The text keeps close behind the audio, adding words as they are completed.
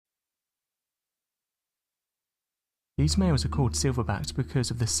These males are called silverbacks because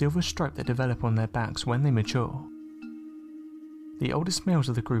of the silver stripe that develop on their backs when they mature. The oldest males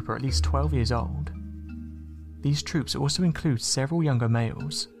of the group are at least 12 years old. These troops also include several younger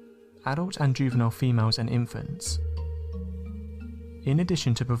males, adult and juvenile females and infants. In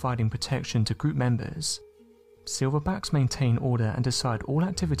addition to providing protection to group members, silverbacks maintain order and decide all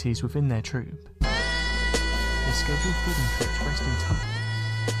activities within their troop. They schedule feeding trips, resting time.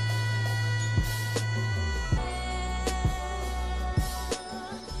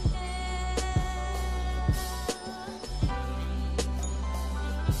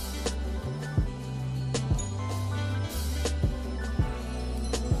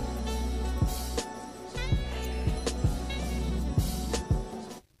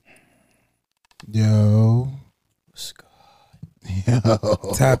 Yo.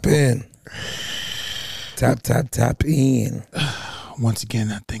 Yo. Tap in. Tap in. Once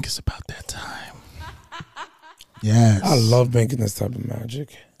again, I think it's about that time. Yes. I love making this type of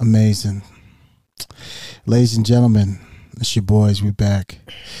magic. Amazing. Ladies and gentlemen, it's your boys. We back.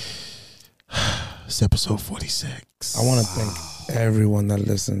 It's episode 46. I want to thank everyone that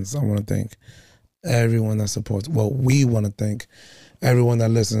listens. I want to thank everyone that supports. Well, we want to thank everyone that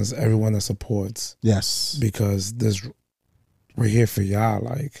listens, everyone that supports. Yes. Because we're here for y'all.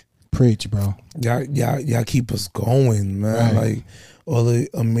 Like, preach, bro. Y'all keep us going, man. Right. Like, all the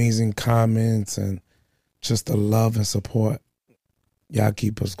amazing comments and just the love and support. Y'all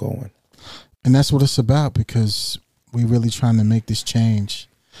keep us going. And that's what it's about, because we really trying to make this change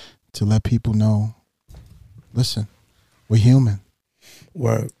to let people know, listen, we're human.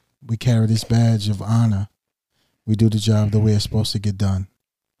 We carry this badge of honor. We do the job the way it's supposed to get done.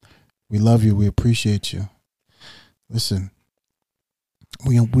 We love you. We appreciate you. Listen,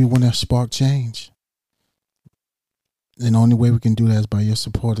 we want to spark change. And the only way we can do that is by your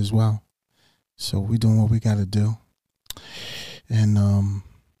support as well. So we're doing what we got to do. And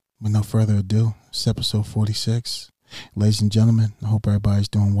with no further ado, it's episode 46. Ladies and gentlemen, I hope everybody's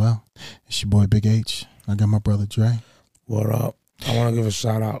doing well. It's your boy Big H. I got my brother Dre. What up? I want to give a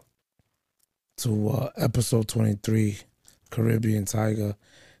shout out to episode 23, Caribbean Tiger.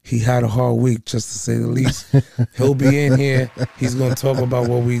 He had a hard week, just to say the least. He'll be in here. He's gonna talk about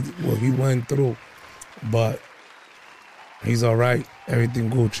what he went through, but he's all right.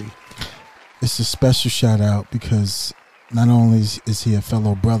 Everything Gucci. It's a special shout out because not only is he a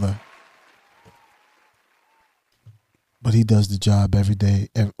fellow brother, but he does the job every day,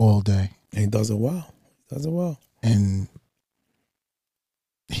 all day. And he does it well. And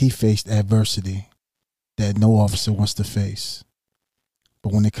he faced adversity that no officer wants to face.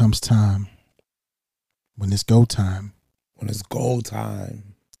 But when it comes time, when it's go time,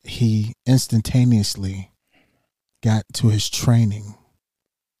 he instantaneously got to his training,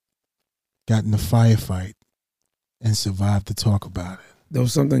 got in the firefight, and survived to talk about it. There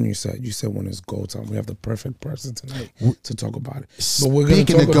was something you said. You said when it's go time. We have the perfect person tonight to talk about it. But we're going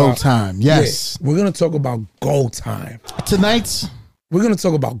to talk about go time. Yes. Yeah, we're going to talk about go time. We're going to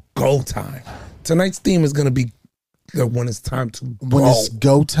talk about go time. Tonight's theme is going to be when it's time to go. When it's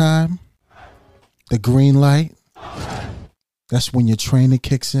go time, the green light, that's when your trainer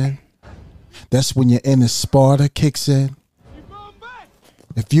kicks in. That's when your inner Sparta kicks in.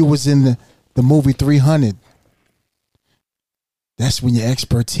 If you was in the movie 300, that's when your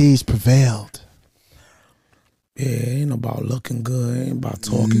expertise prevailed. Yeah, it ain't about looking good. It ain't about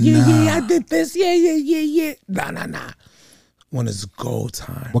talking. Nah. Yeah, I did this. Yeah. Nah. When it's go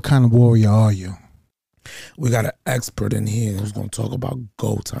time. What kind of warrior are you? We got an expert in here who's going to talk about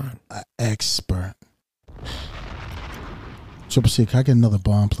go time. An expert. Triple C, can I get another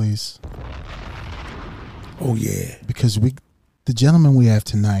bomb, please? Oh, yeah. Because the gentleman we have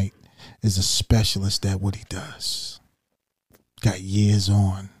tonight is a specialist at what he does. Got years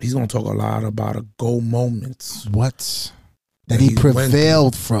on. He's going to talk a lot about a go moments. What? That he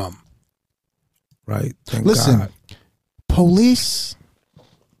prevailed from. Right. Thank Listen, God. Police,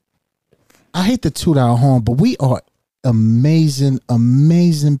 I hate to toot our horn, but we are amazing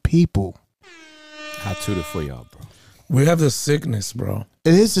people. I toot it for y'all, bro. We have the sickness, bro.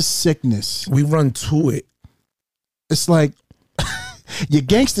 It is a sickness. We run to it. It's like your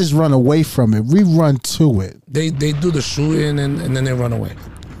gangsters run away from it. We run to it. They do the shooting and then they run away.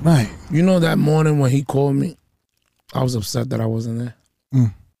 Right. You know that morning when he called me, I was upset that I wasn't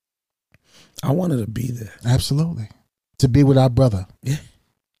there. I wanted to be there. Absolutely. To be with our brother. Yeah.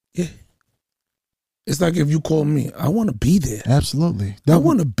 It's like if you call me, I want to be there. Absolutely. I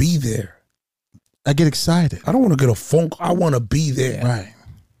want to be there. I get excited. I don't want to get a phone call. I want to be there. Right.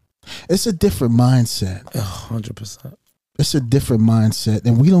 It's a different mindset. 100%. It's a different mindset,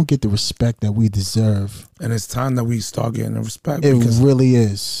 and we don't get the respect that we deserve. And it's time that we start getting the respect. It really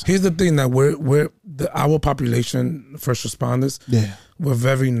is. Here's the thing, that our population, first responders, we're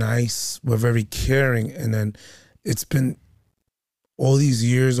very nice, we're very caring, and then it's been all these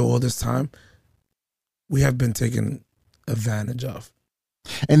years, all this time, we have been taken advantage of.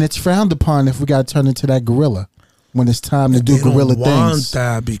 And it's frowned upon if we got to turn into that gorilla when it's time to do gorilla things. They don't want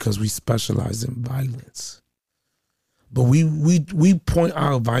that because we specialize in violence. But we point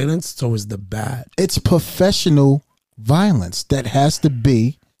our violence towards the bad. It's professional violence that has to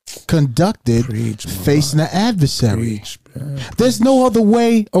be conducted facing the adversary. There's no other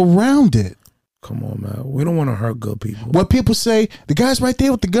way around it. Come on, man. We don't want to hurt good people. When people say, the guy's right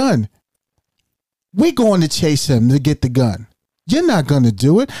there with the gun, we're going to chase him to get the gun. You're not going to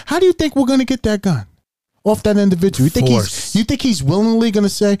do it. How do you think we're going to get that gun off that individual? You think he's willingly going to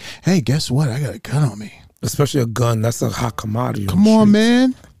say, hey, guess what? I got a gun on me. Especially a gun, that's a hot commodity. Come on,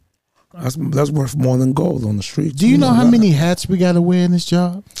 man. That's worth more than gold on the street. Do you know how many hats we got to wear in this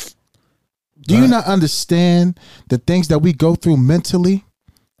job? Do you not understand the things that we go through mentally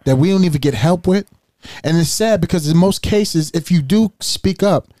that we don't even get help with? And it's sad because in most cases, if you do speak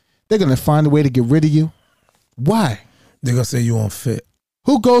up, they're going to find a way to get rid of you. Why? They're going to say you unfit.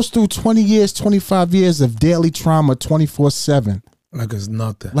 Who goes through 20 years, 25 years of daily trauma 24/7? Like it's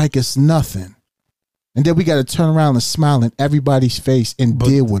nothing. Like it's nothing. And then we got to turn around and smile in everybody's face and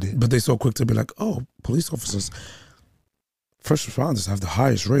deal with it. But they're so quick to be like, oh, police officers, first responders have the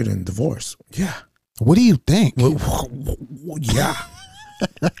highest rate in divorce. Yeah. What do you think? Yeah.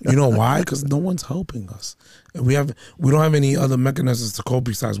 You know why? Because no one's helping us. And we don't have any other mechanisms to cope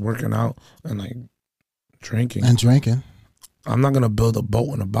besides working out and like drinking. I'm not going to build a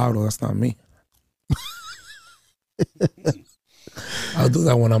boat in a bottle. That's not me. I'll do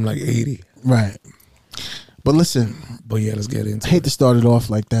that when I'm like 80. Right. But listen. But yeah, let's get into it. I hate to start it off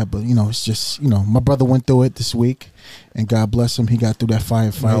like that, but it's just, my brother went through it this week, and God bless him. He got through that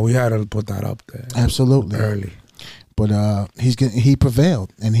firefight. No, we had to put that up there. Absolutely. Early. But he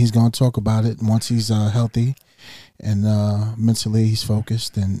prevailed, and he's going to talk about it once he's healthy and mentally he's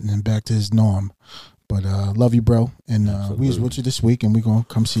focused and back to his norm. But love you, bro. And we was with you this week, and we're going to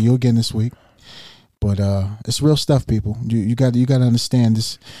come see you again this week. But it's real stuff, people. You got to understand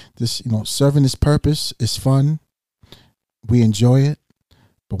this. Serving this purpose is fun. We enjoy it.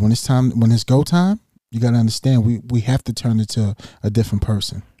 But when it's go time, you got to understand we have to turn into a different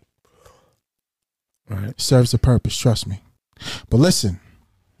person. Right. It serves a purpose, trust me. But listen,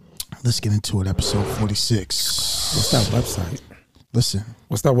 let's get into it. Episode 46. What's that website? Listen.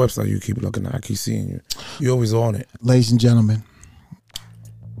 What's that website you keep looking at? I keep seeing you. You always on it. Ladies and gentlemen,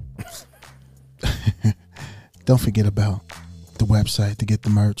 don't forget about the website to get the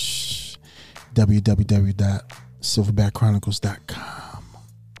merch. www.silverbackchronicles.com.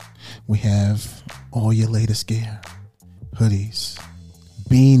 We have all your latest gear. Hoodies,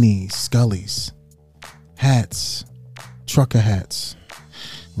 beanies, scullies, hats, trucker hats.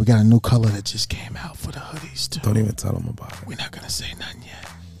 We got a new color that just came out for the hoodies too. Don't even tell them about it. We're not going to say nothing yet.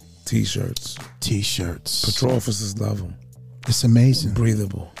 T-shirts. Patrol officers love them. It's amazing.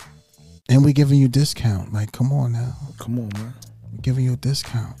 Breathable. And we're giving you discount. Like, come on now. Come on, man. We're giving you a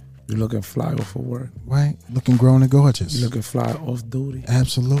discount. You're looking fly off of work. Right? Looking grown and gorgeous. You're looking fly off duty.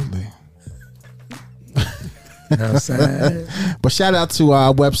 Absolutely. You know what I'm saying? But shout out to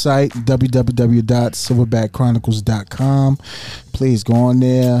our website, www.silverbackchronicles.com. Please go on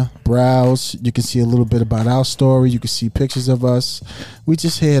there, browse. You can see a little bit about our story. You can see pictures of us. We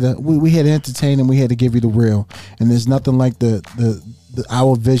just here to we here to entertain, and we here to give you the real. And there's nothing like the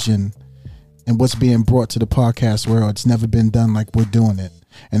our vision and what's being brought to the podcast world. It's never been done like we're doing it.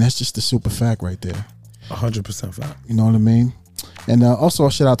 And that's just the super fact right there. 100% fact. You know what I mean? And also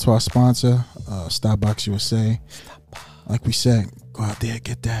a shout out to our sponsor, Starbucks USA. Like we said, go out there,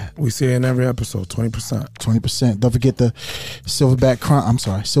 get that. We see it in every episode, 20%. 20%. Don't forget the Silverback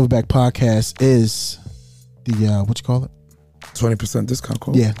Podcast is the, what you call it? 20% discount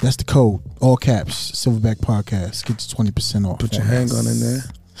code. Yeah, that's the code. All caps, Silverback Podcast. Get you 20% off. Put your handgun in there.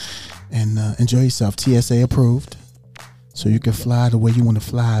 And enjoy yourself. TSA approved. So you can fly the way you want to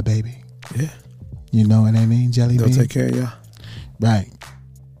fly, baby. Yeah. You know what I mean, Jelly Bean? They'll take care of you. Right.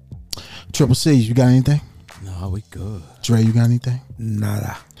 Triple C, you got anything? No, we good. Dre, you got anything?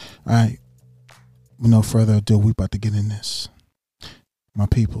 Nada. All right. With no further ado, we about to get in this. My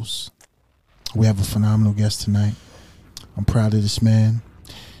peoples, we have a phenomenal guest tonight. I'm proud of this man.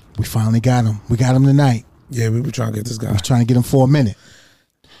 We finally got him. We got him tonight. Yeah, we were trying to get this guy. We were trying to get him for a minute.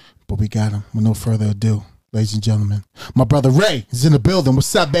 But we got him. With no further ado, ladies and gentlemen, my brother Ray is in the building.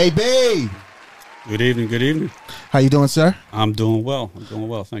 What's up, baby? Good evening. Good evening. How you doing, sir? I'm doing well.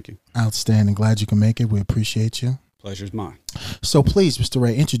 Thank you. Outstanding. Glad you can make it. We appreciate you. Pleasure's mine. So please, Mr.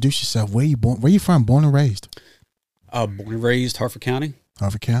 Ray, introduce yourself. Where you born? Where you from? Born and raised? Born and raised Harford County.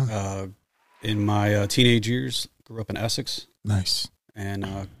 Harford County. In my teenage years, grew up in Essex. Nice. And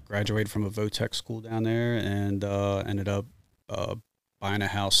graduated from a Votech school down there, and ended up buying a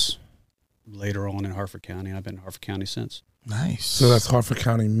house later on in Harford County. And I've been in Harford County since. Nice. So that's Harford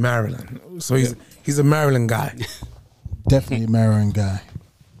County, Maryland. So he's a Maryland guy. Definitely a Maryland guy.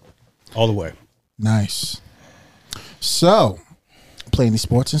 All the way. Nice. So, play any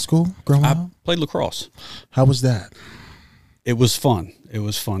sports in school growing up? I played lacrosse. How was that? It was fun. It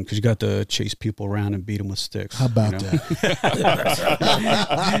was fun because you got to chase people around and beat them with sticks. How about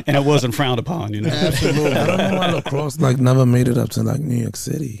that? And it wasn't frowned upon, you know. Absolutely. I don't know why lacrosse never made it up to New York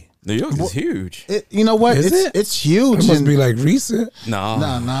City. New York is huge. You know what? Is it? It's huge. It must be recent. Nah.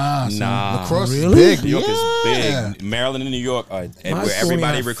 Lacrosse Really? is big. New York Yeah. is big. Maryland and New York are My where school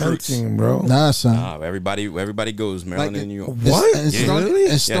everybody had recruits. fencing, bro. Nah, son. Everybody goes Maryland and New York. What? And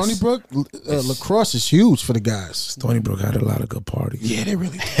Really? Stony Brook, lacrosse is huge for the guys. Stony Brook had a lot of good parties. Yeah, they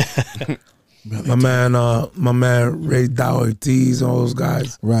really did. My man Ray Dow Ortiz, all those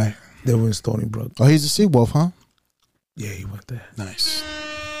guys, Right. they were in Stony Brook. Oh, he's a Seawolf, huh? Yeah, he went there. Nice.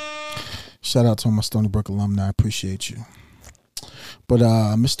 Shout out to all my Stony Brook alumni. I appreciate you. But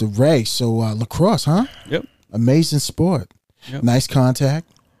Mr. Ray, so lacrosse, huh? Yep. Amazing sport. Yep. Nice contact.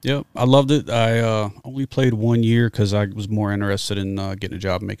 Yep, I loved it. I only played 1 year because I was more interested in getting a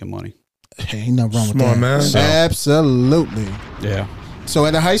job and making money. Hey, ain't nothing wrong with Smart that. man. So- Absolutely. Yeah. So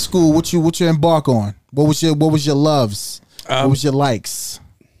at the high school, what you embark on? What was your loves? What was your likes?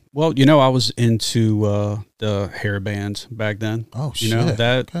 Well, I was into the hair bands back then. Oh shit.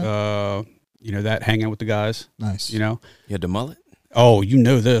 That Okay. that hanging out with the guys. Nice. You had the mullet? Oh, you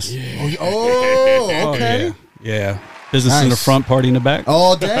know this. Oh, okay. Yeah. Business in the Nice. front, party in the back.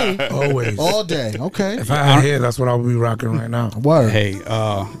 All day. Always. All day. Okay. If I had hair, that's what I would be rocking right now. Word. Hey,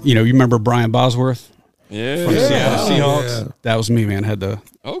 you remember Brian Bosworth Yeah. from Seattle Oh, Seahawks? yeah. That was me, man. Had the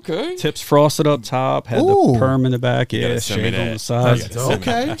Okay. tips frosted up top, had Ooh. the perm in the back, You yeah, gotta send me shave on that. the sides. You gotta send me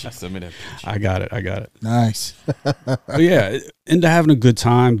that Okay. picture. Send me that picture. I got it. Nice. But yeah, into having a good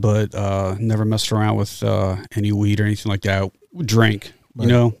time, but never messed around with any weed or anything like that. We drank,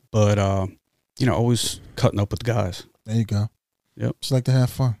 Right. but always cutting up with the guys. There you go. Yep. Just like to have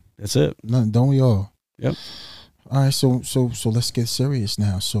fun. That's it. Don't we all? Yep. All right. So let's get serious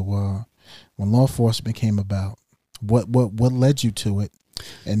now. So when law enforcement came about, what led you to it,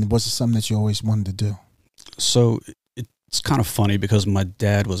 and was it something that you always wanted to do? So it's kind of funny because my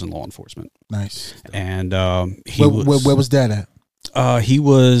dad was in law enforcement, Nice. and Where was that at? he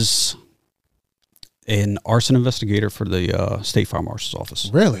was an arson investigator for the State Fire Marshal's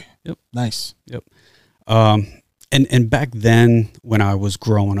office. Really? Yep. Nice. And back then when I was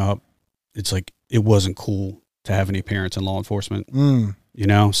growing up, it's like it wasn't cool to have any parents in law enforcement,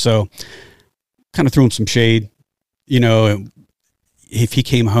 so kind of threw him some shade, if he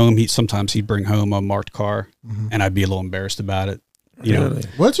came home, sometimes he'd bring home a marked car, and I'd be a little embarrassed about it, Really?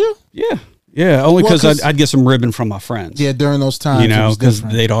 Would you? Yeah, only Well, because 'cause- I'd get some ribbon from my friends. Yeah, during those times, it was because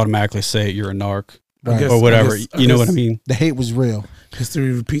different. they'd automatically say you're a narc Right. or whatever. I You know what I guess- mean? The hate was real.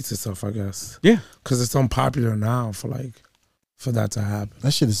 History repeats itself, I guess. Yeah. Because it's unpopular now for that to happen.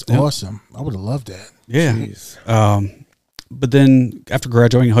 That shit is Yeah. awesome. I would have loved that. Yeah. Jeez. But then after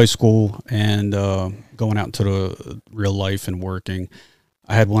graduating high school and going out into the real life and working,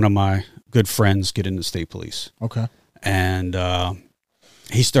 I had one of my good friends get into state police, Okay. and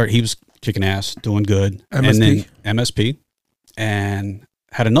he was kicking ass, doing good, MSP? and then MSP, and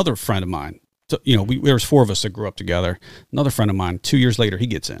had another friend of mine. So, there was 4 of us that grew up together. Another friend of mine, 2 years later, he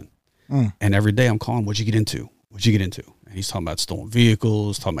gets in, and every day I'm calling, "What'd you get into? What'd you get into?" And he's talking about stolen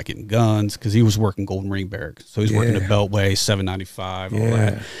vehicles, talking about getting guns, because he was working Golden Ring Barrack. So he's working the Beltway, 795, all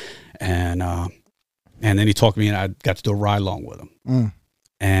that. And then he talked to me, and I got to do a ride along with him.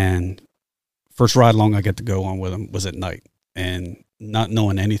 And first ride along I got to go on with him was at night. And not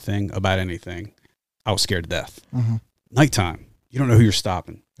knowing anything about anything, I was scared to death. Nighttime, you don't know who you're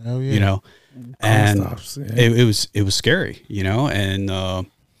stopping, Hell yeah. And Stops, yeah. it was scary, and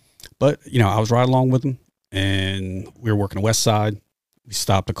but I was riding along with him, and we were working the west side. We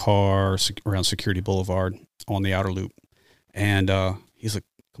stopped a car around Security Boulevard on the outer loop, and he's like,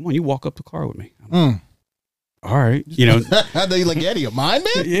 "Come on, you walk up the car with me." I'm like, all right, I know you like, Eddie, you mind,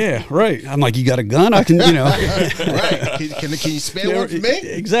 man? yeah, right. I'm like, "You got a gun? I can, Right. Can you spare one for me?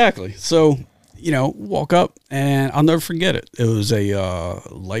 Exactly. So, walk up, and I'll never forget it. It was a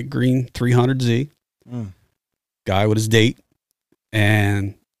light green 300Z, guy with his date,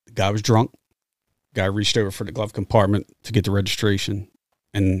 and the guy was drunk, Guy reached over for the glove compartment to get the registration,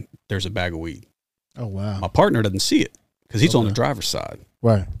 and there's a bag of weed. Oh, wow. My partner doesn't see it because he's on the Okay. driver's side,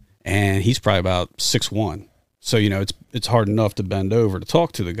 Right. and he's probably about 6'1". So, you know, it's hard enough to bend over to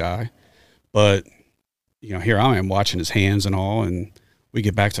talk to the guy. But, you know, here I am watching his hands and all, and we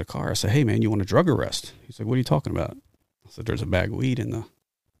get back to the car. I said, hey, man, you want a drug arrest? He's like, what are you talking about? I said, there's a bag of weed in the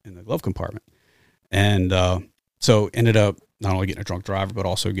glove compartment. And so ended up not only getting a drunk driver, but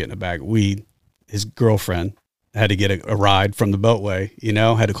also getting a bag of weed. His girlfriend had to get a ride from the Beltway, you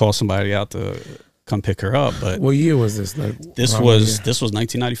know, had to call somebody out to come pick her up. But What year was this? Like this around was here?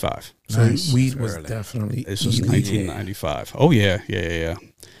 1995. So Nice. weed was definitely This was illegal. 1995. Oh yeah.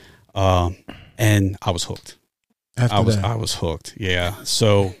 And I was hooked. After that. I was hooked. Yeah.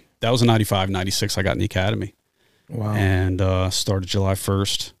 So that was in 95, 96. I got in the academy Wow. and started July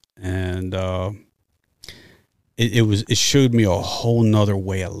 1st. And it showed me a whole nother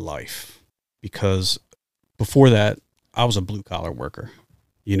way of life, because before that I was a blue collar worker.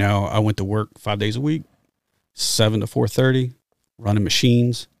 You know, I went to work 5 days a week, 7 to 4:30, running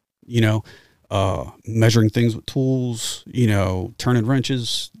machines, you know, measuring things with tools, you know, turning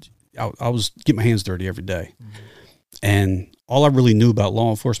wrenches. I was getting my hands dirty every day. Mm-hmm. And all I really knew about law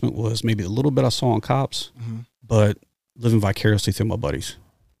enforcement was maybe a little bit I saw on cops, Mm-hmm. but living vicariously through my buddies,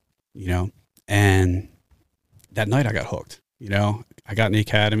 you know. And that night I got hooked, you know. I got in the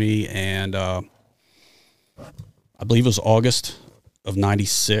academy, and I believe it was August of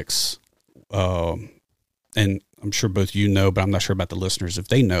 96. And I'm sure both you know, but I'm not sure about the listeners if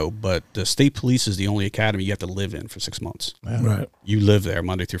they know, but the state police is the only academy you have to live in for 6 months. Yeah. Right. You live there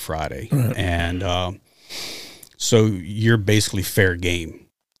Monday through Friday. Right. And so you're basically fair game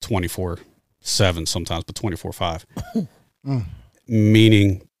 24/7 sometimes, but 24/5. Mm.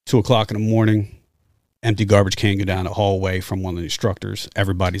 Meaning 2 o'clock in the morning, empty garbage can go down the hallway from one of the instructors.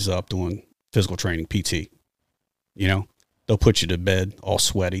 Everybody's up doing physical training, PT. You know, they'll put you to bed all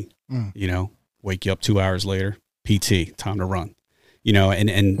sweaty, Mm. you know, wake you up 2 hours later, PT, time to run. You know,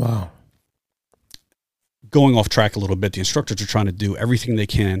 and Wow. going off track a little bit, the instructors are trying to do everything they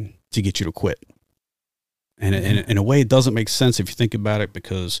can to get you to quit. And in a way, it doesn't make sense if you think about it,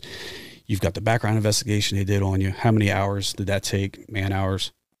 because you've got the background investigation they did on you. How many hours did that take? Man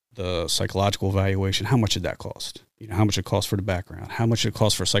hours. The psychological evaluation. How much did that cost? You know, how much it cost for the background? How much did it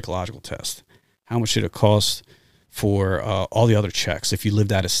cost for a psychological test? How much did it cost for all the other checks? If you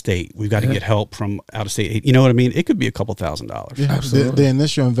lived out of state, we've got to get help from out of state. You know what I mean? It could be a couple $1,000s. Yeah, Absolutely. the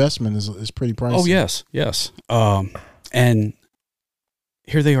initial investment is pretty pricey. Oh, yes. And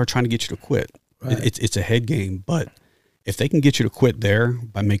here they are trying to get you to quit. Right. It's a head game, but if they can get you to quit there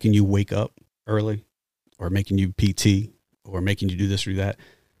by making you wake up early, or making you PT, or making you do this or that,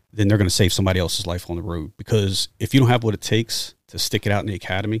 then they're going to save somebody else's life on the road. Because if you don't have what it takes to stick it out in the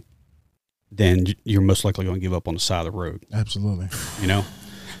academy, then you're most likely going to give up on the side of the road, Absolutely. you know?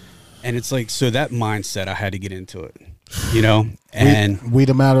 And it's like, so that mindset, I had to get into it, you know, and Weed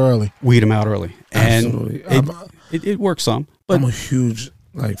them out early. weed them out early. And Absolutely. it works some, but I'm a huge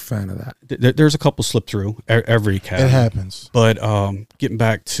fan of that. there's a couple slip through every academy. It happens. But getting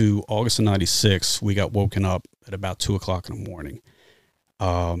back to August of 96, we got woken up at about 2 o'clock in the morning.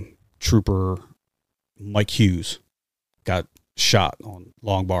 Trooper Mike Hughes got shot on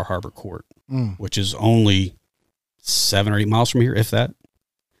Long Bar Harbor Court, Mm. which is only 7 or 8 miles from here, if that.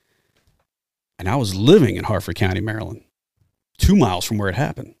 And I was living in Hartford County, Maryland, 2 miles from where it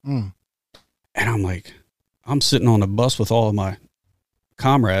happened. Mm. And I'm like, I'm sitting on a bus with all of my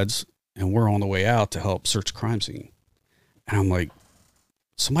comrades, and we're on the way out to help search the crime scene. And I'm like,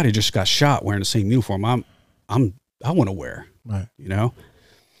 somebody just got shot wearing the same uniform I want to wear, Right. you know?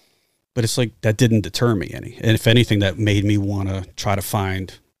 But it's like, that didn't deter me any. And if anything, that made me want to try to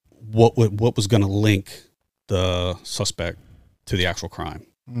find what was going to link the suspect to the actual crime,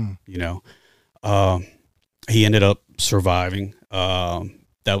 Mm. you know? He ended up surviving.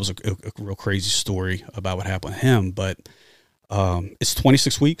 That was a real crazy story about what happened with him, but it's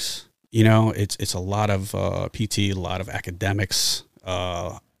 26 weeks. You know, it's a lot of PT, a lot of academics,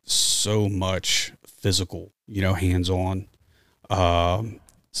 so much physical, you know, hands-on,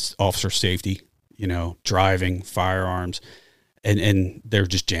 officer safety, you know, driving, firearms, and they're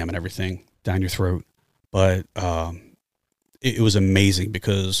just jamming everything down your throat. But it was amazing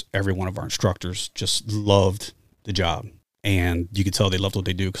because every one of our instructors just loved the job. And you could tell they loved what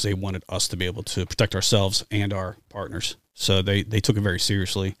they do because they wanted us to be able to protect ourselves and our partners. So they took it very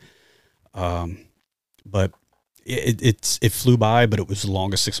seriously. But it flew by, but it was the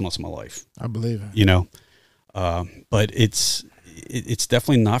longest 6 months of my life, I believe it. you know? But it's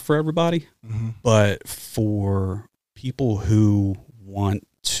definitely not for everybody, Mm-hmm. but for people who want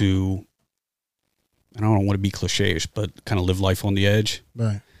to and I don't want to be cliché, but kind of live life on the edge.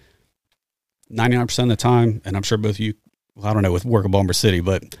 Right. 99% of the time, and I'm sure both of you, well, I don't know with work at Baltimore City,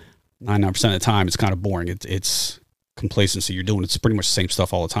 but 99% of the time it's kind of boring. It's complacency. You're doing it's pretty much the same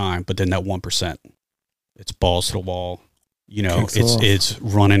stuff all the time, but then that 1%, it's balls to the wall. You know, it's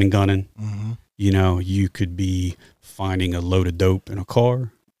running and gunning. Mm-hmm. You know, you could be finding a load of dope in a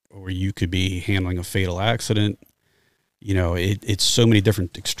car, or you could be handling a fatal accident. You know, it's so many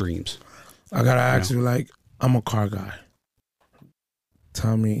different extremes. I gotta ask you, like, I'm a car guy.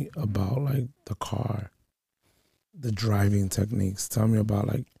 Tell me about, like, the car, the driving techniques. Tell me about,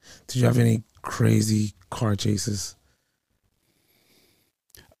 like, did you have any crazy car chases?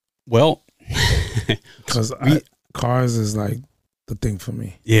 Well, because cars is like the thing for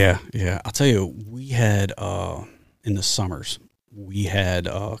me. Yeah. I'll tell you, we had in the summers, we had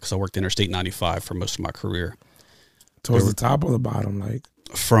because I worked Interstate 95 for most of my career. Towards the top or the bottom, like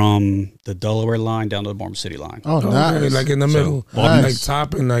from the Delaware line down to the Baltimore City line. Oh, nice. Like in the middle, nice. Like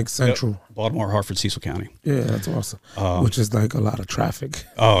top and like central. Yep. Baltimore, Hartford, Cecil County. Yeah, that's awesome. Which is like a lot of traffic.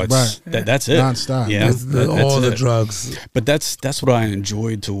 Oh, it's that's it. Nonstop. Yeah, that's all the drugs. But that's what I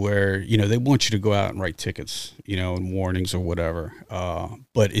enjoyed, to where, you know, they want you to go out and write tickets, you know, and warnings or whatever.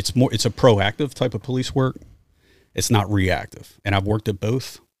 But it's a proactive type of police work. It's not reactive, and I've worked at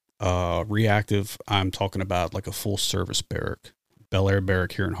both. Reactive, I'm talking about like a full service barrack, Bel Air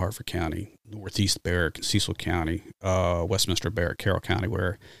Barrack here in Hartford County, Northeast Barrack in Cecil County, Westminster Barrack, Carroll County,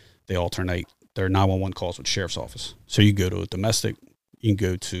 where they alternate their 911 calls with sheriff's office. So you go to a domestic, you can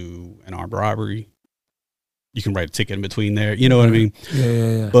go to an armed robbery, you can write a ticket in between there. You know what I mean?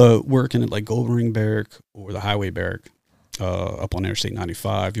 Yeah. But working at like Golden Ring Barrack or the Highway Barrack up on Interstate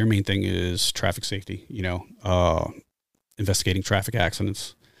 95, your main thing is traffic safety, you know, investigating traffic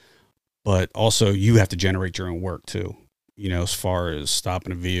accidents. But also you have to generate your own work too, you know, as far as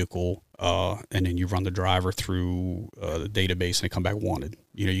stopping a vehicle, and then you run the driver through the database and they come back wanted.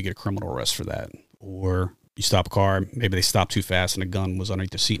 You know, you get a criminal arrest for that. Or you stop a car, maybe they stopped too fast and the gun was underneath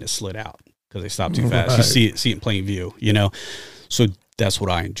the seat and it slid out because they stopped too fast. You see it in plain view, you know. So that's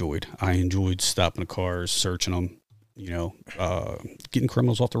what I enjoyed. I enjoyed stopping the cars, searching them, you know, getting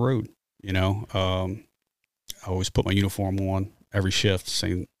criminals off the road, you know. I always put my uniform on every shift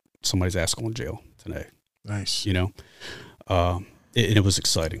saying, somebody's ass going to jail today. Nice. You know, it was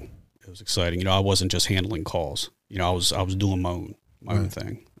exciting. It was exciting. You know, I wasn't just handling calls. You know, I was doing my own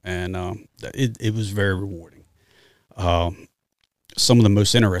thing, and it was very rewarding. Some of the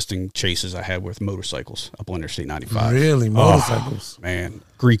most interesting chases I had with motorcycles up on Interstate 95. Really, motorcycles? Oh, man,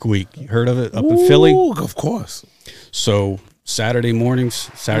 Greek Week. You heard of it up in Philly? Of course. So Saturday mornings,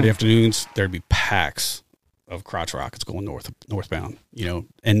 Saturday afternoons, there'd be packs of crotch rockets going northbound, you know,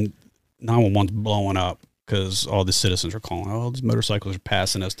 and 911's blowing up because all the citizens are calling, oh, these motorcycles are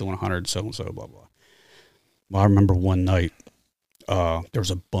passing us doing 100, so-and-so, blah, blah. Well, I remember one night, there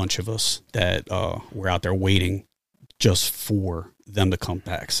was a bunch of us that were out there waiting just for them to come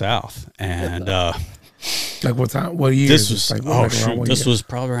back south. And like what time, what year? This was, like, this was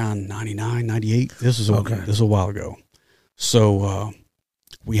probably around 99, 98. This was a while ago. So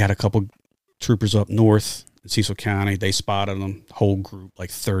we had a couple troopers up north in Cecil County. They spotted them, whole group, like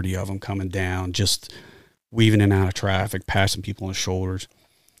 30 of them coming down, just weaving in and out of traffic, passing people on the shoulders.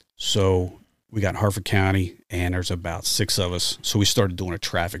 So we got in Hartford County, and there's about 6 of us. So we started doing a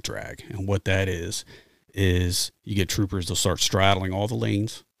traffic drag. And what that is you get troopers, they'll start straddling all the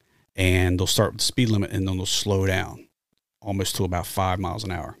lanes, and they'll start with the speed limit, and then they'll slow down almost to about 5 miles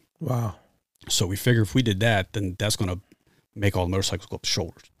an hour. Wow. So we figure if we did that, then that's going to make all the motorcycles go up the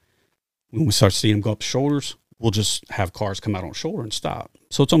shoulders. When we start seeing them go up the shoulders, we'll just have cars come out on the shoulder and stop.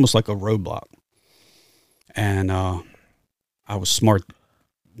 So it's almost like a roadblock. And I was smart.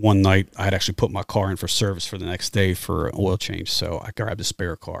 One night, I had actually put my car in for service for the next day for an oil change. So I grabbed a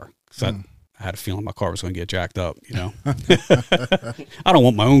spare car because I had a feeling my car was going to get jacked up, you know. I don't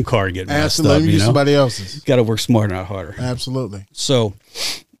want my own car to get messed up, Absolutely, you know. somebody else's. Got to work smarter, not harder. Absolutely. So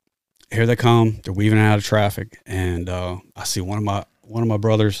here they come. They're weaving out of traffic, and I see one of my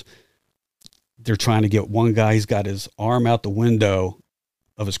brothers. They're trying to get one guy. He's got his arm out the window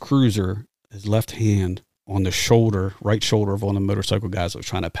of his cruiser, his left hand on the shoulder, right shoulder of one of the motorcycle guys that was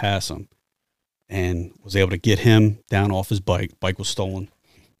trying to pass him, and was able to get him down off his bike. Bike was stolen.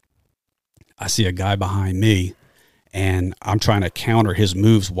 I see a guy behind me, and I'm trying to counter his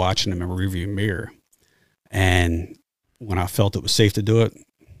moves, watching him in a rearview mirror. And when I felt it was safe to do it,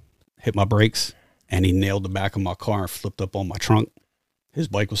 hit my brakes, and he nailed the back of my car and flipped up on my trunk. His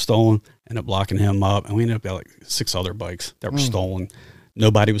bike was stolen, ended up locking him up, and we ended up with like 6 other bikes that were stolen.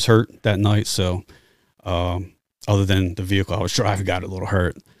 Nobody was hurt that night, so other than the vehicle I was driving got a little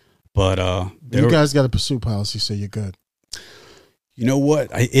hurt. But you guys got a pursuit policy, so you're good. You know what?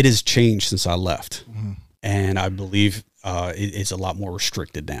 It has changed since I left, Mm-hmm. and I believe it's a lot more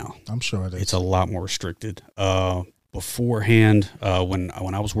restricted now. I'm sure it is. It's a lot more restricted. Beforehand, when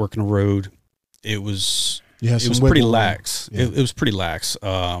I was working the road, it was pretty lax. Yeah. It was pretty lax.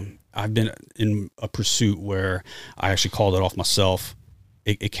 I've been in a pursuit where I actually called it off myself.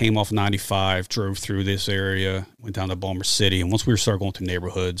 It came off 95, drove through this area, went down to Balmer City, and once we started going through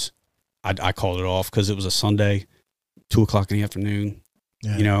neighborhoods, I called it off because it was a Sunday, 2:00 in the afternoon.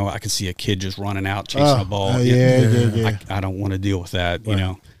 Yeah. You know, I could see a kid just running out chasing a ball. Yeah. I don't want to deal with that. Right.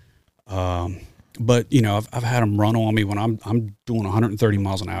 You know. But you know, I've had them run on me when I'm doing 130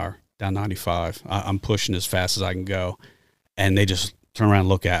 miles an hour down 95. I'm pushing as fast as I can go, and they just turn around and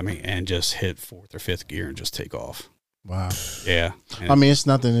look at me and just hit fourth or fifth gear and just take off. Wow. Yeah. I mean, it's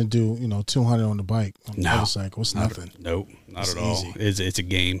nothing to do, 200 on the bike, on the No. motorcycle. It's nothing. Nope, not It's at all. easy. It's a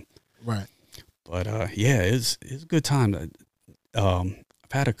game. Right. But yeah, it's a good time. I've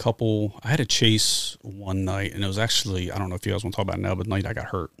had I had a chase one night, and it was actually, I don't know if you guys want to talk about it now, but the night I got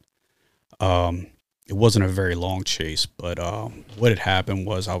hurt. It wasn't a very long chase, but what had happened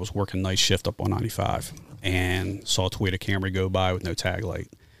was I was working night shift up on 95 and saw a Toyota Camry go by with no tag light.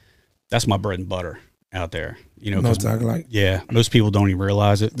 That's my bread and butter out there. No tag light. Yeah, most people don't even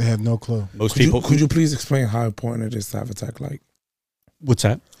realize it. They have no clue. Most people. Could you please explain how important it is to have a tag light? What's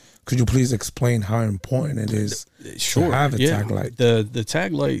that? Could you please explain how important it is Sure. to have a tag light? The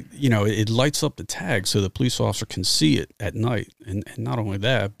tag light, it lights up the tag so the police officer can see it at night. And not only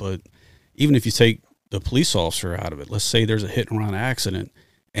that, but even if you take the police officer out of it, let's say there's a hit and run accident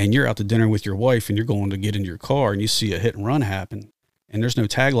and you're out to dinner with your wife and you're going to get into your car and you see a hit and run happen and there's no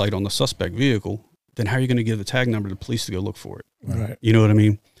tag light on the suspect vehicle, then how are you going to give the tag number to the police to go look for it? Right. You know what I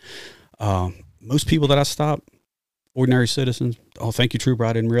mean? Most people that I stop, ordinary citizens, oh, thank you, trooper,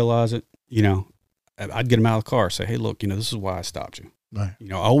 I didn't realize it. I'd get them out of the car, say, hey, look, this is why I stopped you. Right.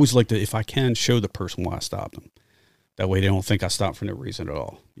 I always like to, if I can, show the person why I stopped them. That way they don't think I stopped for no reason at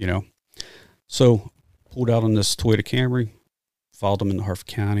all, So pulled out on this Toyota Camry, followed them into Harford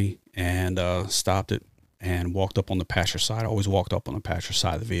County, and stopped it and walked up on the passenger side. I always walked up on the passenger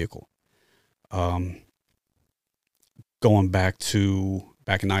side of the vehicle. Going back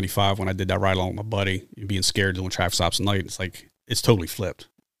in 95 when I did that ride along with my buddy, being scared doing traffic stops at night, it's totally flipped.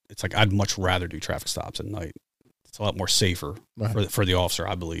 It's like I'd much rather do traffic stops at night. It's a lot more safer for the officer,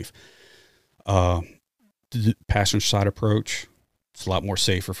 I believe. The passenger side approach, it's a lot more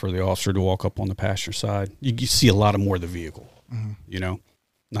safer for the officer to walk up on the passenger side. You see a lot more of the vehicle,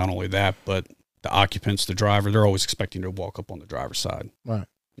 Not only that, but the occupants, the driver, they're always expecting to walk up on the driver's side. Right.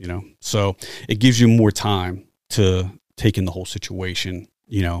 So it gives you more time to take in the whole situation,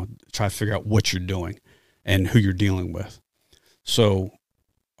 try to figure out what you're doing and who you're dealing with. So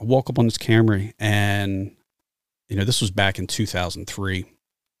I walk up on this Camry and, this was back in 2003.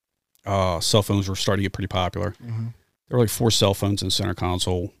 Cell phones were starting to get pretty popular. Mm-hmm. There were like 4 cell phones in the center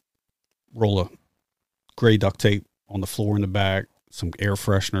console, roll of gray duct tape on the floor in the back, some air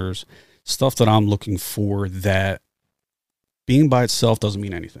fresheners, stuff that I'm looking for that being by itself doesn't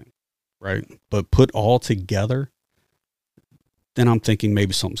mean anything, right? But put all together, then I'm thinking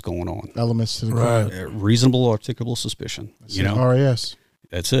maybe something's going on. Elements to the car. Reasonable articulable suspicion, RAS.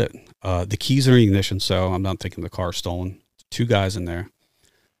 That's it. The keys are in the ignition, so I'm not thinking the car's stolen. 2 guys in there.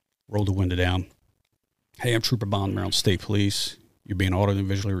 Rolled the window down. Hey, I'm Trooper Bond, Maryland State Police. You're being audio and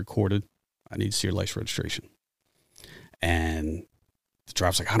visually recorded. I need to see your license registration. And the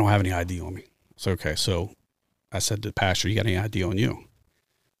driver's like, I don't have any ID on me. So, okay. So I said to the passenger, you got any ID on you?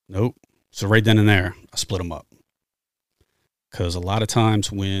 Nope. So right then and there, I split them up. Because a lot of times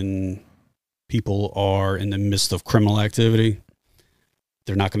when people are in the midst of criminal activity,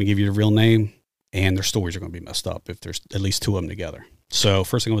 they're not going to give you the real name, and their stories are going to be messed up if there's at least 2 of them together. So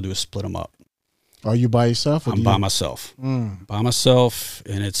first thing I'm going to do is split them up. Are you by yourself? I'm by myself. By myself,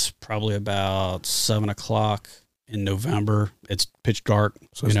 and it's probably about 7:00 in November. It's pitch dark.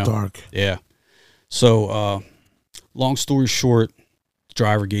 So it's dark. Yeah. So long story short, the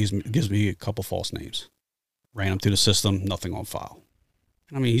driver gives me a couple false names. Ran him through the system, nothing on file.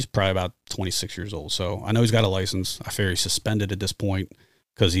 I mean, he's probably about 26 years old, so I know he's got a license. I figure he's suspended at this point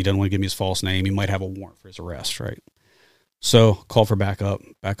because he doesn't want to give me his false name. He might have a warrant for his arrest, right? So call for backup.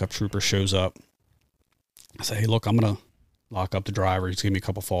 Backup trooper shows up. I say, hey, look, I'm going to lock up the driver. He's giving me a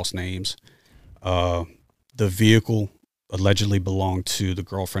couple false names. The vehicle allegedly belonged to the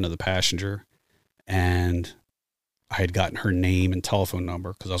girlfriend of the passenger, and I had gotten her name and telephone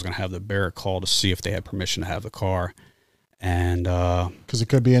number because I was going to have the bearer call to see if they had permission to have the car. And because it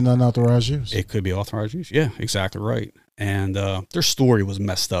could be an unauthorized use. It could be authorized use. Yeah, exactly right. and their story was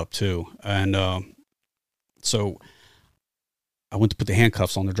messed up too. And so I went to put the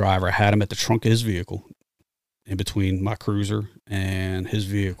handcuffs on the driver. I had him at the trunk of his vehicle, in between my cruiser and his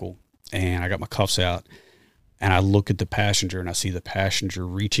vehicle, and I got my cuffs out. And I look at the passenger, and I see the passenger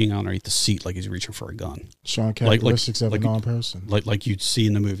reaching underneath the seat like he's reaching for a gun. Showing characteristics of a non-person. Like you'd see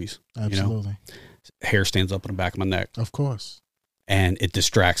in the movies. Absolutely. You know? Hair stands up on the back of my neck. Of course. And it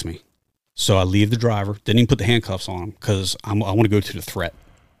distracts me. So I leave the driver, didn't even put the handcuffs on him because I want to go to the threat.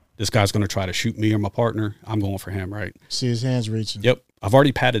 This guy's going to try to shoot me or my partner. I'm going for him, right? See his hands reaching. Yep. I've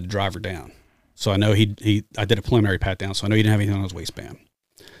already patted the driver down. So I know I did a preliminary pat down, so I know he didn't have anything on his waistband.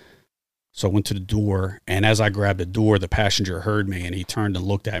 So I went to the door, and as I grabbed the door, the passenger heard me, and he turned and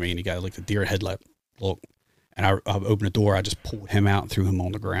looked at me, and he got like the deer headlight look. And I opened the door. I just pulled him out and threw him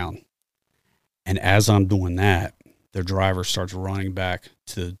on the ground. And as I'm doing that, the driver starts running back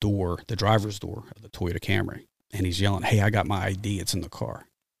to the door, the driver's door of the Toyota Camry, and he's yelling, "Hey, I got my ID. It's in the car."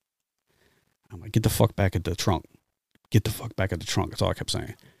 I'm like, "Get the fuck back at the trunk. Get the fuck back at the trunk." That's all I kept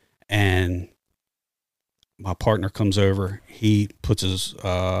saying. And my partner comes over. He puts his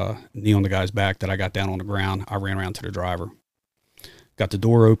knee on the guy's back that I got down on the ground. I ran around to the driver, got the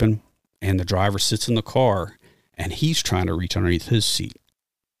door open, and the driver sits in the car, and he's trying to reach underneath his seat.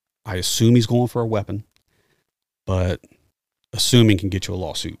 I assume he's going for a weapon, but assuming can get you a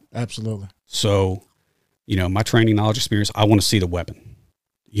lawsuit. Absolutely. So, my training, knowledge, experience, I want to see the weapon,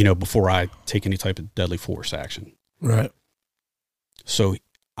 before I take any type of deadly force action. Right. So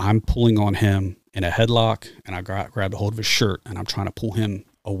I'm pulling on him in a headlock, and I grabbed a hold of his shirt, and I'm trying to pull him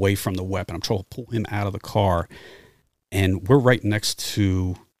away from the weapon. I'm trying to pull him out of the car, and we're right next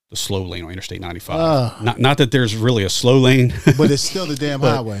to the slow lane on Interstate 95. Not that there's really a slow lane. But it's still the damn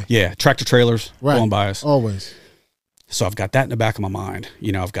highway. Yeah, tractor trailers going by us. Always. So I've got that in the back of my mind.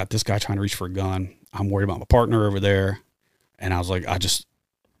 I've got this guy trying to reach for a gun. I'm worried about my partner over there. And I was like, I just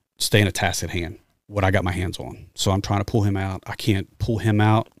stay in a task at hand, what I got my hands on. So I'm trying to pull him out. I can't pull him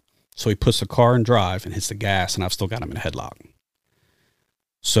out. So he puts the car in drive and hits the gas, and I've still got him in a headlock.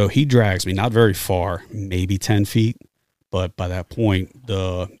 So he drags me, not very far, maybe 10 feet. But by that point,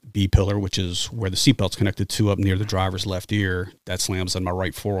 the B-pillar, which is where the seatbelt's connected to up near the driver's left ear, that slams on my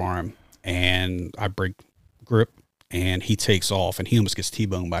right forearm. And I break grip, and he takes off, and he almost gets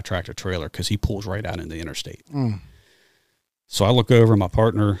T-boned by a tractor trailer because he pulls right out into the interstate. So I look over, my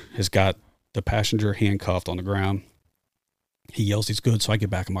partner has got the passenger handcuffed on the ground. He yells he's good, so I get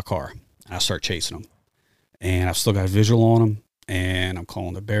back in my car, and I start chasing him. And I've still got a visual on him, and I'm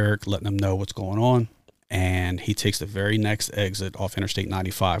calling the barrack, letting them know what's going on. And he takes the very next exit off Interstate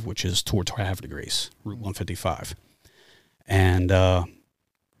 95, which is towards Havre de Grace, Route 155. And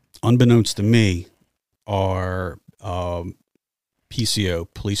unbeknownst to me, our PCO,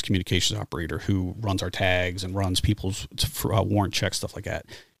 police communications operator, who runs our tags and runs people's warrant checks, stuff like that,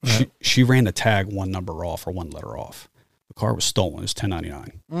 right. She ran the tag one number off or one letter off. The car was stolen. It was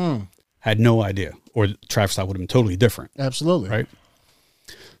 1099. Had no idea. Or the traffic stop would have been totally different. Absolutely. Right?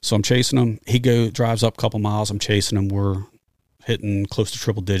 So I'm chasing him. He drives up a couple miles. I'm chasing him. We're hitting close to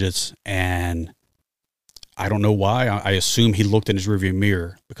triple digits. And I don't know why. I assume he looked in his rearview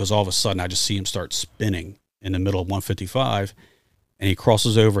mirror because all of a sudden I just see him start spinning in the middle of 155. And he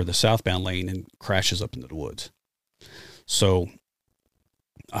crosses over the southbound lane and crashes up into the woods. So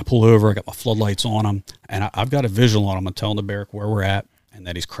I pull over. I got my floodlights on him. And I've got a visual on him. I'm telling the barrack where we're at and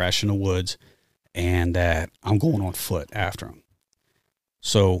that he's crashed in the woods and that I'm going on foot after him.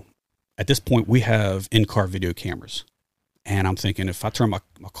 So at this point, we have in-car video cameras. And I'm thinking if I turn my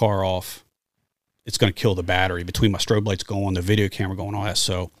car off, it's going to kill the battery between my strobe lights going, the video camera going, all that.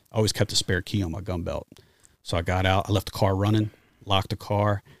 So I always kept a spare key on my gun belt. So I got out. I left the car running, locked the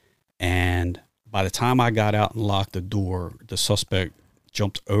car. And by the time I got out and locked the door, the suspect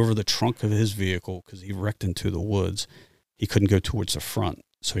jumped over the trunk of his vehicle because he wrecked into the woods. He couldn't go towards the front.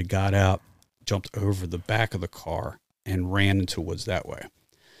 So he got out, jumped over the back of the car, and ran into the woods that way.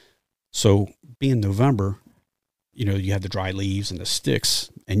 So being November, you had the dry leaves and the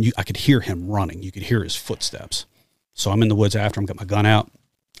sticks, and I could hear him running. You could hear his footsteps. So I'm in the woods after him, got my gun out.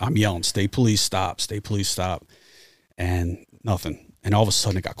 I'm yelling, "State police, stop, state police, stop." And nothing. And all of a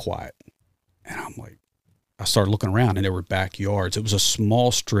sudden it got quiet. And I'm like, I started looking around, and there were backyards. It was a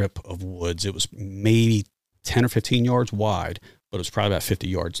small strip of woods. It was maybe 10 or 15 yards wide, but it was probably about 50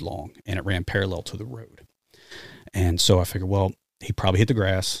 yards long, and it ran parallel to the road. And so I figured, well, he probably hit the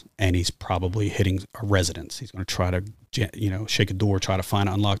grass, and he's probably hitting a residence. He's going to try to, shake a door, try to find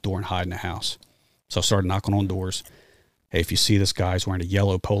an unlocked door and hide in the house. So I started knocking on doors. Hey, if you see this guy, he's wearing a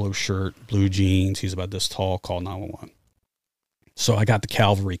yellow polo shirt, blue jeans, he's about this tall, call 911. So I got the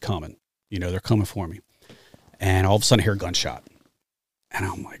cavalry coming. They're coming for me. And all of a sudden I hear a gunshot. And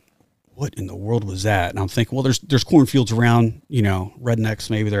I'm like, what in the world was that? And I'm thinking, well, there's cornfields around, you know, rednecks.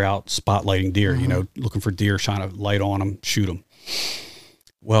 Maybe they're out spotlighting deer, you know, looking for deer, shine a light on them, shoot them.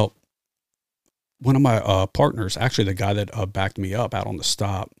 Well, one of my partners, actually the guy that backed me up out on the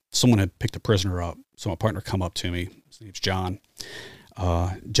stop, someone had picked a prisoner up. So my partner come up to me. His name's John.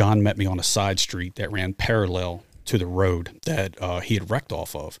 John met me on a side street that ran parallel to the road that he had wrecked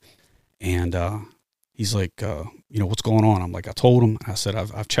off of. And he's like, you know, what's going on? I'm like, I told him. I said,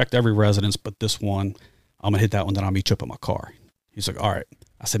 I've checked every residence, but this one, I'm going to hit that one, then I'll meet you up at my car. He's like, all right.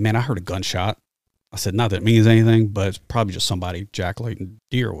 I said, man, I heard a gunshot. I said, not that it means anything, but it's probably just somebody jacklighting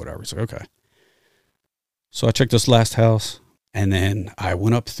deer or whatever. He's like, okay. So I checked this last house, and then I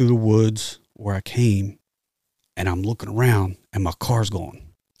went up through the woods where I came, and I'm looking around, and my car's gone.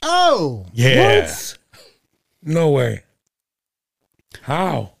 Oh. Yeah. What? No way.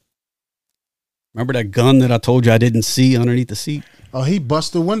 How? Remember that gun that I told you I didn't see underneath the seat? Oh, he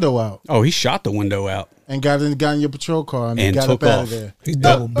busted the window out Oh, he shot the window out. and got in your patrol car and, And got took up out off. of there. He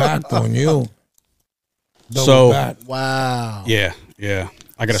double backed on you. Double So- back. Wow. Yeah, yeah.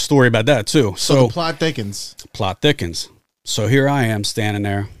 I got a story about that too. So So the plot thickens. plot thickens. So here I am standing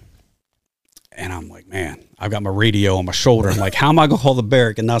there, and I'm like, man, I've got my radio on my shoulder. I'm like, how am I gonna call the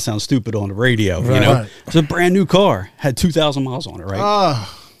barrack and not sound stupid on the radio? You know, Right. it's a brand new car, had 2,000 miles on it, right?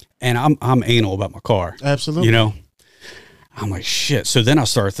 Oh, And I'm anal about my car. absolutely. You know, I'm like, shit. So then I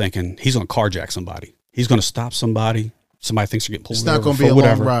started thinking, he's gonna carjack somebody. He's gonna stop somebody. Somebody thinks they're getting pulled It's over not going to for be a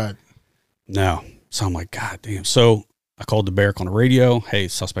whatever. long ride. No. So I'm like, God damn. So I called the barrack on the radio. Hey,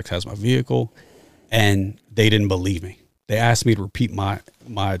 suspect has my vehicle. And they didn't believe me. They asked me to repeat my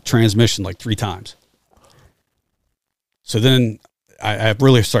transmission like 3 times. So then I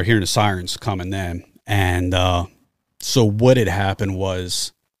really started hearing the sirens coming then. And so what had happened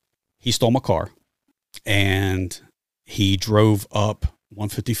was he stole my car and he drove up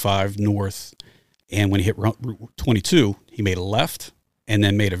 155 north. And when he hit Route 22, he made a left and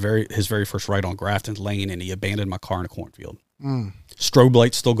then made his very first right on Grafton Lane, and he abandoned my car in a cornfield. Strobe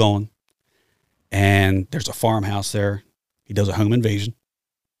light's still going, and there's a farmhouse there. He does a home invasion,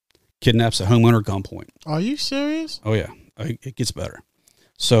 kidnaps a homeowner gunpoint. Are you serious? Oh, yeah. It gets better.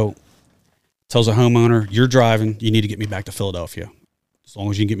 So tells a homeowner, you're driving. You need to get me back to Philadelphia. As long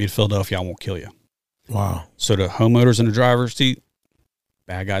as you can get me to Philadelphia, I won't kill you. Wow. So the homeowner's in the driver's seat,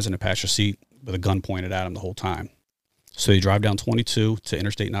 bad guy's in the passenger seat with a gun pointed at him the whole time. So they drive down 22 to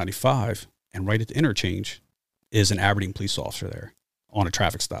Interstate 95, and right at the interchange is an Aberdeen police officer there on a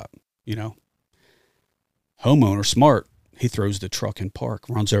traffic stop, you know. Homeowner, smart, he throws the truck in park,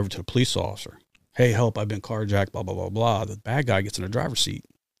 runs over to the police officer. Hey, help, I've been carjacked, blah, blah, blah, blah. The bad guy gets in the driver's seat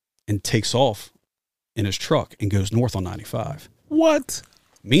and takes off in his truck and goes north on 95. What?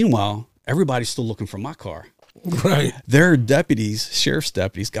 Meanwhile, everybody's still looking for my car. Right. There are deputies, sheriff's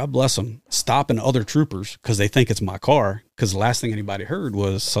deputies, God bless them, stopping other troopers because they think it's my car, because the last thing anybody heard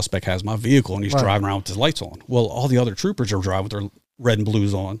was suspect has my vehicle and he's driving around with his lights on. Well, all the other troopers are driving with their red and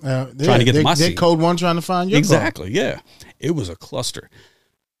blues on, trying to get to my They're scene. code one trying to find your car. Exactly, yeah. It was a cluster.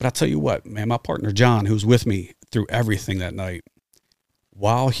 But I tell you what, man, my partner John, who was with me through everything that night,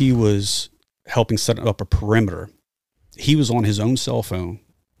 while he was helping set up a perimeter, he was on his own cell phone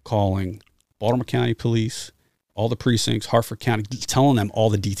calling Baltimore County Police, all the precincts, Hartford County, telling them all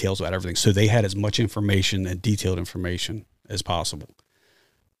the details about everything. So they had as much information and detailed information as possible.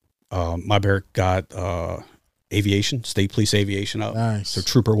 My barrack got aviation, state police aviation up. Nice. So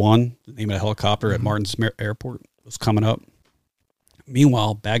Trooper 1, the name of the helicopter at Martin's Airport, was coming up.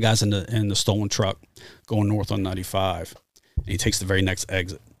 Meanwhile, bad guys in the stolen truck going north on 95. And he takes the very next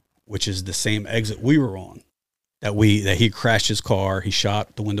exit, which is the same exit we were on. That he crashed his car, he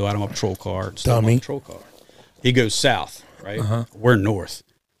shot the window out of my patrol car, stole my patrol car. He goes south, right? We're north.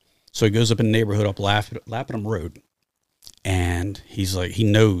 So he goes up in the neighborhood up Lapham Road. And he's like, he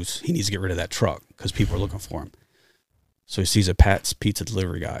knows he needs to get rid of that truck because people are looking for him. So he sees a Pat's Pizza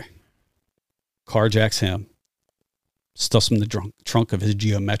delivery guy, carjacks him, stuffs him in the trunk of his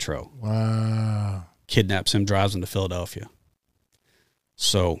Geo Metro. Wow. Kidnaps him, drives him to Philadelphia.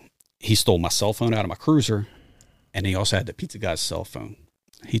 So he stole my cell phone out of my cruiser, and he also had the pizza guy's cell phone.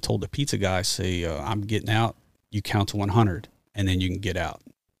 He told the pizza guy, say, I'm getting out. You count to 100, and then you can get out.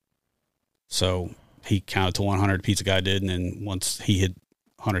 So he counted to 100, pizza guy did, and then once he hit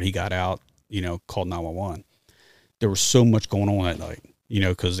 100, he got out, called 911. There was so much going on that night,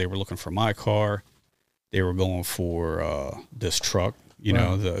 because they were looking for my car. They were going for this truck,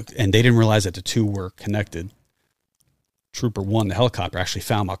 and they didn't realize that the two were connected. Trooper 1, the helicopter, actually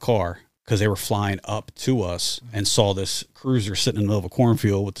found my car because they were flying up to us and saw this cruiser sitting in the middle of a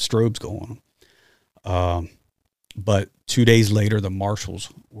cornfield with the strobes going on. But 2 days later, the marshals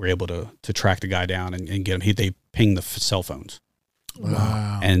were able to track the guy down and get him. They pinged the cell phones.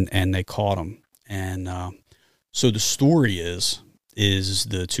 Wow. And they caught him. And so the story is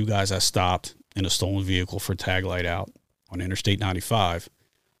the two guys I stopped in a stolen vehicle for tag light out on Interstate 95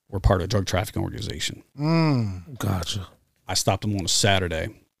 were part of a drug trafficking organization. Gotcha. I stopped them on a Saturday.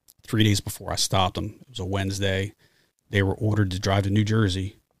 3 days before I stopped them, it was a Wednesday, they were ordered to drive to New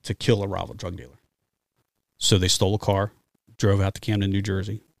Jersey to kill a rival drug dealer. So they stole a car, drove out to Camden, New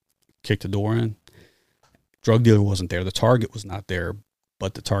Jersey, kicked the door in. Drug dealer wasn't there. The target was not there,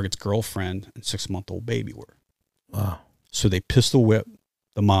 but the target's girlfriend and 6-month-old baby were. Wow. So they pistol whip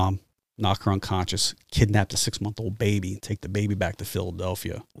the mom, knock her unconscious, kidnap the 6-month-old baby, and take the baby back to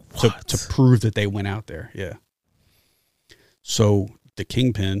Philadelphia to prove that they went out there. Yeah. So the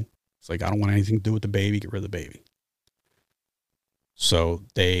kingpin, it's like, I don't want anything to do with the baby. Get rid of the baby. So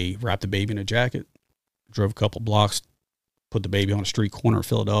they wrapped the baby in a jacket, drove a couple blocks, put the baby on a street corner of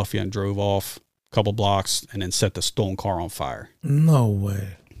Philadelphia and drove off a couple blocks and then set the stolen car on fire. No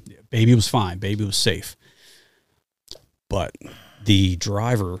way. Yeah, baby was fine. Baby was safe. But the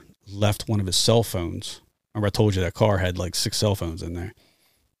driver left one of his cell phones. Remember I told you that car had like 6 cell phones in there.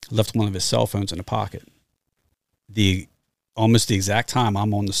 Left one of his cell phones in the pocket. Almost the exact time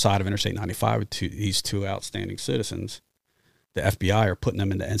I'm on the side of Interstate 95 with these two outstanding citizens, the FBI are putting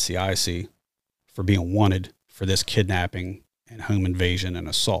them into NCIC for being wanted for this kidnapping and home invasion and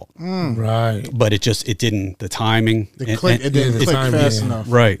assault. Right. But the timing. It didn't click fast enough.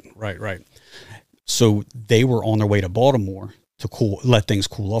 Right. So they were on their way to Baltimore to let things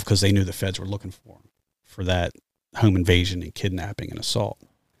cool off because they knew the feds were looking for them for that home invasion and kidnapping and assault.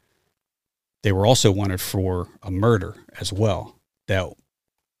 They were also wanted for a murder as well that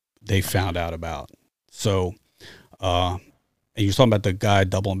they found out about. So, and you're talking about the guy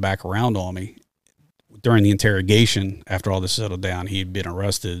doubling back around on me. During the interrogation, after all this settled down, he had been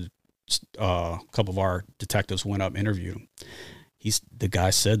arrested. A couple of our detectives went up and interviewed him. The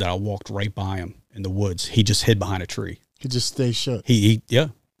guy said that I walked right by him in the woods. He just hid behind a tree. He just stayed shut. Yeah.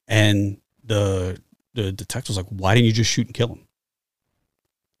 And the detective was like, why didn't you just shoot and kill him?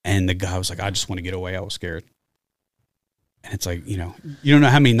 And the guy was like, I just want to get away. I was scared. And it's like, you don't know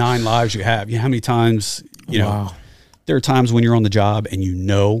how many 9 lives you have. You know how many times, there are times when you're on the job and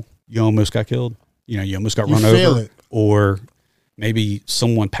you almost got killed. You almost got run over. Or maybe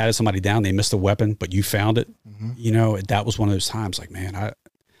someone patted somebody down. They missed a weapon, but you found it. Mm-hmm. That was one of those times like, man,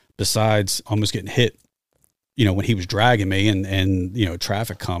 besides almost getting hit, when he was dragging me and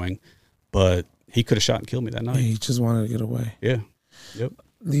traffic coming, but he could have shot and killed me that night. Yeah, he just wanted to get away. Yeah. Yep.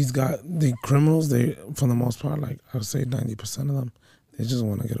 These guys, the criminals, they, for the most part, like I would say 90% of them, they just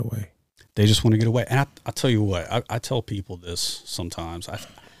want to get away. They just want to get away. And I tell you what, I tell people this sometimes.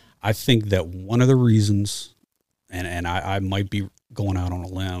 I think that one of the reasons, and I might be going out on a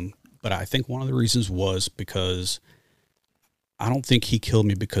limb, but I think one of the reasons was because I don't think he killed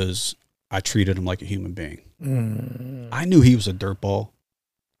me because I treated him like a human being. I knew he was a dirtball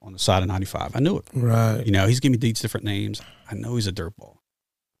on the side of 95. I knew it. Right. He's giving me these different names. I know he's a dirtball.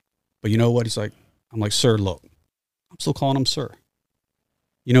 But you know what? I'm like, sir, look, I'm still calling him sir.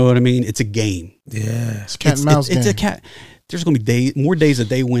 You know what I mean? It's a game. Yeah. It's a cat and mouse game. It's a cat. There's going to be more days that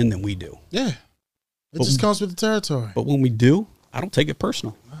they win than we do. Yeah. It just comes with the territory. But when we do, I don't take it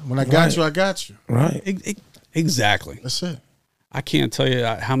personal. When I got you, I got you. Right. Exactly. That's it. I can't tell you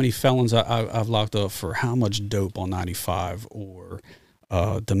how many felons I've locked up for how much dope on 95 or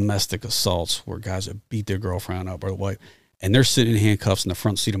domestic assaults where guys have beat their girlfriend up or the wife. And they're sitting in handcuffs in the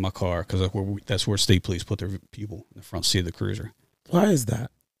front seat of my car because that's where state police put their people in the front seat of the cruiser. Why is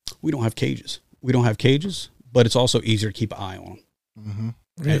that? We don't have cages. But it's also easier to keep an eye on them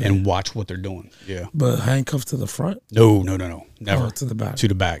Really? and watch what they're doing. Yeah. But handcuffed to the front? No. Never. Oh, to the back. To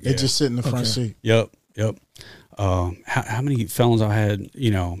the back. They just sit in the front seat. Yep. How many felons I had,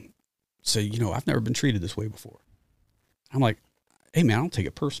 say, I've never been treated this way before. I'm like, hey, man, I don't take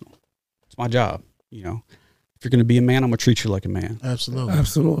it personal. It's my job, If you're going to be a man, I'm going to treat you like a man.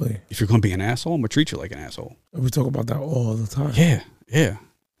 Absolutely. If you're going to be an asshole, I'm going to treat you like an asshole. We talk about that all the time. Yeah.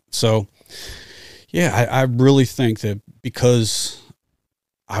 So, I really think that because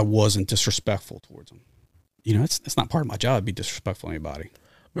I wasn't disrespectful towards him, it's not part of my job to be disrespectful to anybody.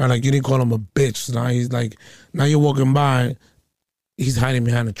 Right, like you didn't call him a bitch. Now you're walking by, he's hiding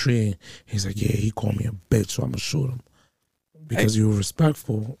behind a tree. He's like, yeah, he called me a bitch, so I'm going to shoot him. Because you were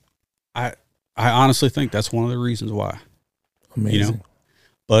respectful. I honestly think that's one of the reasons why. Amazing.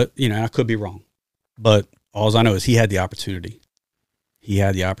 But, I could be wrong. But all I know is he had the opportunity. He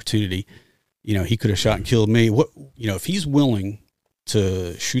could have shot and killed me. If he's willing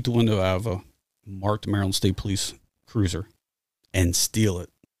to shoot the window out of a marked Maryland State Police cruiser and steal it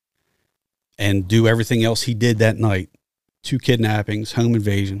and do everything else he did that night. 2 kidnappings, home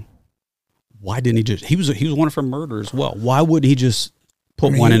invasion. Why didn't he just, he was wanted for murder as well. Why wouldn't he just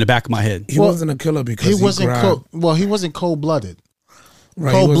put one in the back of my head? He wasn't a killer because he wasn't he wasn't cold-blooded.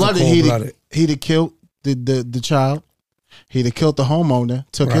 Right, Cold-blooded, he'd have killed the child. He'd have killed the homeowner,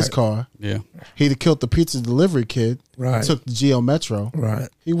 took his car. Yeah. He'd have killed the pizza delivery kid, took the Geo Metro. Right.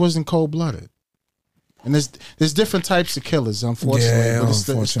 He wasn't cold-blooded. And there's different types of killers, unfortunately.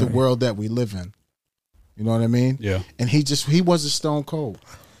 But it's the world that we live in. You know what I mean? Yeah. And he wasn't stone cold.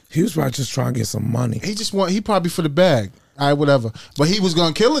 He was probably just trying to get some money. He probably for the bag. All right, whatever. But he was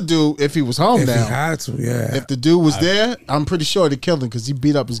going to kill a dude if he was home now. If he had to, yeah. If the dude was there, I'm pretty sure they killed him because he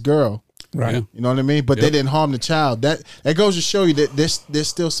beat up his girl. Right. Yeah. You know what I mean? But they didn't harm the child. That goes to show you that there's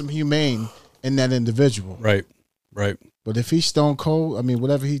still some humane in that individual. Right. Right. But if he's stone cold, I mean,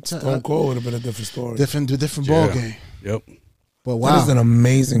 whatever Stone Cold would have been a different story. Different ball game. Yep. But wow, that is an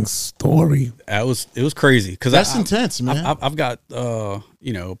amazing story. It was crazy because that's intense, man. I've got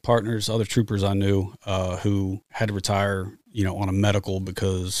partners, other troopers I knew who had to retire, on a medical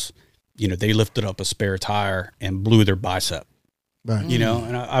because they lifted up a spare tire and blew their bicep. Right.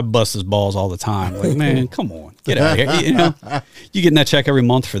 And I bust his balls all the time. Like, man, come on, get out of here. You getting that check every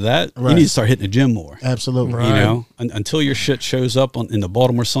month for that? Right. You need to start hitting the gym more. Absolutely. Right. Until your shit shows up in the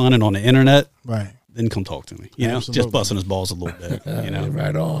Baltimore Sun and on the internet. Right. Then come talk to me. Just busting his balls a little bit.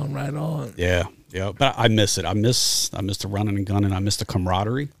 Right on. Yeah. But I miss it. I miss the running and gunning. I miss the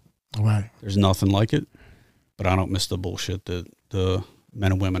camaraderie. Right. There's nothing like it. But I don't miss the bullshit that the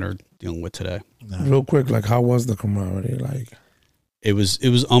men and women are dealing with today. No. Real quick, like, how was the camaraderie? Like, it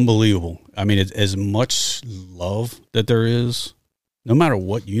was unbelievable. I mean, it's as much love that there is, no matter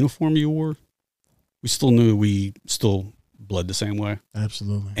what uniform you wore, we still knew we still bled the same way.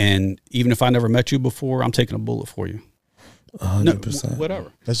 Absolutely. And even if I never met you before, I'm taking a bullet for you. 100%.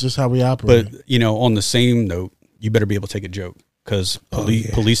 Whatever. That's just how we operate. But, on the same note, you better be able to take a joke because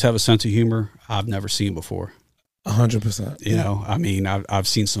police have a sense of humor I've never seen before. 100%. I mean, I've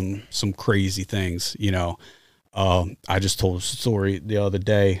seen some crazy things, I just told a story the other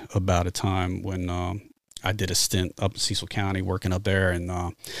day about a time when I did a stint up in Cecil County working up there,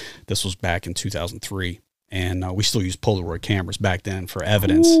 and this was back in 2003. And we still use Polaroid cameras back then for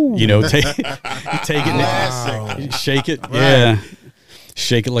evidence. Ooh. Take it, shake it, right. Yeah,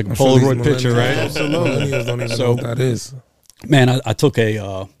 shake it like a Polaroid picture, right? Absolutely. Don't even know what that is. Man, I took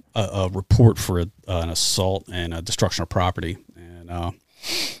a report for an assault and a destruction of property, and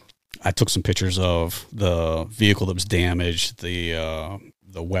I took some pictures of the vehicle that was damaged, the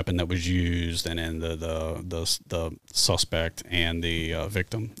weapon that was used, and then the suspect and the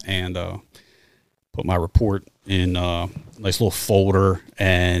victim, and put my report in a nice little folder.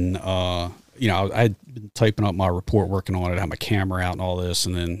 And I'd been typing up my report, working on it, I had my camera out and all this,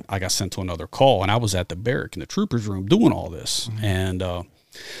 and then I got sent to another call, and I was at the barrack in the troopers room doing all this. Mm-hmm. And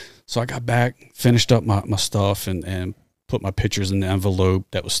so I got back, finished up my stuff, and put my pictures in the envelope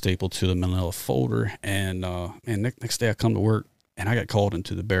that was stapled to the manila folder. And next day I come to work, and I got called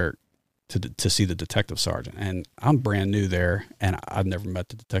into the barrack to see the detective sergeant. And I'm brand new there, and I've never met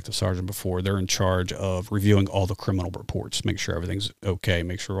the detective sergeant before. They're in charge of reviewing all the criminal reports, make sure everything's okay,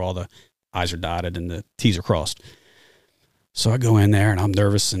 make sure all the I's are dotted and the T's are crossed. So I go in there, and I'm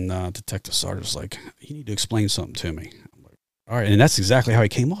nervous, and detective sergeant's like, you need to explain something to me. I'm like, all right. And that's exactly how he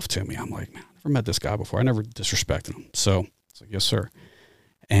came off to me. I'm like, man, I never met this guy before. I never disrespected him. So it's like, yes, sir.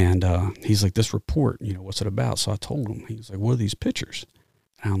 And he's like, this report, what's it about? So I told him. He's like, what are these pictures?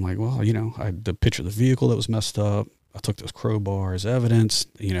 And I'm like, well, the picture of the vehicle that was messed up. I took this crowbar as evidence,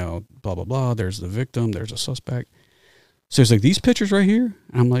 blah, blah, blah. There's the victim. There's a suspect. So he's like, these pictures right here?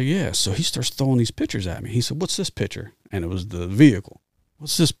 And I'm like, yeah. So he starts throwing these pictures at me. He said, what's this picture? And it was the vehicle.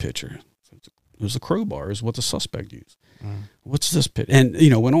 What's this picture? It was the crowbar, is what the suspect used. What's this picture? And,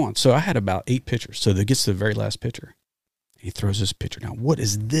 went on. So I had about 8 pictures. So that gets to the very last picture. He throws this picture down. What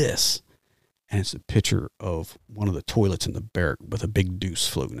is this? And it's a picture of one of the toilets in the barrack with a big deuce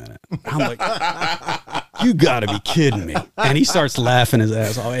floating in it. I'm like, you got to be kidding me. And he starts laughing his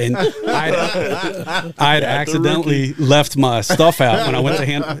ass off. And I had accidentally left my stuff out when I went to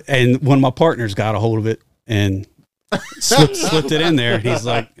hand. And one of my partners got a hold of it and slipped it in there. And he's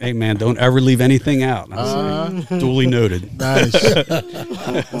like, hey, man, don't ever leave anything out. And I was like, duly noted. Nice.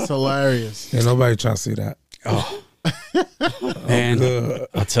 That's hilarious. Ain't nobody trying to see that. Oh. Man,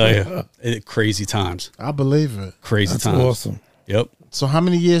 I'll tell you, crazy times. I believe it. Crazy That's times. awesome. Yep. So how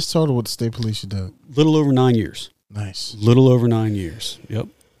many years total with the state police you did? Little over 9 years. Nice. Little over 9 years. Yep.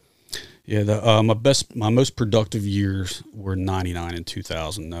 Yeah. My most productive years were 99 and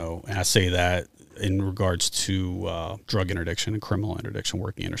 2000. Though, and I say that in regards to drug interdiction and criminal interdiction,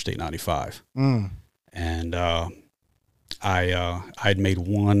 working Interstate 95. And I'd made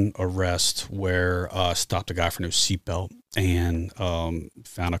one arrest where I stopped a guy for no seatbelt and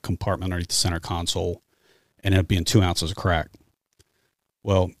found a compartment underneath the center console. Ended up being 2 ounces of crack.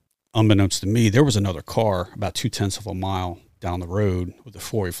 Well, unbeknownst to me, there was another car about 0.2 of a mile down the road with the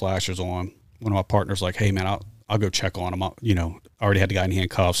four-way flashers on. One of my partners like, hey, man, I'll go check on him. I already had the guy in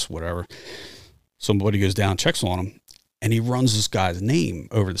handcuffs, whatever. Somebody goes down, checks on him, and he runs this guy's name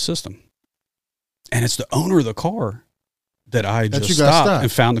over the system. And it's the owner of the car that I just stopped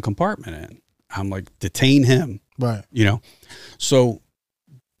and found the compartment in. I'm like, detain him. Right. So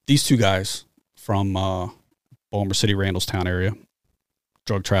these two guys from Baltimore City, Randallstown area,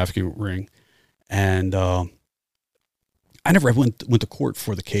 drug trafficking ring. And I never went to court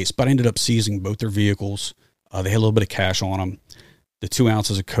for the case, but I ended up seizing both their vehicles. They had a little bit of cash on them. The 2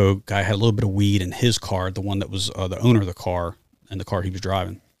 ounces of coke, guy had a little bit of weed in his car, the one that was the owner of the car and the car he was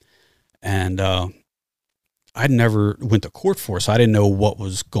driving. And I never went to court for it, so I didn't know what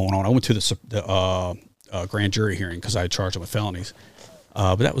was going on. I went to the grand jury hearing because I had charged them with felonies.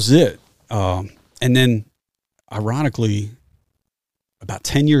 But that was it. And then, ironically, about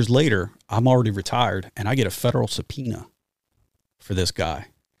 10 years later, I'm already retired, and I get a federal subpoena for this guy.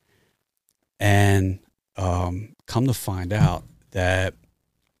 And come to find out that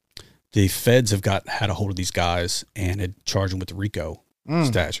the feds have had a hold of these guys and had charged them with the RICO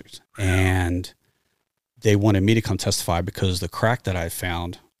statutes. And they wanted me to come testify because the crack that I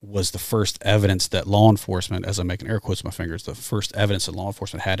found was the first evidence that law enforcement, as I'm making air quotes with my fingers, the first evidence that law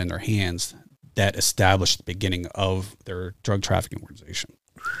enforcement had in their hands that established the beginning of their drug trafficking organization.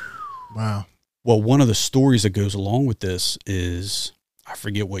 Wow. Well, one of the stories that goes along with this is, I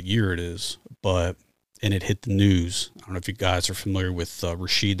forget what year it is, and it hit the news. I don't know if you guys are familiar with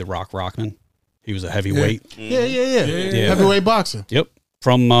Rashid the Rock Rockman. He was a heavyweight. Yeah. Heavyweight boxer. Yep.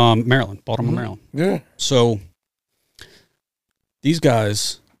 From Maryland, Baltimore, Maryland. Yeah. So these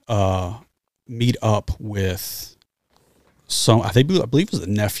guys meet up with I believe it was a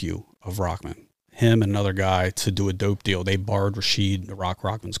nephew of Rockman, him and another guy, to do a dope deal. They borrowed Rashid the Rock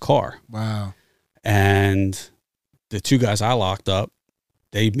Rockman's car. Wow. And the two guys I locked up,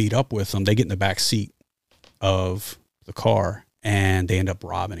 they meet up with them. They get in the back seat of the car and they end up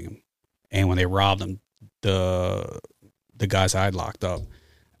robbing him. And when they robbed him, the guys I had locked up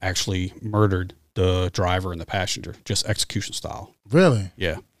actually murdered the driver and the passenger, just execution style. Really?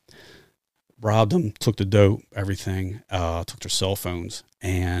 Yeah. Robbed them, took the dope, everything, took their cell phones.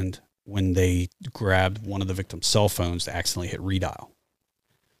 And when they grabbed one of the victim's cell phones, they accidentally hit redial.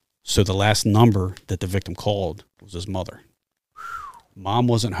 So the last number that the victim called was his mother. Mom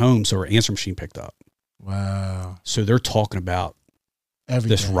wasn't home, so her answer machine picked up. Wow. So they're talking about Everything.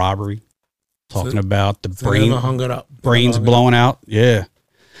 this robbery, talking about the hung it up. brains blowing out. Yeah.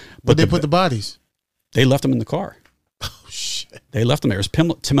 But they put the bodies? They left them in the car. Oh, shit. They left them there. It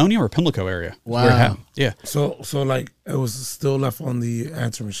was Timonia or Pimlico area. Wow. Where it happened. Yeah. So like it was still left on the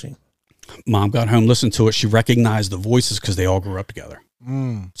answer machine. Mom got home, listened to it. She recognized the voices because they all grew up together.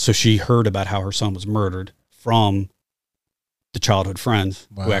 So she heard about how her son was murdered from the childhood friends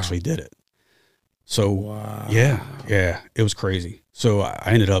who actually did it. So, yeah, it was crazy. So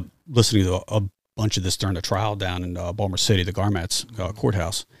I ended up listening to a bunch of this during the trial down in Baltimore City, the Garmats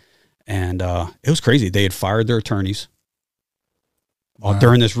courthouse. And it was crazy. They had fired their attorneys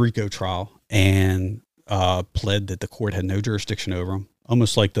during this RICO trial and pled that the court had no jurisdiction over them,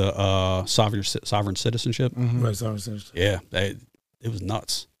 almost like the sovereign citizenship. Right, sovereign citizenship. Yeah, it was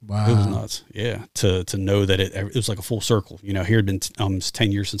nuts. Wow. It was nuts. Yeah. To know that it was like a full circle. You know, here had been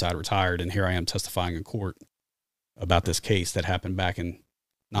 10 years since I'd retired, and here I am testifying in court about this case that happened back in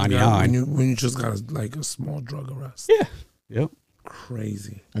 99. When you just got a small drug arrest. Yeah. Yep.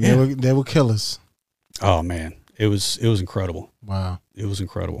 Crazy. And they were killers. Oh man. It was incredible. Wow. It was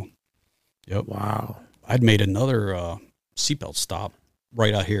incredible. Yep. Wow. I'd made another seatbelt stop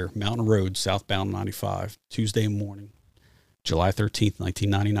right out here, Mountain Road, southbound 95, Tuesday morning. July 13th,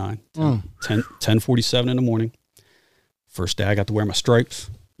 1999, 10:47 in the morning. First day I got to wear my stripes.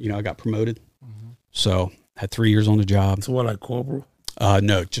 You know, I got promoted. So had 3 years on the job. So what, like corporal?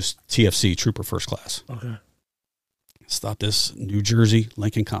 No, just TFC, Trooper First Class. Okay. Stopped this New Jersey,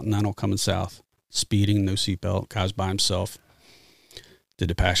 Lincoln Continental coming south, speeding, no seatbelt, guy's by himself. Did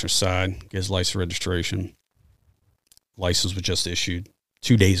the passenger side, get his license registration. License was just issued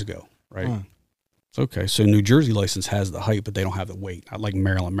 2 days ago, right? Okay, so New Jersey license has the height, but they don't have the weight. Not like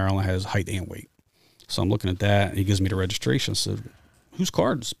Maryland. Maryland has height and weight. So I'm looking at that, and he gives me the registration. I said, whose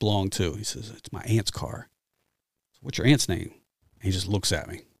car does this belong to? He says, it's my aunt's car. So what's your aunt's name? And he just looks at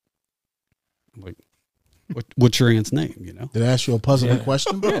me. I'm like, what's your aunt's name? You know? Did I ask you a puzzling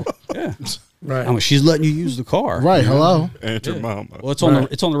question, bro? Yeah. Right. I'm like, she's letting you use the car. Right. You know? Hello. And your Yeah. mama. Well,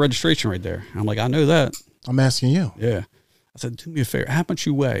 it's on the registration right there. I'm like, I know that. I'm asking you. Yeah. I said, do me a favor. How much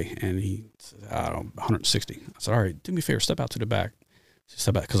you weigh? And he said, I don't know, 160. I said, all right, do me a favor. Step out to the back.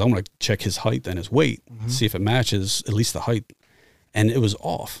 Step back. Because I want to check his height and his weight, see if it matches at least the height. And it was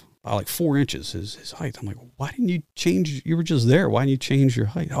off by like 4 inches, his height. I'm like, why didn't you change? You were just there. Why didn't you change your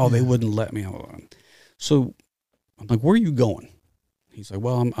height? Oh, they wouldn't let me. So I'm like, where are you going? He's like,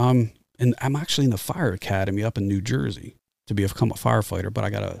 well, I'm actually in the fire academy up in New Jersey to become a firefighter, but I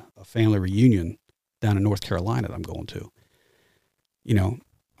got a family reunion down in North Carolina that I'm going to. You know,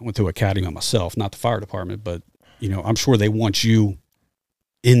 I went to academy myself, not the fire department, but, you know, I'm sure they want you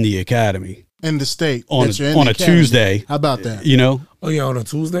in the academy. In the state. On that you're in a the academy. Tuesday. How about that? You know? Oh, yeah, on a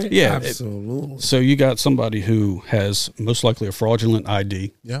Tuesday? Yeah. Absolutely. So you got somebody who has most likely a fraudulent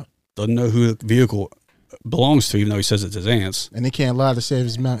ID, Yeah. doesn't know who the vehicle belongs to, even though he says it's his aunt's. And he can't lie to save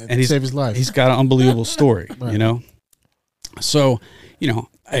his save his life. He's got an unbelievable story, Right. you know? So, you know,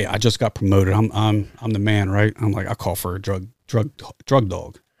 hey, I just got promoted. I'm the man, right? I'm like, I call for a drug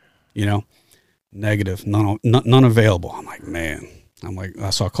dog, you know? Negative, none available. I'm like, man. I'm like,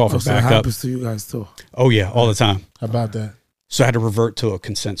 so I call for So that backup. happens to you guys too. Oh yeah, all the time. How about that? So I had to revert to a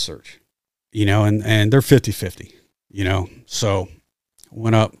consent search, you know, and they're 50-50, you know? So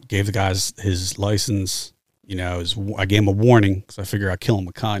went up, gave the guys his license, you know, I gave him a warning because I figured I'd kill him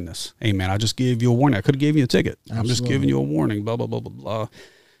with kindness. Hey man, I just gave you a warning. I could have gave you a ticket. I'm just giving you a warning, blah, blah, blah, blah, blah.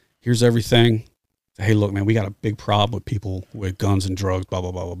 Here's everything. Hey, look, man, we got a big problem with people with guns and drugs, blah,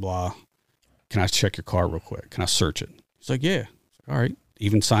 blah, blah, blah, blah. Can I check your car real quick? Can I search it? He's like, yeah. All right.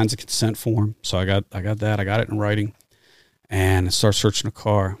 Even signs a consent form. So I got that. I got it in writing. And I start searching the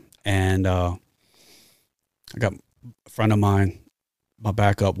car. And I got a friend of mine, my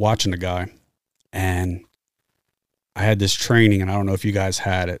backup, watching the guy. And I had this training, and I don't know if you guys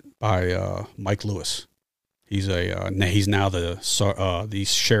had it, by Mike Lewis. He's he's now the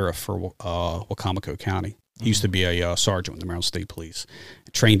sheriff for Wacomico County. He used to be a sergeant with the Maryland State Police.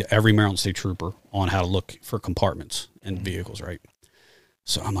 Trained every Maryland State trooper on how to look for compartments in vehicles, right?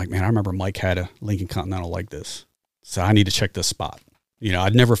 So I'm like, man, I remember Mike had a Lincoln Continental like this. So I need to check this spot. You know,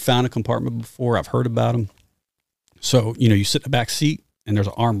 I'd never found a compartment before. I've heard about them. So, you know, you sit in the back seat and there's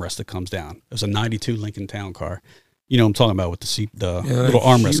an armrest that comes down. It was a 92 Lincoln Town Car. You know what I'm talking about with the seat, the little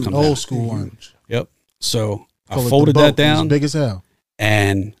armrest comes down. Old school one. Yep. So I Call it the folded boat. that It was down big as hell.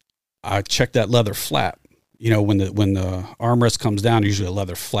 and I checked that leather flap. You know, when the armrest comes down, usually a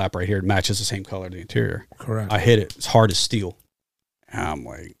leather flap right here, it matches the same color of the interior. Correct. I hit it. It's hard as steel. And I'm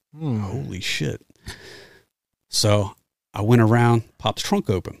like, holy shit. So I went around, popped the trunk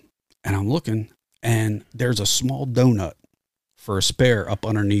open, and I'm looking, and there's a small donut for a spare up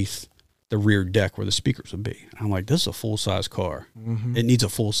underneath the rear deck where the speakers would be. And I'm like, this is a full-size car. Mm-hmm. It needs a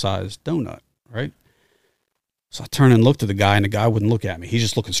full-size donut, right? So I turned and looked at the guy, and the guy wouldn't look at me. He's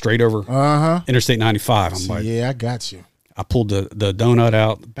just looking straight over Interstate 95. I'm like, yeah, I got you. I pulled the donut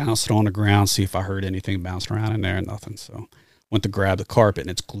out, bounced it on the ground, see if I heard anything bouncing around in there, and nothing. So went to grab the carpet, and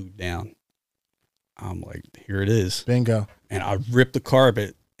it's glued down. I'm like, here it is. Bingo. And I ripped the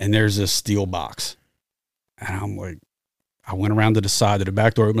carpet, and there's this steel box. And I'm like, I went around to the side of the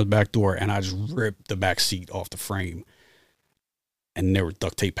back door, opened the back door, and I just ripped the back seat off the frame. And there were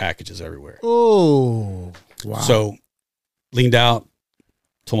duct tape packages everywhere. Oh. Wow. So leaned out,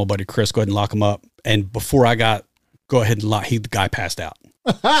 told my buddy Chris, go ahead and lock him up. And before I go ahead and lock, the guy passed out.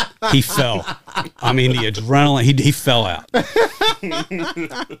 He fell. I mean, the adrenaline, he fell out.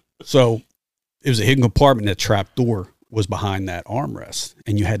 So it was a hidden compartment. That trap door was behind that armrest.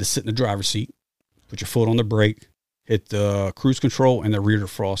 And you had to sit in the driver's seat, put your foot on the brake, hit the cruise control and the rear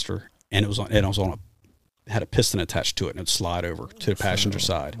defroster. And it had a piston attached to it, and it'd slide over to the passenger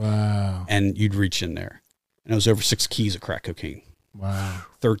side. Wow. And you'd reach in there. And it was over 6 keys of crack cocaine. Wow.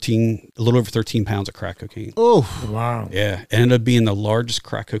 A little over 13 pounds of crack cocaine. Oh. Wow. Yeah. It ended up being the largest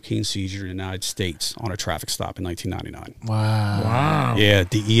crack cocaine seizure in the United States on a traffic stop in 1999. Wow. Wow. Yeah.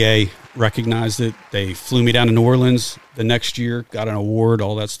 DEA recognized it. They flew me down to New Orleans the next year, got an award,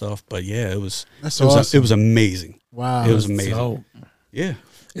 all that stuff. But yeah, it was awesome. It was amazing. Wow. It was amazing. So, Yeah.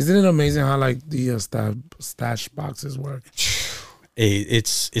 isn't it amazing how like the stash boxes work?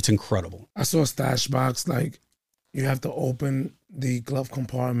 It's incredible. I saw a stash box, like you have to open the glove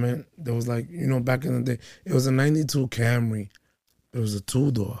compartment. There was like, you know, back in the day, it was a 92 Camry. It was a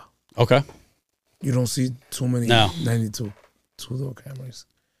 2-door. Okay. You don't see too many 92 2-door Camrys.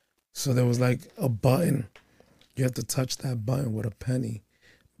 So there was like a button. You have to touch that button with a penny,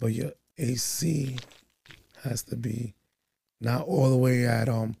 but your AC has to be not all the way at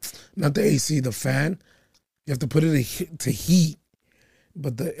not the AC, the fan. You have to put it to heat,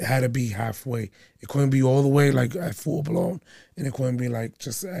 but it had to be halfway. It couldn't be all the way like at full blown, and it couldn't be like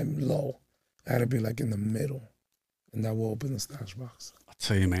just at low. It had to be like in the middle, and that will open the stash box. I'll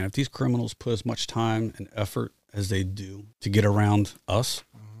tell you, man, if these criminals put as much time and effort as they do to get around us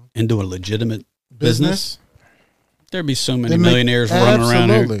into a legitimate business, there'd be so many millionaires running around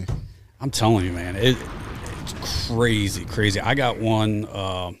here. I'm telling you, man, it's crazy. I got one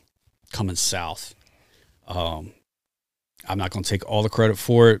coming south. I'm not going to take all the credit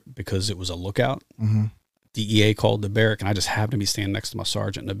for it because it was a lookout. DEA called the barrack, and I just happened to be standing next to my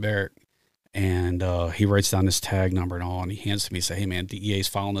sergeant in the barrack. And he writes down this tag number and all, and he hands it to me and says, hey, man, DEA's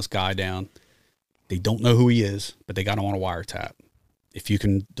following this guy down. They don't know who he is, but they got him on a wiretap. If you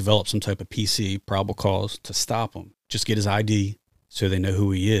can develop some type of PC, probable cause, to stop him, just get his ID so they know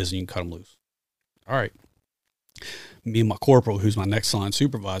who he is, and you can cut him loose. All right. Me and my corporal, who's my next line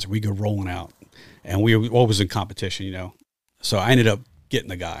supervisor, we go rolling out. And we were always in competition, you know. So I ended up getting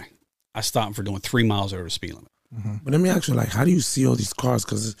the guy. I stopped him for doing 3 miles over the speed limit. But let me ask you, like, how do you see all these cars?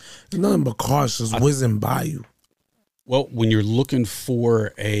 Because there's nothing but cars just whizzing by you. Well, when you're looking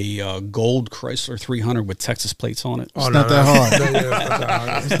for a gold Chrysler 300 with Texas plates on it, it's not that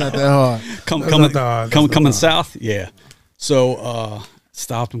hard. It's not that hard. Coming south, yeah. So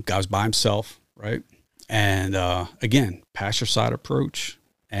stopped him. Guy was by himself, right? And again, passenger side approach,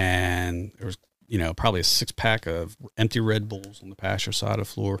 and there was probably a 6-pack of empty Red Bulls on the passenger side of the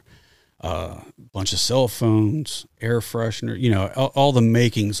floor. Bunch of cell phones, air freshener, all the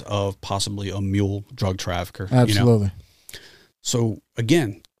makings of possibly a mule drug trafficker. Absolutely. So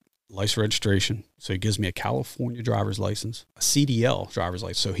again, license registration. So he gives me a California driver's license, a CDL driver's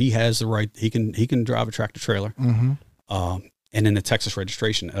license. So he has the right. He can drive a tractor trailer. And then the Texas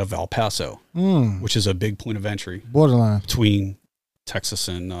registration of El Paso, which is a big point of entry, borderline between Texas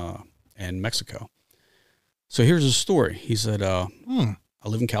and Mexico. So here's his story. He said, I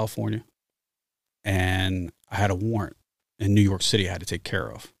live in California, and I had a warrant in New York City I had to take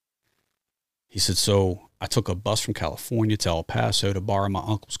care of. He said, so I took a bus from California to El Paso to borrow my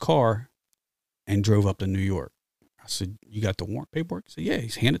uncle's car and drove up to New York. I said, you got the warrant paperwork? He said, yeah.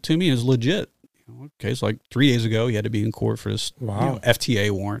 He's handed it to me. It was legit. Okay, so like 3 days ago, he had to be in court for this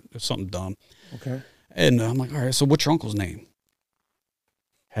FTA warrant. It's something dumb. Okay. And I'm like, all right, so what's your uncle's name?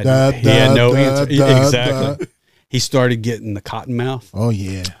 He had no answer. Exactly. He started getting the cotton mouth. Oh,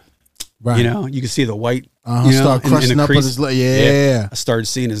 yeah. Right. You can see the white. Start crushing up with his leg. Yeah. I started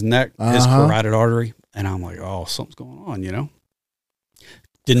seeing his neck, his carotid artery, and I'm like, oh, something's going on,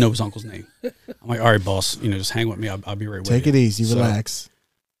 Didn't know his uncle's name. I'm like, all right, boss, just hang with me. I'll be right with you. Take it easy, relax.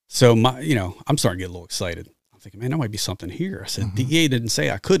 So I'm starting to get a little excited. I'm thinking, man, there might be something here. I said, DEA didn't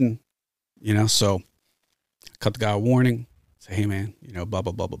say I couldn't, so I cut the guy a warning. Say, hey, man, blah,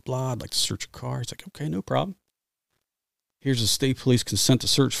 blah, blah, blah, blah. I'd like to search your car. He's like, okay, no problem. Here's a state police consent to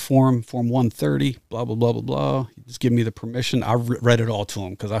search form 130, blah, blah, blah, blah, blah. Just give me the permission. I read it all to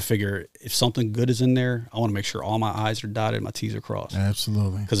him because I figure if something good is in there, I want to make sure all my I's are dotted and my T's are crossed.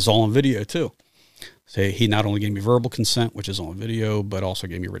 Absolutely. Because it's all on video, too. So he not only gave me verbal consent, which is on video, but also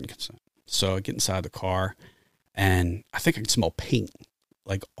gave me written consent. So I get inside the car, and I think I can smell paint,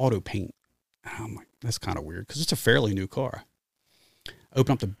 like auto paint. And I'm like, that's kind of weird because it's a fairly new car. I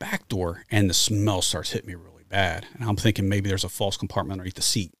open up the back door, and the smell starts hitting me really bad. And I'm thinking maybe there's a false compartment underneath the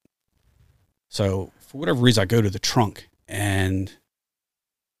seat. So for whatever reason, I go to the trunk, and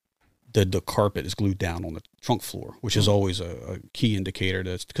the carpet is glued down on the trunk floor, which is always a key indicator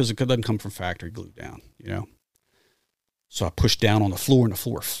that's because it doesn't come from factory glued down, So I pushed down on the floor, and the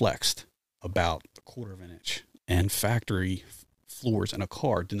floor flexed about 1/4 of an inch. And factory floors in a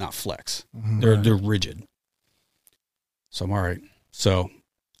car do not flex. They're rigid. So I'm all right. So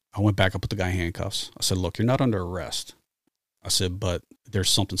I went back up with the guy in handcuffs. I said, look, you're not under arrest. I said, but there's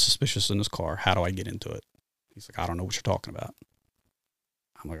something suspicious in this car. How do I get into it? He's like, I don't know what you're talking about.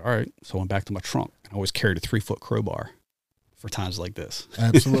 I'm like, all right. So I went back to my trunk. I always carried a 3-foot crowbar for times like this.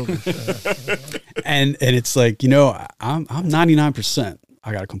 Absolutely. and it's like, I'm 99%.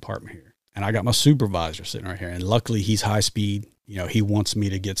 I got a compartment here. And I got my supervisor sitting right here. And luckily he's high speed. He wants me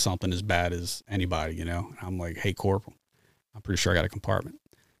to get something as bad as anybody, And I'm like, hey, Corporal, I'm pretty sure I got a compartment.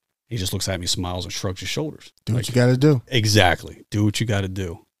 He just looks at me, smiles, and shrugs his shoulders. Do what you got to do. Exactly. Do what you got to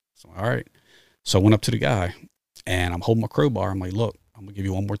do. So, all right. So I went up to the guy, and I'm holding my crowbar. I'm like, look, I'm going to give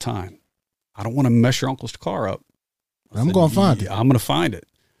you one more time. I don't want to mess your uncle's car up. I'm going to find it. I'm going to find it.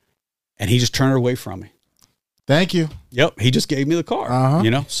 And he just turned it away from me. Thank you. Yep. He just gave me the car,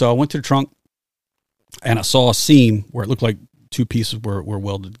 So I went to the trunk, and I saw a seam where it looked like two pieces were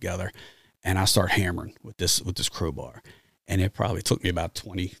welded together. And I start hammering with this crowbar. And it probably took me about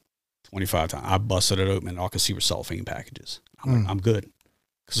 20, 25 times. I busted it open and all I could see were cellophane packages. I'm like, I'm good.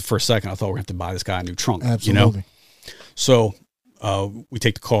 Because for a second, I thought we were going to have to buy this guy a new trunk. Absolutely. You know? So we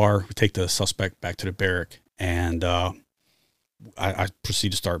take the car, we take the suspect back to the barrack, and I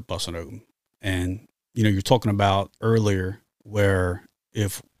proceed to start busting open. And, you know, you're talking about earlier where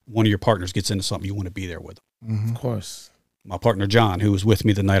if one of your partners gets into something, you want to be there with them. Of course. My partner, John, who was with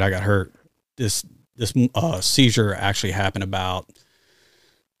me the night I got hurt, this seizure actually happened about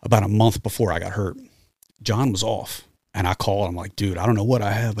a month before I got hurt. John was off, and I called him like, dude, I don't know what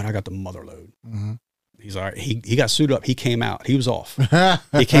I have, but I got the mother load. He's all right. He got suited up. He came out. He was off.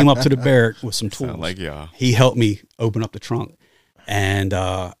 He came up to the barrack with some tools. Sound like y'all. He helped me open up the trunk, and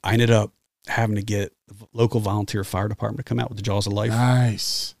I ended up having to get the local volunteer fire department to come out with the Jaws of Life.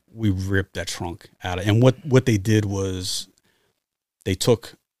 Nice. We ripped that trunk out of, and what they did was they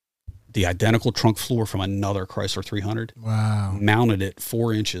took the identical trunk floor from another Chrysler 300. Wow. Mounted it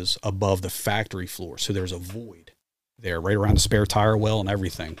 4 inches above the factory floor, so there's a void there, right around the spare tire well and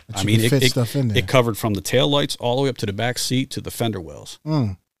everything. But you can fit stuff in there. It covered from the tail lights all the way up to the back seat to the fender wells.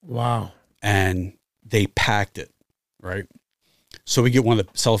 Wow. And they packed it, right? So we get one of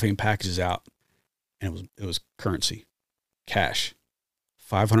the cellophane packages out, and it was currency, cash,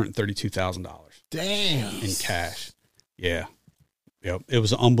 $532,000. Damn. In cash. Yeah. Yep. It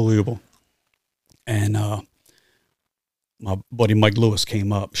was unbelievable. And my buddy Mike Lewis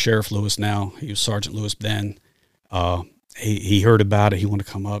came up, Sheriff Lewis now. He was Sergeant Lewis then. He heard about it. He wanted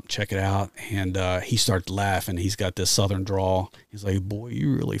to come up, check it out. And he started laughing. He's got this southern drawl. He's like, boy,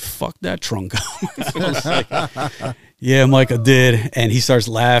 you really fucked that trunk up. I was like, yeah, Mike, I did. And he starts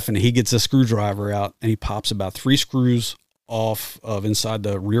laughing. He gets a screwdriver out, and he pops about 3 screws off of inside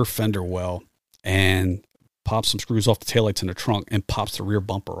the rear fender well and pops some screws off the taillights in the trunk and pops the rear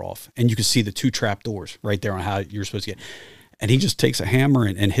bumper off. And you can see the 2 trap doors right there on how you're supposed to get. And he just takes a hammer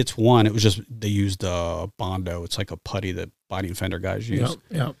and hits one. It was just, they used Bondo. It's like a putty that body and fender guys use.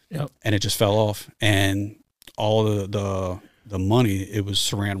 Yep. And it just fell off. And all the money, it was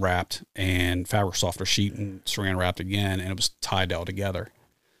saran wrapped and fabric softener sheet and saran wrapped again. And it was tied all together.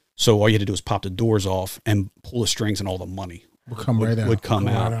 So all you had to do was pop the doors off and pull the strings, and all the money would come right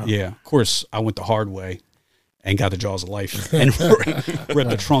out. Yeah. Of course, I went the hard way and got the Jaws of Life and ripped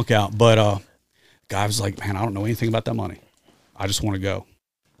the trunk out. But guy was like, man, I don't know anything about that money. I just want to go.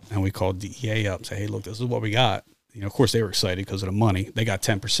 And we called DEA up and said, hey, look, this is what we got. You know, of course, they were excited because of the money. They got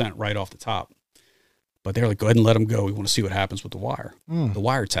 10% right off the top. But they were like, go ahead and let him go. We want to see what happens with the wire. The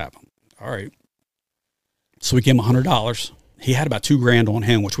wiretap. All right. So we gave him $100. He had about $2,000 on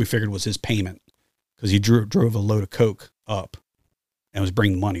him, which we figured was his payment because he drove a load of coke up and was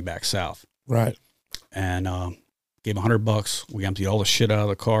bringing money back south. Right. And gave him $100. We emptied all the shit out of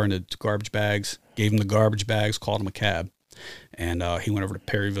the car into garbage bags, gave him the garbage bags, called him a cab. And he went over to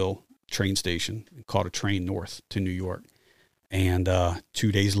Perryville train station and caught a train north to New York. And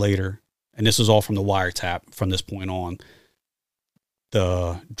 2 days later, and this is all from the wiretap from this point on,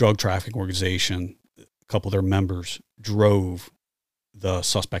 the drug trafficking organization, a couple of their members drove the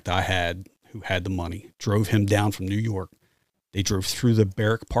suspect I had, who had the money, drove him down from New York. They drove through the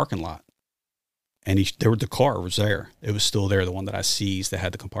barrack parking lot. And the car was there. It was still there, the one that I seized that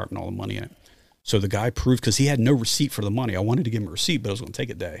had the compartment, all the money in it. So the guy proved, because he had no receipt for the money. I wanted to give him a receipt, but it was going to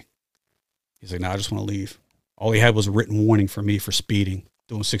take a day. He's like, no, I just want to leave. All he had was a written warning for me for speeding,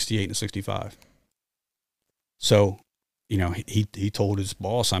 doing 68 and 65. So, you know, he told his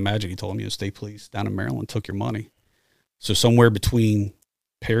boss, I imagine he told him, state police down in Maryland took your money. So somewhere between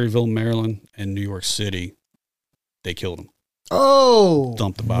Perryville, Maryland, and New York City, they killed him. Oh.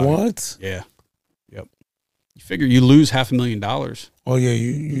 Dumped the body. What? Yeah. Yep. You figure you lose $500,000. Oh yeah,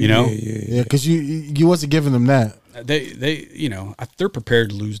 you know, yeah, because you wasn't giving them that. They you know, they're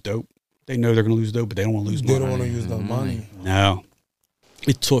prepared to lose dope. They know they're going to lose dope, but they don't want to lose money. They don't want to use the money. No,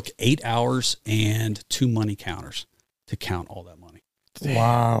 it took 8 hours and 2 money counters to count all that money.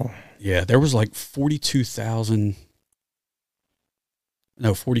 Wow. Yeah, there was like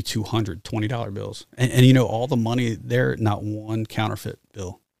 4,200 $20 bills, and you know, all the money there, not one counterfeit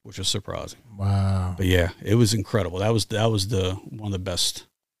bill, which was surprising. Wow. But yeah, it was incredible. That was the one of the best.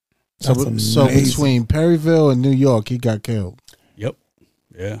 So between Perryville and New York, he got killed. Yep.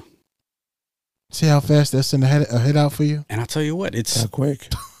 Yeah. See how fast that's in a head out for you? And I'll tell you what, it's that quick.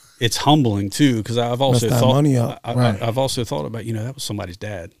 It's humbling too, because I've also Messed that thought money up. I've also thought about, you know, that was somebody's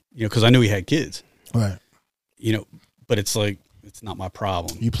dad, you know, because I knew he had kids, right? You know, but it's like, it's not my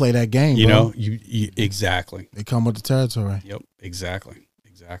problem. You play that game, you bro. know. You exactly. They come with the territory. Yep. Exactly.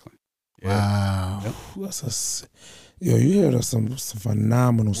 Yeah. Wow. Yep. Yo, you heard some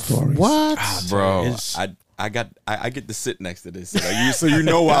phenomenal stories. What, bro? I I get to sit next to this, so you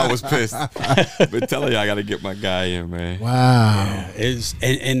know why I was pissed. But telling you, I got to get my guy in, man. Wow. Yeah,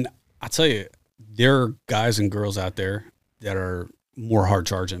 and I tell you, there are guys and girls out there that are more hard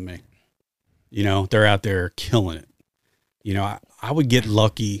charging than me. You know, they're out there killing it. You know, I would get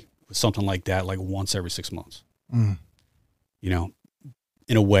lucky with something like that, like once every 6 months. Mm. You know,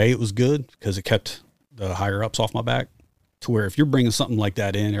 in a way, it was good because it kept the higher ups off my back. To where if you're bringing something like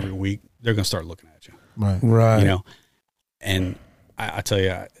that in every week, they're going to start looking at you. Right. You know, and I tell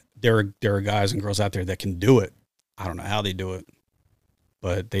you, there are guys and girls out there that can do it. I don't know how they do it,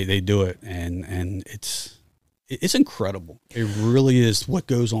 but they do it, and it's incredible. It really is what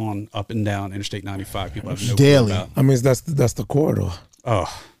goes on up and down Interstate 95. People have no daily. clue about. I mean, that's the corridor.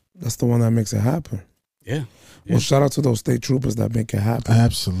 Oh, That's the one that makes it happen. yeah. Well, shout out to those state troopers that make it happen.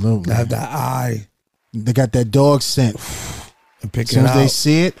 Absolutely. They have that eye They got that dog scent. and pick As soon it as they out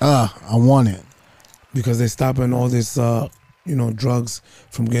see it, I want it. because they're stopping all this, drugs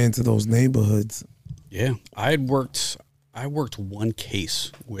from getting to those neighborhoods. Yeah, I worked one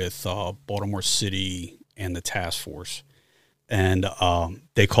case with Baltimore City and the task force, and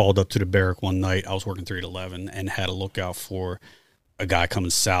they called up to the barrack one night. I was working 3 to 11 and had a lookout for a guy coming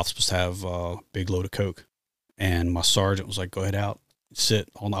south, supposed to have a big load of coke, and my sergeant was like, "Go ahead out, sit.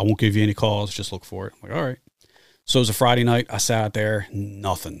 I won't give you any calls. Just look for it." I'm like, "All right." So it was a Friday night. I sat out there,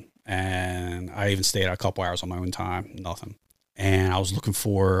 nothing, and I even stayed out a couple hours on my own time, nothing. And I was looking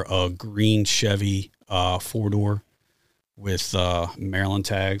for a green Chevy 4-door with Maryland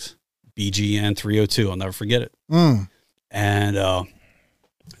tags, BGN 302. I'll never forget it. And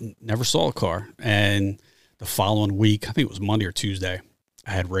never saw a car. And the following week, I think it was Monday or Tuesday,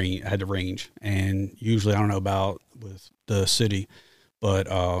 I had the range. And usually, I don't know about with the city, but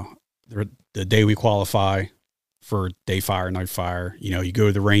the day we qualify for day fire, night fire, you go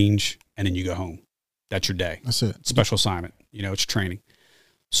to the range and then you go home. That's your day. That's it. Special assignment. It's training.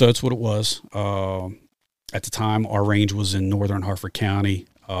 So that's what it was. At the time, our range was in northern Hartford County.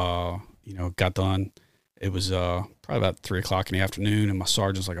 Got done. It was probably about 3 o'clock in the afternoon, and my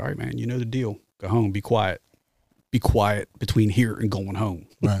sergeant's like, "All right, man, you know the deal. Go home. Be quiet. Be quiet between here and going home."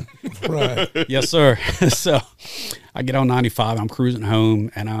 Right. Right. Yes, sir. So I get on 95. I'm cruising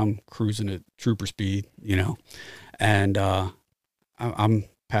home, and I'm cruising at trooper speed, and I'm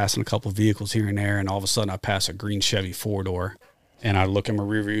passing a couple of vehicles here and there, and all of a sudden I pass a green Chevy 4-door, and I look in my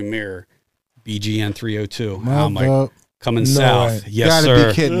rearview mirror, BGN 302. I'm like, coming south. Way. Yes, Gotta sir.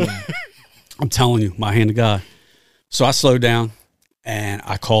 be kidding me. I'm telling you, my hand to God. So I slowed down, and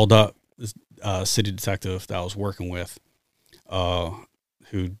I called up this city detective that I was working with,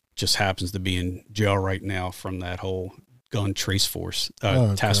 who just happens to be in jail right now from that whole gun trace force,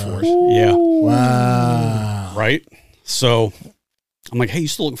 task force. Yeah. Wow. Right? So I'm like, "Hey, you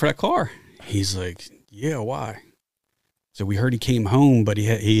still looking for that car?" He's like, "Yeah, why?" So we heard he came home, but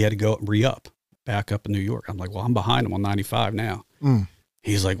he had to go re-up, back up in New York. I'm like, "Well, I'm behind him on 95 now."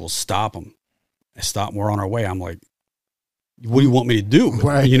 He's like, "Well, stop him." I stopped. We're on our way. I'm like, "What do you want me to do?"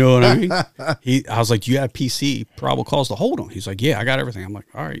 Right. You know what I mean? I was like, "Do you have PC probable cause to hold him?" He's like, "Yeah, I got everything." I'm like,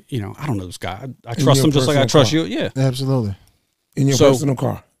 "All right, I don't know this guy. I trust him just like I trust you." Yeah. Absolutely. In your personal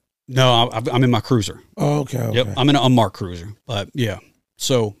car. No, I'm in my cruiser. Oh, okay. Yep, I'm in an unmarked cruiser. But yeah,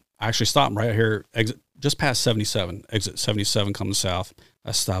 so I actually stopped him right here, exit just past 77, exit 77 coming south.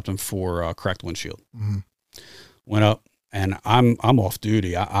 I stopped him for cracked windshield. Went up, and I'm off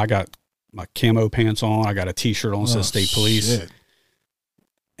duty. I got my camo pants on. I got a T-shirt on that says State Police. Shit.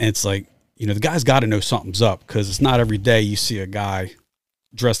 And it's like, the guy's got to know something's up, because it's not every day you see a guy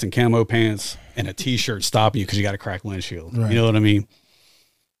dressed in camo pants and a T-shirt stop you because you got a cracked windshield. Right. You know what I mean?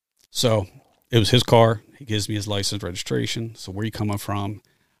 So it was his car. He gives me his license, registration. So where you coming from?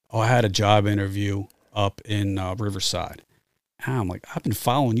 Oh, I had a job interview up in Riverside. And I'm like, "I've been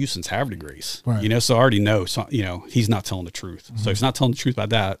following you since Havre de Grace." Right. So I already know. So, he's not telling the truth. So if he's not telling the truth about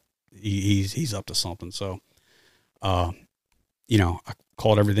that, he's up to something. So, I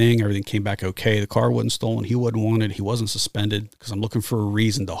called everything. Everything came back okay. The car wasn't stolen. He wasn't wanted. He wasn't suspended, because I'm looking for a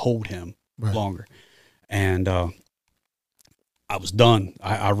reason to hold him longer. And I was done.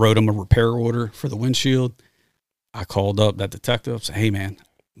 I wrote him a repair order for the windshield. I called up that detective, said, "Hey, man,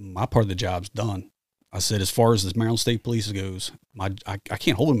 my part of the job's done." I said, "As far as the Maryland State Police goes, I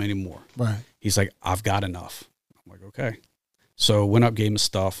can't hold him anymore." Right. He's like, "I've got enough." I'm like, "Okay." So went up, gave him his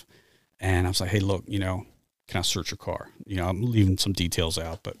stuff, and I was like, "Hey, look, can I search your car?" I'm leaving some details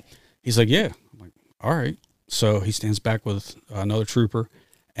out, but he's like, "Yeah." I'm like, "All right." So he stands back with another trooper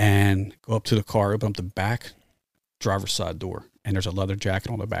and go up to the car, open up the back driver's side door, and there's a leather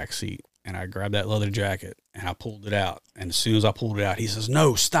jacket on the back seat. And I grabbed that leather jacket and I pulled it out. And as soon as I pulled it out, he says,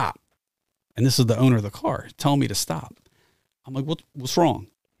 "No, stop." And this is the owner of the car telling me to stop. I'm like, what's wrong?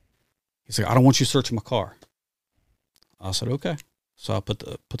 He's like, I don't want you searching my car. I said, okay. So I put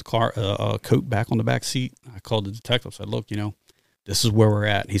the car coat back on the back seat. I called the detective. I said, look, this is where we're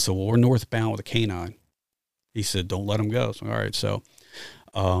at. And he said, well, we're northbound with a canine. He said, don't let him go. So, all right. So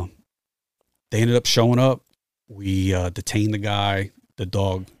they ended up showing up. We detained the guy. The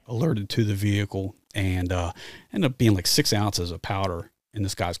dog alerted to the vehicle, and ended up being like 6 ounces of powder in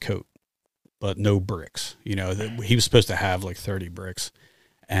this guy's coat, but no bricks. He was supposed to have like 30 bricks.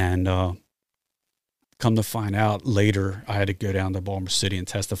 And come to find out later, I had to go down to Baltimore City and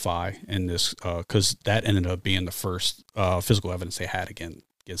testify in this because that ended up being the first physical evidence they had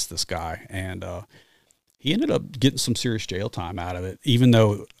against this guy. And he ended up getting some serious jail time out of it, even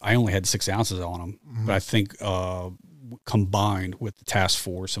though I only had 6 ounces on him. Mm-hmm. But I think combined with the task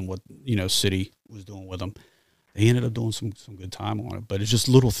force and what, city was doing with him, they ended up doing some good time on it. But it's just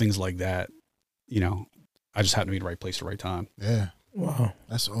little things like that. I just happened to be in the right place at the right time. Yeah. Wow.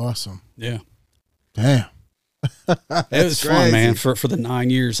 That's awesome. Yeah. Damn. It was fun, man. For the 9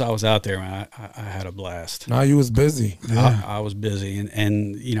 years I was out there, man, I had a blast. Now you was busy. Yeah. I was busy.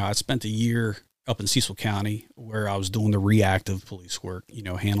 And I spent a year up in Cecil County where I was doing the reactive police work,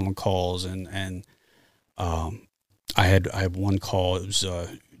 handling calls. And I had one call. It was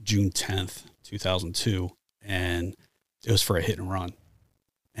June 10th, 2002. And it was for a hit and run.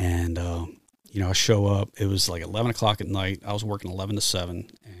 And, I show up. It was like 11 o'clock at night. I was working 11 to 7.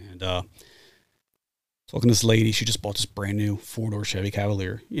 And talking to this lady, she just bought this brand new 4-door Chevy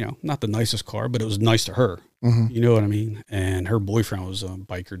Cavalier. Not the nicest car, but it was nice to her. Mm-hmm. You know what I mean? And her boyfriend was a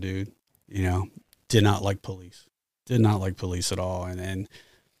biker dude, did not like police. Did not like police at all. And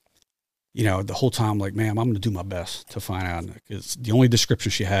the whole time, like, ma'am, I'm going to do my best to find out. Because the only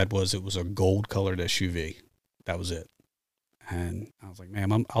description she had was it was a gold-colored SUV. That was it. And I was like,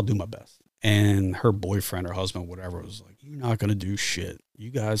 ma'am, I'll do my best. And her boyfriend or husband, whatever, was like, you're not going to do shit.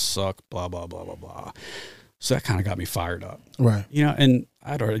 You guys suck, blah, blah, blah, blah, blah. So that kind of got me fired up. Right. And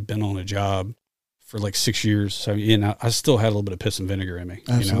I'd already been on a job for like 6 years. So, I still had a little bit of piss and vinegar in me.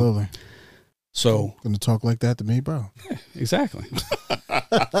 Absolutely. So. Going to talk like that to me, bro. Yeah, exactly.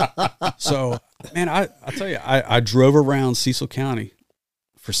 So, man, I tell you, I drove around Cecil County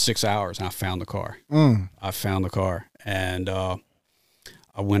for 6 hours and I found the car. I found the car. And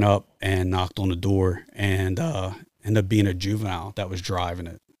I went up and knocked on the door and ended up being a juvenile that was driving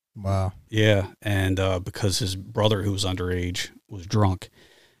it. Wow. Yeah. And because his brother, who was underage, was drunk.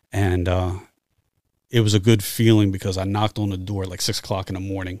 And it was a good feeling because I knocked on the door at like 6 o'clock in the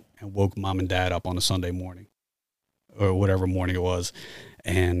morning and woke mom and dad up on a Sunday morning or whatever morning it was.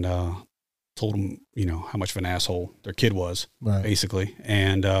 And told them, how much of an asshole their kid was, right, basically.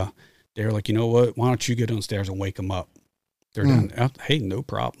 And they were like, you know what? Why don't you go downstairs and wake them up? They're down. Hey, no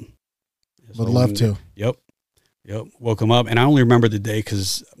problem. Would love to. Yep. Woke them up. And I only remember the day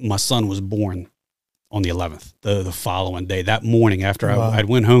because my son was born on the 11th, the following day. That morning after I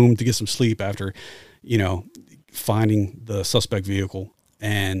went home to get some sleep after, finding the suspect vehicle.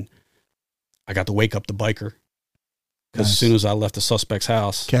 And I got to wake up the biker. Because as soon as I left the suspect's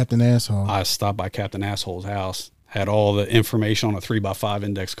house, Captain Asshole, I stopped by Captain Asshole's house, had all the information on a 3x5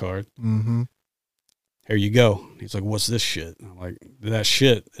 index card. Mm-hmm. Here you go. He's like, what's this shit? And I'm like, that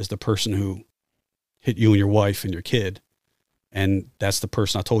shit is the person who hit you and your wife and your kid. And that's the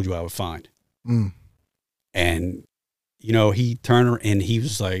person I told you I would find. Mm. And, he turned and he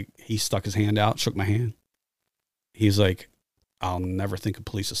was like, he stuck his hand out, shook my hand. He's like, I'll never think of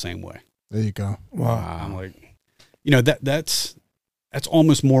police the same way. There you go. Wow. I'm like, that's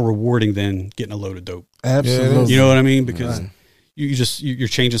almost more rewarding than getting a load of dope. Absolutely. You know what I mean? Because you're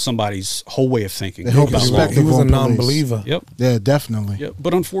changing somebody's whole way of thinking. He was a non-believer. Yep. Yeah, definitely. Yep.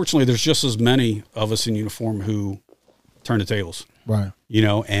 But unfortunately, there's just as many of us in uniform who turn the tables. Right.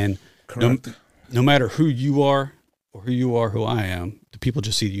 And no matter who you are or who I am, the people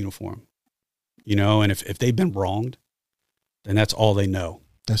just see the uniform. And if they've been wronged, then that's all they know.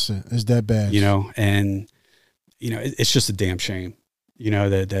 That's it. It's that bad. And it's just a damn shame,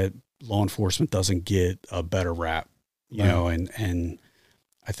 that law enforcement doesn't get a better rap, and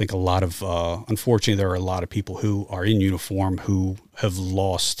I think a lot of, unfortunately, there are a lot of people who are in uniform who have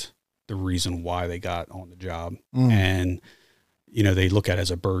lost the reason why they got on the job. And, they look at it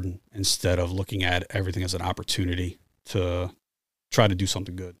as a burden instead of looking at everything as an opportunity to try to do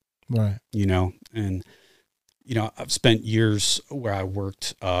something good. Right. And, I've spent years where I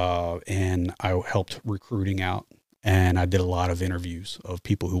worked and I helped recruiting out, and I did a lot of interviews of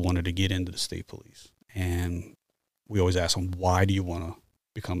people who wanted to get into the state police. And we always ask them, why do you want to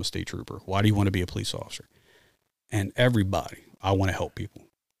become a state trooper? Why do you want to be a police officer? And everybody, I want to help people.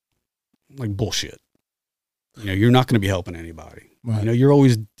 Like bullshit. You know, you're not going to be helping anybody. Right. You know, you're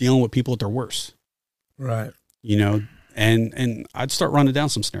always dealing with people at their worst. Right. You know, and I'd start running down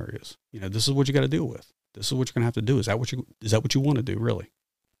some scenarios. You know, this is what you got to deal with. This is what you're going to have to do. Is that what you want to do, really?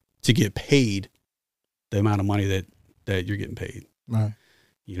 To get paid the amount of money that you're getting paid. Right.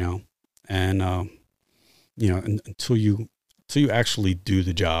 You know, and you know, until you actually do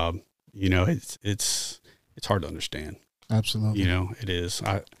the job, you know, it's hard to understand. Absolutely. You know, it is.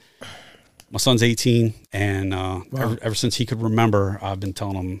 My son's 18, and Wow. ever since he could remember, I've been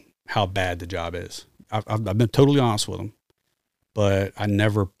telling him how bad the job is. I've been totally honest with him, but I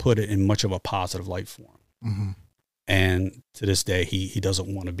never put it in much of a positive light for him. Mm-hmm. And to this day, he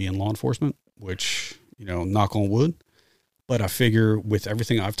doesn't want to be in law enforcement, which, you know, knock on wood. But I figure with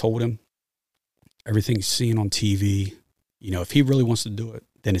everything I've told him, everything he's seen on TV, you know, if he really wants to do it,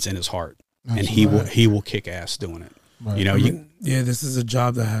 then it's in his heart. Absolutely. And he will kick ass doing it. Right. You know, yeah, this is a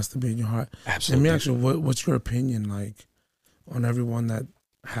job that has to be in your heart. absolutely. Let me ask you, what's your opinion like on everyone that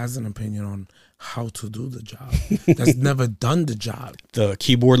has an opinion on how to do the job that's never done the job? The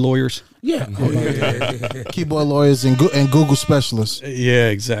keyboard lawyers. Yeah. Keyboard lawyers and Google specialists. Yeah,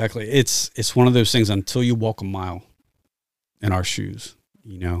 exactly. It's one of those things until you walk a mile in our shoes,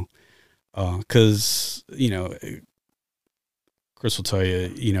 you know, because, you know, Chris will tell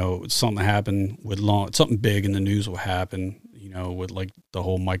you, you know, something happened with something big in the news will happen, you know, with like the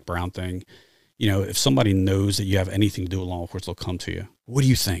whole Mike Brown thing. You know, if somebody knows that you have anything to do with law enforcement, they'll come to you. What do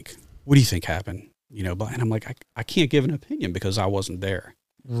you think? What do you think happened? You know, and I'm like, I can't give an opinion because I wasn't there.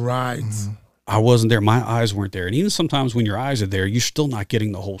 Right. Mm-hmm. I wasn't there. My eyes weren't there. And even sometimes when your eyes are there, you're still not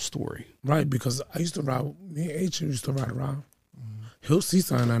getting the whole story. Right, because I used to ride, me and H used to ride around. He'll see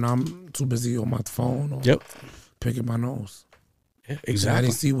something and I'm too busy on my phone or Yep. picking my nose. Yeah, I exactly.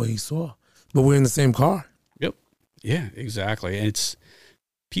 didn't see what he saw. But we're in the same car. Yep. Yeah, exactly. And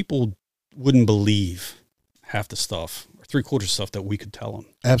people wouldn't believe half the stuff, or 3/4 of the stuff that we could tell them,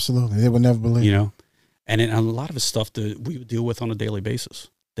 Absolutely. They would never believe. you know? And a lot of the stuff that we would deal with on a daily basis.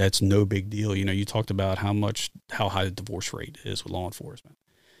 That's no big deal. You know, you talked about how high the divorce rate is with law enforcement.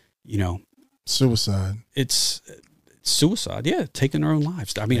 You know, Suicide. it's suicide. Yeah, taking their own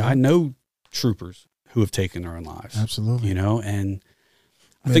lives. I mean, I know troopers who have taken their own lives. Absolutely. You know, and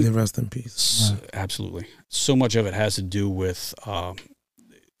I May think they rest in peace. absolutely so much of it has to do with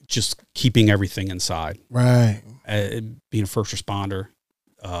just keeping everything inside. Right. Being a first responder,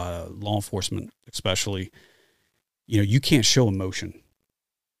 law enforcement especially, you know, you can't show emotion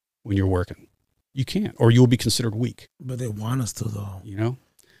when you're working. You can't, or you'll be considered weak. But they want us to, though. You know,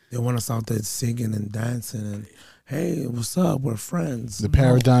 They want us out there singing and dancing and, hey, what's up? We're friends. The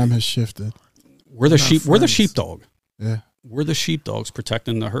paradigm has shifted. we're the Not sheep. We're the friends. sheepdog. Yeah. We're the sheepdogs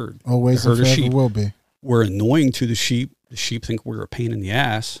protecting the herd. Always The herd and of forever sheep. will be. We're annoying to the sheep. The sheep think we're a pain in the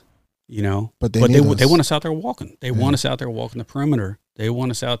ass, you know. But they But need they us. want us out there walking. They Yeah. want us out there walking the perimeter. They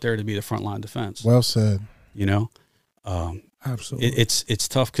want us out there to be the front line defense. Well said. You know, Absolutely. it's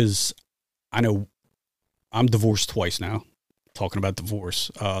tough because I know I'm divorced twice now. Talking about divorce,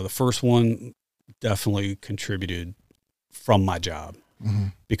 the first one definitely contributed from my job Mm-hmm.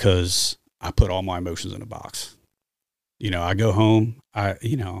 because I put all my emotions in a box. You know, I go home,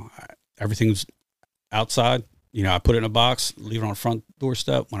 everything's outside. You know, I put it in a box, leave it on the front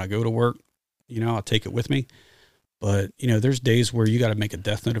doorstep. When I go to work, you know, I'll take it with me. But, you know, there's days where you got to make a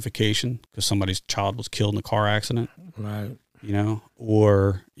death notification because somebody's child was killed in a car accident, right. you know,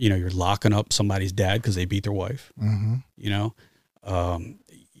 or, you know, you're locking up somebody's dad because they beat their wife, Mm-hmm. you know,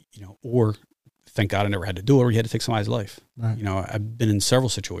 or thank God I never had to do it, or you had to take somebody's life. Right. You know, I've been in several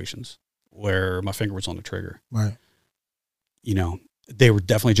situations where my finger was on the trigger. Right. You know, they were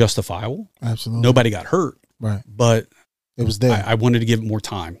definitely justifiable. Absolutely. Nobody got hurt, Right. but It was there. I wanted to give it more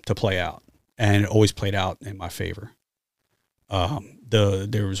time to play out, and it always played out in my favor.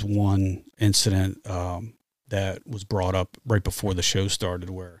 There was one incident that was brought up right before the show started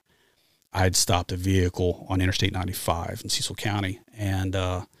where I had stopped a vehicle on Interstate 95 in Cecil County and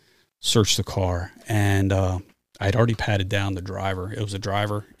searched the car, and I had already patted down the driver. It was a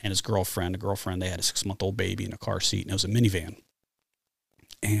driver and his girlfriend. The girlfriend, they had a 6-month-old baby in a car seat, and it was a minivan.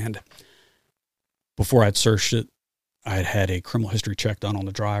 And before I'd searched it, I had had a criminal history check done on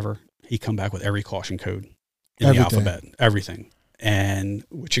the driver. He come back with every caution code in the alphabet, everything, and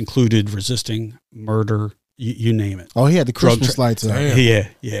which included resisting, murder, you name it. Oh, he had the Drug Christmas lights up. Damn.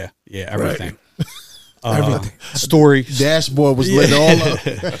 Yeah, everything. Everything. Story. Dashboard was lit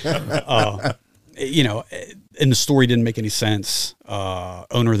all up. You know, and the story didn't make any sense.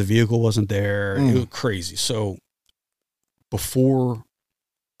 Owner of the vehicle wasn't there. It was crazy. So before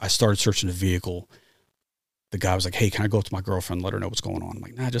I started searching the vehicle, the guy was like, hey, can I go up to my girlfriend and let her know what's going on? I'm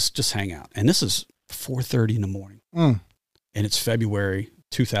like, nah, just hang out. And this is 4:30 in the morning. And it's February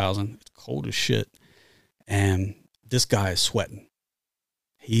 2000. It's cold as shit. And this guy is sweating.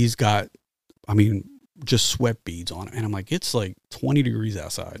 He's got, just sweat beads on him. And I'm like, it's like 20 degrees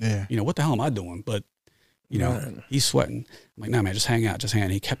outside. Yeah. You know, what the hell am I doing? But, you know, he's sweating. I'm like, nah, man, just hang out. Just hang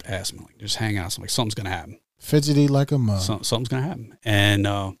out. He kept asking me, like, just hang out. So I'm like, something's going to happen. Fidgety like a mug. Something's going to happen. And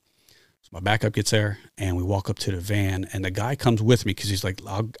so my backup gets there, and we walk up to the van, and the guy comes with me because he's like,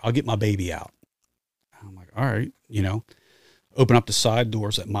 I'll get my baby out. I'm like, all right, you know, open up the side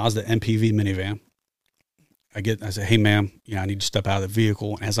doors at Mazda MPV minivan. I say, hey, ma'am, you know, I need to step out of the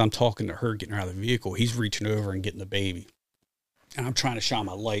vehicle. And as I'm talking to her, getting her out of the vehicle, he's reaching over and getting the baby. And I'm trying to shine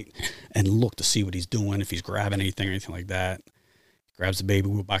my light and look to see what he's doing, if he's grabbing anything or anything like that. He grabs the baby.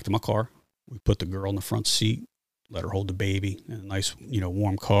 We go back to my car. We put the girl in the front seat, let her hold the baby in a nice, you know,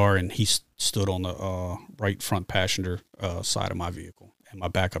 warm car. And he stood on the right front passenger side of my vehicle. And my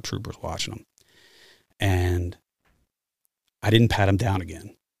backup trooper was watching him. And I didn't pat him down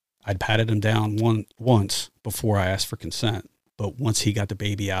again. I'd patted him down once before I asked for consent. But once he got the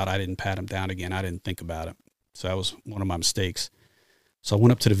baby out, I didn't pat him down again. I didn't think about it. So that was one of my mistakes. So I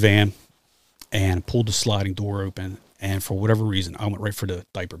went up to the van and pulled the sliding door open. And for whatever reason, I went right for the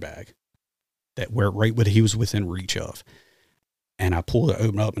diaper bag, right where he was within reach of. And I pulled it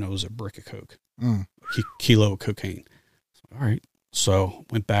open up, and it was a brick of coke, kilo of cocaine. All right. So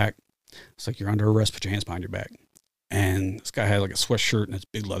went back. It's like, you're under arrest. Put your hands behind your back. And this guy had like a sweatshirt and this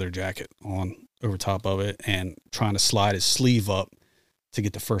big leather jacket on over top of it, and trying to slide his sleeve up to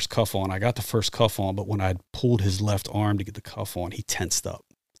get the first cuff on. I got the first cuff on, but when I pulled his left arm to get the cuff on, he tensed up.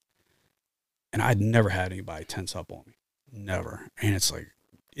 And I'd never had anybody tense up on me. Never. And it's like,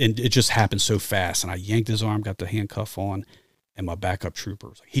 and it just happened so fast. And I yanked his arm, got the handcuff on, and my backup trooper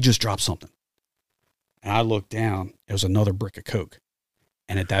was like, he just dropped something. And I looked down, it was another brick of coke.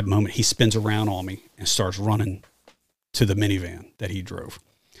 And at that moment, he spins around on me and starts running to the minivan that he drove.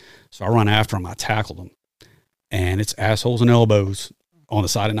 So I run after him. I tackled him, and it's assholes and elbows on the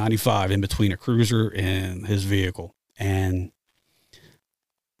side of 95 in between a cruiser and his vehicle. And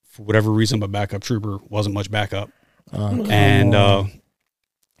for whatever reason, my backup trooper wasn't much backup. And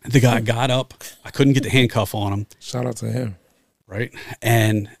the guy got up. I couldn't get the handcuff on him. Shout out to him. Right.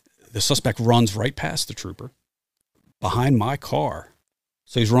 And the suspect runs right past the trooper behind my car.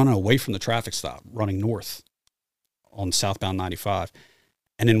 So he's running away from the traffic stop, running north on southbound 95,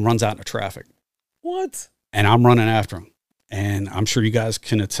 and then runs out into traffic. What? And I'm running after him. And I'm sure you guys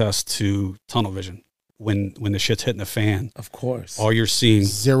can attest to tunnel vision. When the shit's hitting the fan, of course, all you're seeing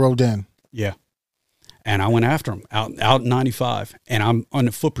zeroed in. Yeah. And I went after him out 95, and I'm on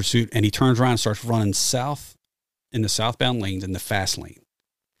the foot pursuit, and he turns around and starts running south in the southbound lanes in the fast lane.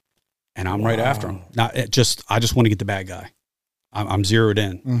 And I'm right after him. I just want to get the bad guy. I'm zeroed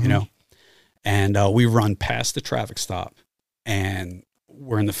in, you know? And we run past the traffic stop, and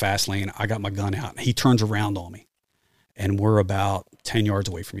we're in the fast lane. I got my gun out. He turns around on me, and we're about 10 yards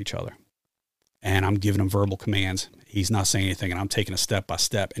away from each other. And I'm giving him verbal commands. He's not saying anything, and I'm taking a step by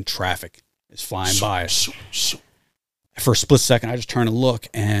step, and traffic is flying by us. For a split second, I just turn and look,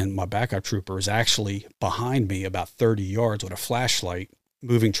 and my backup trooper is actually behind me about 30 yards with a flashlight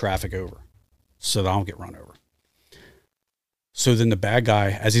moving traffic over so that I don't get run over. So then the bad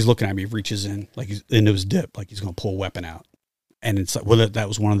guy, as he's looking at me, reaches in like he's into his dip, like he's going to pull a weapon out. And it's like, well, that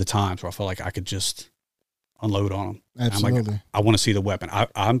was one of the times where I felt like I could just unload on him. Absolutely. I'm like, I want to see the weapon.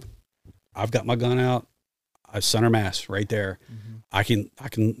 I've got my gun out. I center mass right there. I can,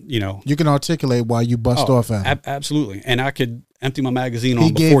 you know. You can articulate why you bust off at him. Absolutely. And I could empty my magazine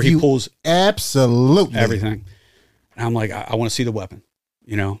on before he pulls. Absolutely. Everything. And I'm like, I want to see the weapon,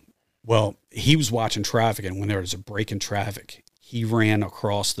 you know. Well, he was watching traffic, and when there was a break in traffic, he ran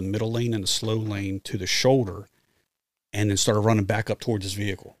across the middle lane and the slow lane to the shoulder and then started running back up towards his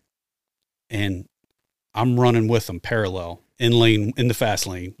vehicle. And I'm running with him parallel in the fast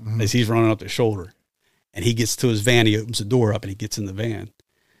lane as he's running up the shoulder. And he gets to his van, he opens the door up, and he gets in the van.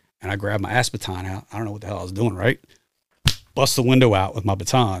 And I grab my ass baton out. I don't know what the hell I was doing, right? Bust the window out with my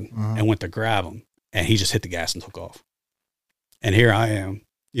baton and went to grab him. And he just hit the gas and took off. And here I am,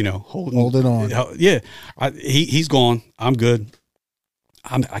 you know, holding on. Yeah. He's gone. I'm good.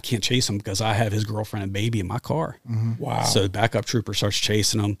 I can't chase him because I have his girlfriend and baby in my car. Wow. So the backup trooper starts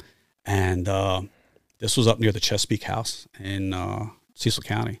chasing him. And this was up near the Chesapeake House in Cecil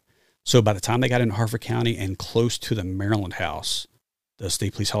County. So by the time they got into Harford County and close to the Maryland house, the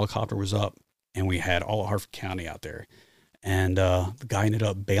state police helicopter was up, and we had all of Harford County out there. And the guy ended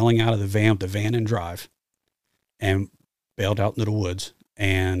up bailing out of the van with the van and drive and bailed out into the woods.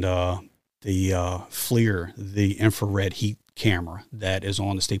 And the FLIR, the infrared heat camera that is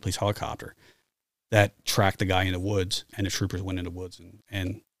on the state police helicopter that tracked the guy in the woods, and the troopers went in the woods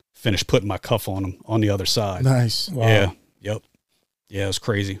and finished putting my cuff on him on the other side. Nice. Wow. Yeah. Yep. Yeah, it was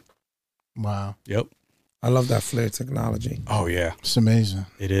crazy. Wow. Yep. I love that FLIR technology. Oh yeah, It's amazing.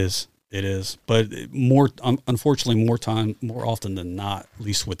 it is. It is. But unfortunately, more often than not, at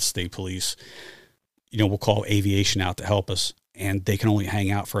least with the state police, we'll call aviation out to help us, and they can only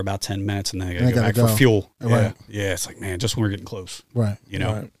hang out for about 10 minutes, and then they got to go back for fuel. Yeah. Right. Yeah. It's like, man, just when we're getting close, Right.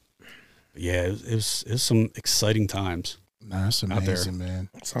 Right. But yeah, it was some exciting times. Nah, that's Out there. amazing, man.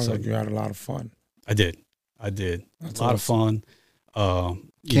 Sounds like you had a lot of fun. I did. That's a lot of fun.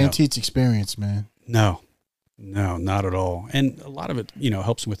 Can't teach experience, man. No, not at all. And a lot of it,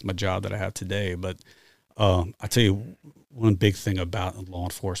 helps with my job that I have today. But I tell you, one big thing about law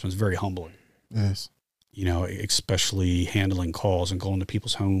enforcement is very humbling. Yes. Especially handling calls and going to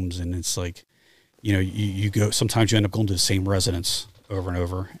people's homes. And it's like, you go, sometimes you end up going to the same residence over and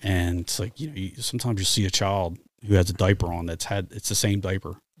over. And it's like, sometimes you see a child who has a diaper on it's the same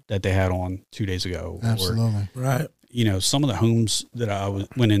diaper that they had on 2 days ago. Absolutely. Right. Some of the homes that I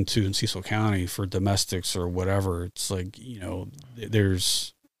went into in Cecil County for domestics or whatever, it's like,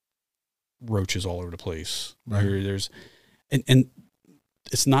 there's roaches all over the place. Right. There's, and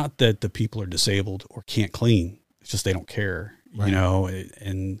it's not that the people are disabled or can't clean. It's just they don't care, Right.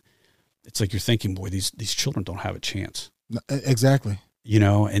 and it's like you're thinking, boy, these children don't have a chance. Exactly.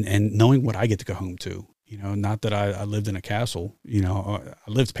 And knowing what I get to go home to, not that I lived in a castle, I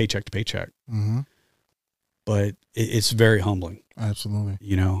lived paycheck to paycheck. Mm-hmm. But it's very humbling, Absolutely.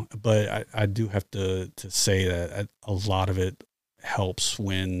 but I do have to say that a lot of it helps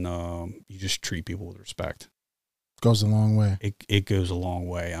when you just treat people with respect. Goes a long way. It goes a long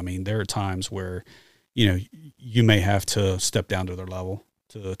way. I mean, there are times where, you may have to step down to their level,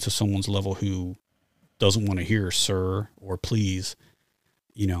 to someone's level who doesn't want to hear sir or please.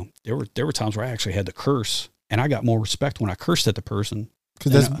 There were times where I actually had to curse, and I got more respect when I cursed at the person.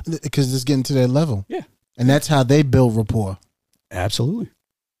 Because it's getting to their level. Yeah. And that's how they build rapport. Absolutely.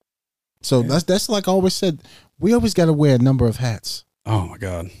 So that's like I always said, we always got to wear a number of hats Oh my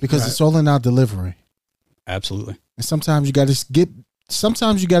God. because it's all in our delivery. Absolutely. And sometimes you got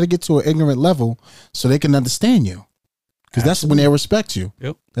to get to an ignorant level so they can understand you. Because that's when they respect you.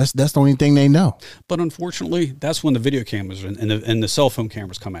 Yep. That's the only thing they know. But unfortunately, that's when the video cameras and the cell phone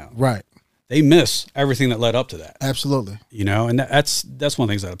cameras come out. Right. They miss everything that led up to that. Absolutely. And that's one of the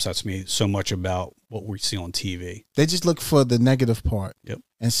things that upsets me so much about what we see on TV. They just look for the negative part. Yep.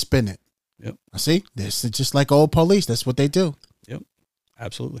 And spin it. Yep. I see. This is just like old police. That's what they do. Yep.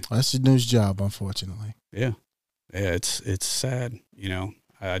 Absolutely. Well, that's the news job, unfortunately. Yeah. Yeah. It's sad.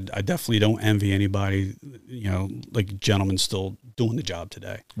 I definitely don't envy anybody, like gentlemen still doing the job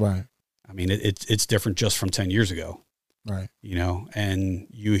today. Right. I mean, it's different just from 10 years ago. Right. And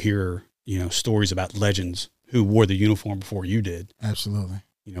you hear, stories about legends who wore the uniform before you did. Absolutely.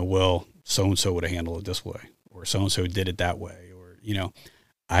 Well, so-and-so would have handled it this way, or so-and-so did it that way. Or,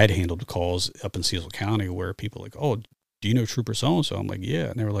 I had handled calls up in Cecil County where people were like, oh, do you know Trooper so-and-so? I'm like, yeah.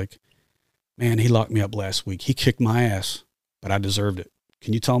 And they were like, man, he locked me up last week. He kicked my ass, but I deserved it.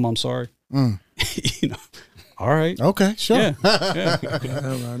 Can you tell him I'm sorry? All right. Okay, sure. Yeah. Yeah,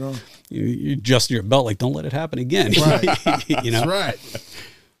 right on. You adjust your belt, like, don't let it happen again. Right. That's right.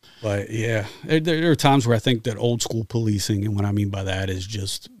 But yeah, there are times where I think that old school policing, and what I mean by that is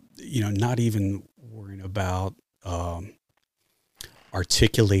just, not even worrying about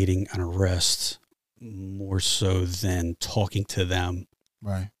articulating an arrest more so than talking to them.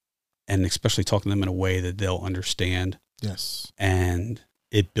 Right. And especially talking to them in a way that they'll understand. Yes. And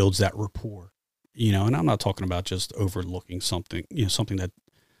it builds that rapport, and I'm not talking about just overlooking something, something that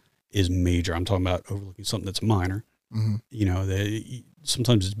is major. I'm talking about overlooking something that's minor. Mm-hmm.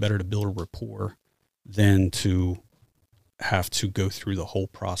 Sometimes it's better to build a rapport than to have to go through the whole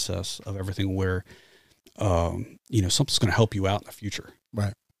process of everything where, something's going to help you out in the future.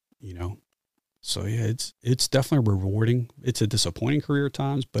 Right. So yeah, it's definitely rewarding. It's a disappointing career at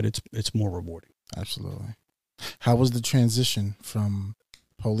times, but it's more rewarding. Absolutely. How was the transition from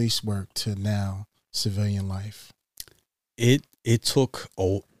police work to now civilian life? It took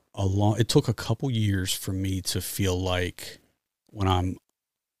it took a couple years for me to feel like when I'm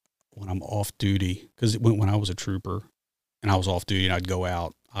off duty, because when I was a trooper and I was off duty and I'd go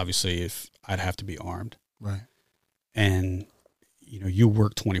out, obviously if I'd have to be armed. Right. And you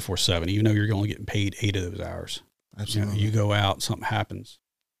work 24/7, even though you're only getting paid 8 of those hours. Absolutely. You go out, something happens,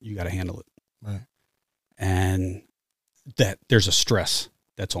 you got to handle it. Right. And that there's a stress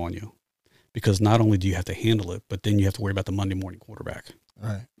that's on you, because not only do you have to handle it, but then you have to worry about the Monday morning quarterback.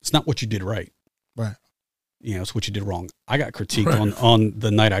 Right. It's not what you did right. Right. You know, it's what you did wrong. I got critiqued on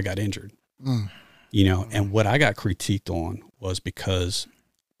the night I got injured. You know, and what I got critiqued on was because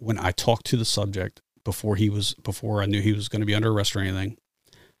when I talked to the subject before I knew he was going to be under arrest or anything,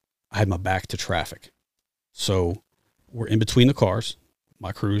 I had my back to traffic. So we're in between the cars,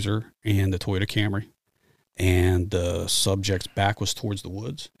 my Cruiser and the Toyota Camry, and the subject's back was towards the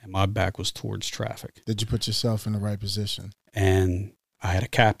woods and my back was towards traffic. Did you put yourself in the right position? And I had a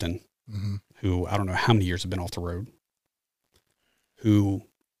captain who, I don't know how many years have been off the road, who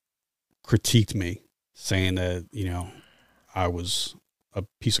critiqued me saying that, you know, I was a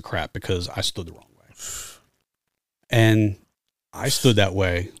piece of crap because I stood the wrong way. And I stood that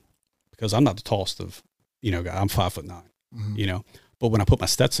way because I'm not the tallest of, you know, guy. I'm 5'9", you know, but when I put my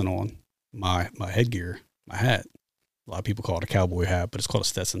Stetson on, my headgear, my hat, a lot of people call it a cowboy hat, but it's called a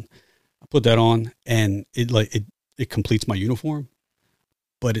Stetson. I put that on and it completes my uniform,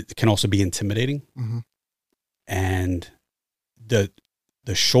 but it can also be intimidating. And the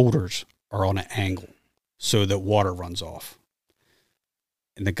shoulders are on an angle so that water runs off.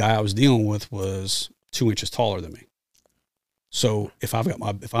 And the guy I was dealing with was 2 inches taller than me. So if I'm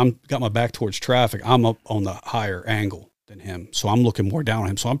got my back towards traffic, I'm up on the higher angle than him. So I'm looking more down on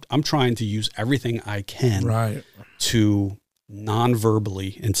him. So I'm trying to use everything I can to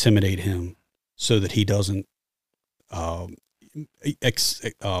non-verbally intimidate him so that he doesn't what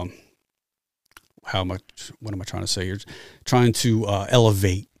am I trying to say here? Trying to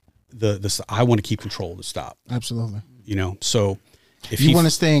elevate the I want to keep control of the stop. Absolutely. You know, so if you want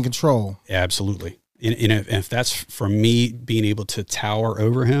to stay in control. Absolutely. And if that's for me being able to tower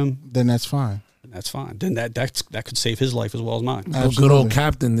over him, then that's fine. That's fine. Then that could save his life as well as mine. The good old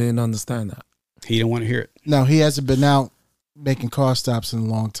captain didn't understand that. He didn't want to hear it. No, he hasn't been out making car stops in a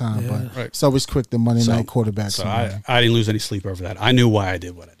long time, but it's always quick the Monday night quarterback. So I didn't lose any sleep over that. I knew why I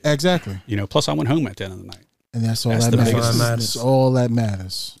did what I did. Exactly. You know, plus I went home at the end of the night. And that's all that matters. That's all that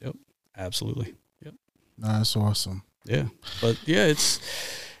matters. Yep. Absolutely. Yep. No, that's awesome. Yeah. But yeah,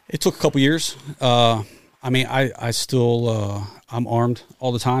 it took a couple years. I mean, I still, I'm armed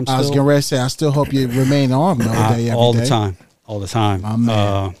all the time. Still. I was getting ready to say, I still hope you remain armed all the time. All the time.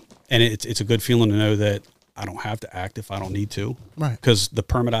 Man. And it's a good feeling to know that I don't have to act if I don't need to. Right. Because the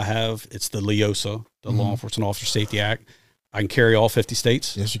permit I have, it's the LEOSA, the Law Enforcement Officer Safety Act. I can carry all 50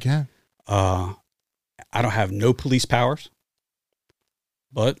 states. Yes, you can. I don't have no police powers.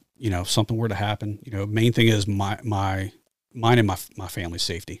 But, you know, if something were to happen, you know, main thing is mine and my family's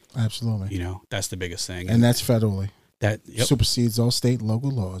safety. Absolutely. You know, that's the biggest thing. And that's federally. That supersedes all state and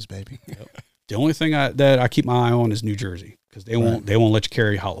local laws, baby. Yep. The only thing that I keep my eye on is New Jersey, because they won't let you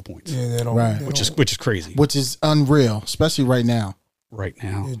carry hollow points. Yeah, they don't. Right. Which is crazy. Which is unreal, especially right now. Right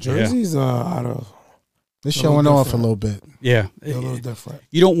now. Yeah, Jersey's out of. They're showing off a little bit. Yeah. They're a little different.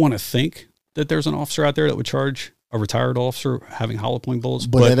 You don't want to think that there's an officer out there that would charge a retired officer having hollow point bullets,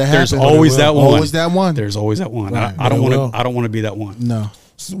 but there's always that one. Always that one. There's always that one. Right. I don't want to be that one. No.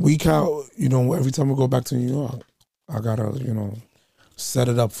 So we count. You know, every time we go back to New York, I gotta set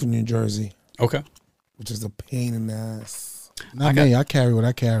it up for New Jersey. Okay. Which is a pain in the ass. I carry what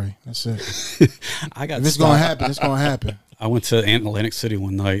I carry. That's it. If it's gonna happen, it's gonna happen. I went to Atlantic City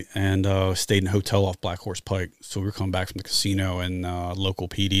one night and stayed in a hotel off Black Horse Pike. So we were coming back from the casino, and local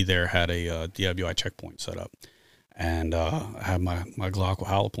PD there had a DWI checkpoint set up. And I had my Glock with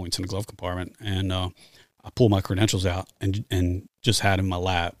hollow points in the glove compartment. And I pulled my credentials out and just had in my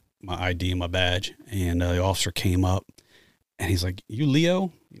lap my ID and my badge. And the officer came up, and he's like, "You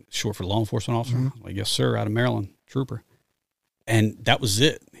Leo?" Short for law enforcement officer. I'm like, "Yes, sir, out of Maryland, trooper." And that was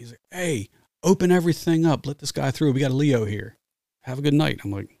it. He's like, "Hey, open everything up. Let this guy through. We got a Leo here. Have a good night."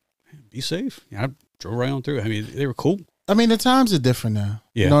 I'm like, hey, "Be safe." Yeah, I drove right on through. I mean, they were cool. I mean, the times are different now.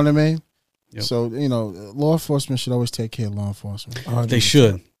 Yeah. You know what I mean? Yep. So, law enforcement should always take care of law enforcement. 100%. They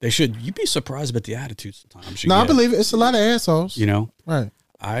should. They should. You'd be surprised about the attitudes sometimes. No, I believe it. It's a lot of assholes. Right.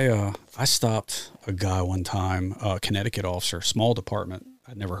 I stopped a guy one time, a Connecticut officer, small department.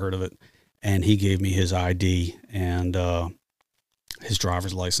 I'd never heard of it. And he gave me his ID and his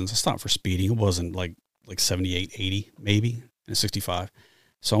driver's license. I stopped for speeding. It wasn't like 78, 80, maybe, and 65.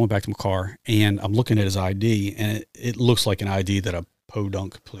 So I went back to my car, and I'm looking at his ID, and it looks like an ID that a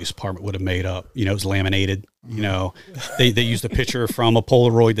Podunk Police Department would have made up. It was laminated. They used a picture from a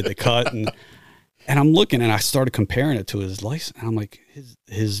Polaroid that they cut, and I'm looking, and I started comparing it to his license, and I'm like,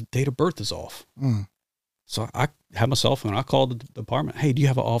 his date of birth is off. So I had my cell phone. I called the department. "Hey, do you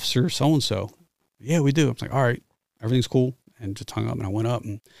have an officer so-and-so?" "Yeah, we do." I'm like, "All right, everything's cool." And just hung up, and I went up,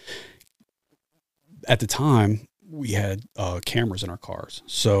 and at the time we had cameras in our cars.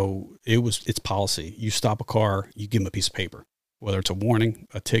 So it's policy. You stop a car, you give them a piece of paper. whether it's a warning,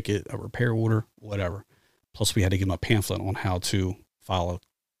 a ticket, a repair order, whatever. Plus, we had to give them a pamphlet on how to file a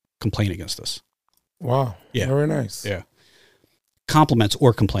complaint against us. Wow. Yeah. Very nice. Yeah. Compliments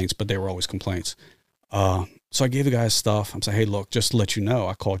or complaints, but they were always complaints. So I gave the guy his stuff. I'm saying, hey, look, just to let you know,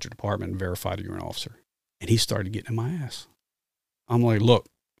 I called your department and verified that you're an officer. And he started getting in my ass. I'm like, look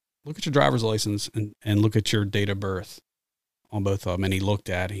at your driver's license and look at your date of birth on both of them. And he looked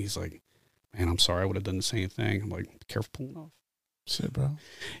at it. He's like, man, I'm sorry. I would have done the same thing. I'm like, be careful pulling off. Shit, bro.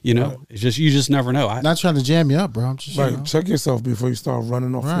 You know, it's just, you just never know. Not trying to jam you up, bro. I'm just, check yourself before you start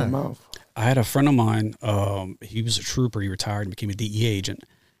running off your mouth. I had a friend of mine. He was a trooper. He retired and became a DEA agent.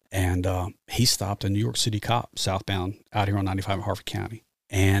 And he stopped a New York City cop southbound out here on 95 in Harford County.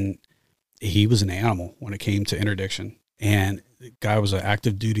 And he was an animal when it came to interdiction. And the guy was an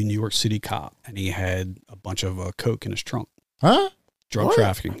active duty New York City cop. And he had a bunch of coke in his trunk. Huh? Drug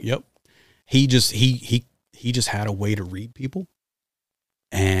trafficking. Yep. He just had a way to read people.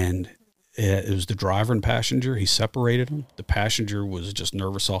 And it was the driver and passenger. He separated them. The passenger was just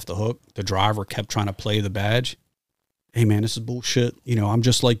nervous off the hook. The driver kept trying to play the badge. Hey, man, this is bullshit. You know, I'm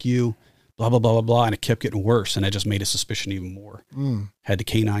just like you, blah, blah, blah, blah, blah. And it kept getting worse. And that just made his suspicion even more. Had the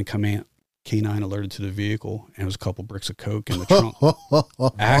K9 come in. K9 alerted to the vehicle, and it was a couple bricks of coke in the trunk.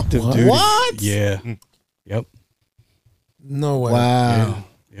 Active duty. What? Yeah. Yep. No way. Wow.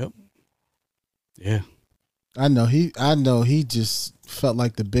 Yeah. Yep. Yeah. I know he just felt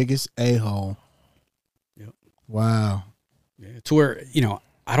like the biggest a-hole. Yep. Wow. Yeah. To where, you know,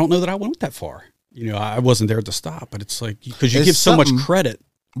 I don't know that I went that far. You know, I wasn't there to stop, but it's like, because you give so much credit.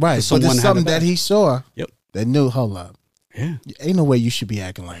 Right. But there's something that he saw. Yep. That knew, hold up. Yeah. Ain't no way you should be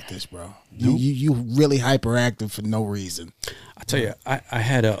acting like this, bro. Nope. You really hyperactive for no reason. I tell you, I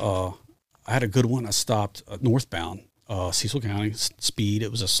had a good one. I stopped northbound, Cecil County, speed.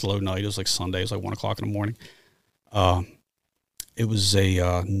 It was a slow night. It was like Sunday. It was like 1 o'clock in the morning. It was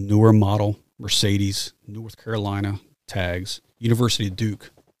a newer model Mercedes, North Carolina tags, University of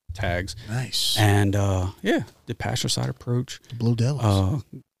Duke tags. Nice. And the passenger side approach. Blue Devils.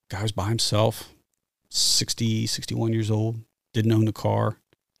 Guy was by himself, 60, 61 years old, didn't own the car,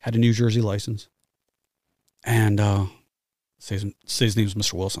 had a New Jersey license. And say his name was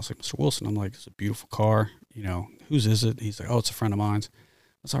Mr. Wilson. I was like, Mr. Wilson. I'm like, it's a beautiful car. You know, whose is it? He's like, oh, it's a friend of mine's.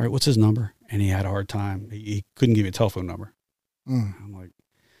 That's all right. What's his number? And he had a hard time. He couldn't give me a telephone number. I'm like,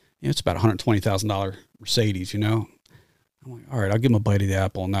 it's about $120,000 Mercedes, you know? I'm like, all right, I'll give him a bite of the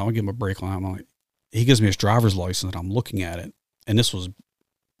apple. Now I'll give him a break on that. I'm like, he gives me his driver's license and I'm looking at it. And this was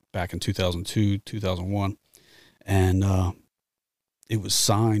back in 2002, 2001. And it was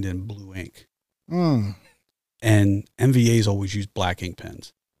signed in blue ink. And MVA's always used black ink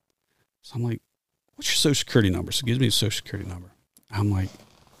pens. So I'm like, what's your social security number? So he gives me his social security number. I'm like,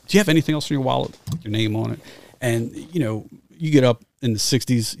 do you have anything else in your wallet with your name on it? And, you know, you get up in the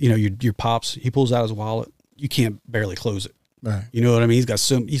 60s, you know, your pops, he pulls out his wallet. You can't barely close it. Right. You know what I mean? He's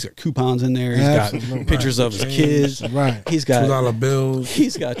got coupons in there. He's got pictures of his kids. Right. He's got $2 bills.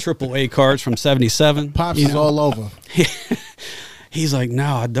 He's got AAA cards from 77. Pops is all over. He's like,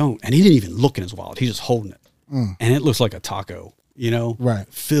 no, I don't. And he didn't even look in his wallet. He's just holding it. And it looks like a taco, you know? Right.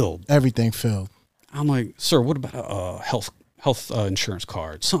 Filled. Everything filled. I'm like, sir, what about a health insurance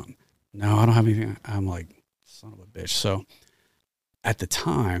card? Something. No, I don't have anything. I'm like, son of a bitch. So at the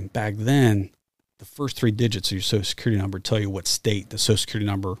time, back then, the first 3 digits of your social security number tell you what state the social security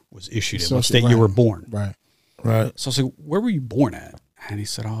number was issued in, what state you were born. Right. Right. So I was like, where were you born at? And he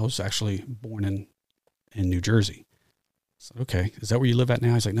said, I was actually born in New Jersey. I said, okay, is that where you live at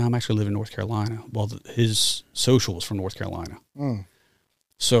now? He's like, no, I'm actually living in North Carolina. Well, his social was from North Carolina.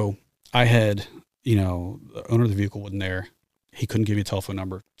 So I had, you know, the owner of the vehicle wasn't there. He couldn't give me a telephone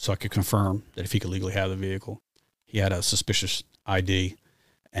number, so I could confirm that if he could legally have the vehicle. He had a suspicious ID,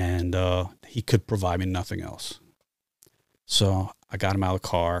 and he could provide me nothing else. So I got him out of the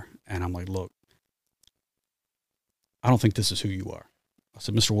car, and I'm like, look, I don't think this is who you are. I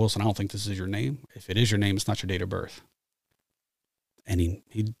said, Mr. Wilson, I don't think this is your name. If it is your name, it's not your date of birth. And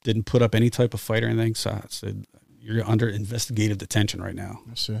he didn't put up any type of fight or anything. So I said, you're under investigative detention right now.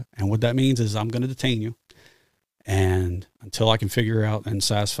 That's it. And what that means is I'm going to detain you. And until I can figure out and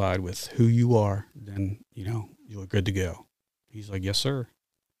satisfied with who you are, then, you know, you're good to go. He's like, yes, sir.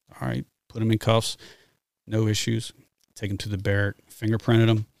 All right. Put him in cuffs. No issues. Take him to the barrack, fingerprinted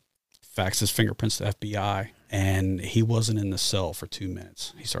him, faxed his fingerprints to FBI. And he wasn't in the cell for 2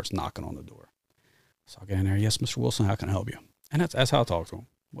 minutes. He starts knocking on the door. So I get in there. Yes, Mr. Wilson, how can I help you? And that's how I talk to him.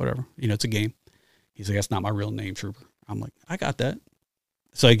 Whatever. You know, it's a game. He's like, that's not my real name, trooper. I'm like, I got that.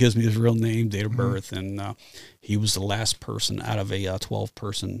 So he gives me his real name, date of birth, and he was the last person out of a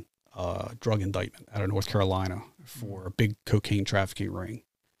 12-person drug indictment out of North Carolina for a big cocaine trafficking ring.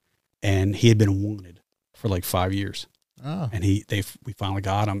 And he had been wanted for like 5 years. Oh. And we finally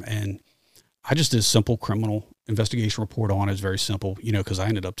got him. And I just did a simple criminal investigation report on it. It's very simple, you know, because I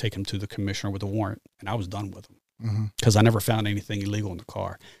ended up taking him to the commissioner with a warrant, and I was done with him because I never found anything illegal in the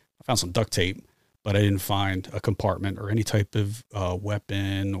car. I found some duct tape, but I didn't find a compartment or any type of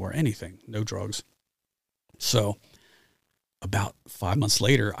weapon or anything, no drugs. So about 5 months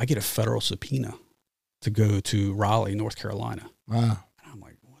later, I get a federal subpoena to go to Raleigh, North Carolina. Wow. And I'm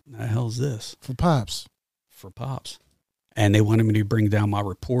like, what in the hell is this? For Pops. For Pops. And they wanted me to bring down my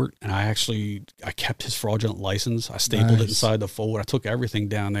report, and I kept his fraudulent license. I stapled it inside the folder. I took everything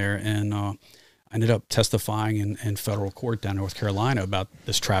down there, and I ended up testifying in federal court down in North Carolina about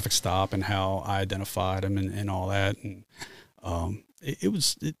this traffic stop and how I identified him and all that. And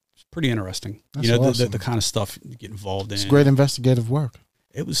it's pretty interesting. That's the kind of stuff you get involved in. It's great investigative work.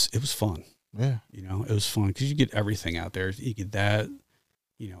 It was fun. Yeah. You know, it was fun because you get everything out there. You get that.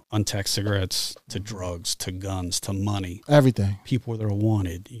 You know, untaxed cigarettes to drugs to guns to money. Everything. People that are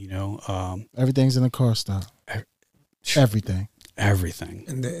wanted, you know. Everything's in the car stop. Everything. Everything.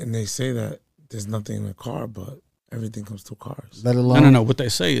 And they say that there's nothing in the car, but everything comes through cars. Let alone. No. What they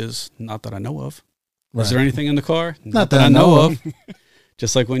say is, not that I know of. Right. Is there anything in the car? Not that I know of.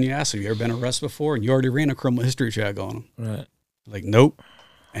 Just like when you ask, have you ever been arrested before? And you already ran a criminal history check on them. Right. Like, nope.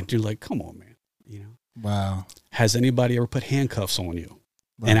 And you're like, come on, man. You know. Wow. Has anybody ever put handcuffs on you?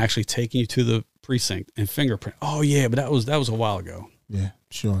 Right. And actually taking you to the precinct and fingerprint. Oh yeah, but that was a while ago. Yeah,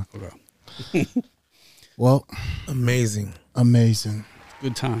 sure. Okay. Well, amazing.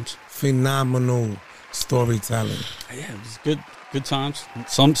 Good times. Phenomenal storytelling. Yeah, it was good times.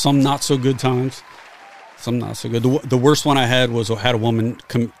 Some not so good times. Some not so good. The worst one I had was I had a woman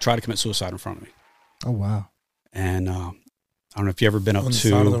try to commit suicide in front of me. Oh wow. And I don't know if you ever been up on the to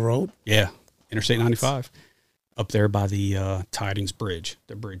side of the road. Yeah, Interstate 95. Up there by the Tidings Bridge,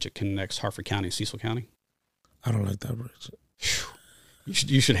 the bridge that connects Harford County and Cecil County. I don't like that bridge.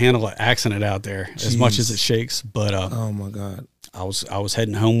 You should handle an accident out there as much as it shakes. But oh my God, I was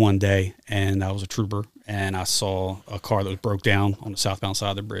heading home one day, and I was a trooper, and I saw a car that was broke down on the southbound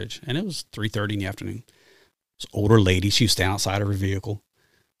side of the bridge, and it was 3:30 in the afternoon. It's an older lady. She was standing outside of her vehicle,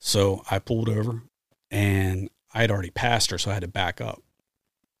 so I pulled over, and I had already passed her, so I had to back up.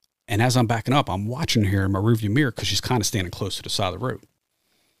 And as I'm backing up, I'm watching her in my rearview mirror because she's kind of standing close to the side of the road.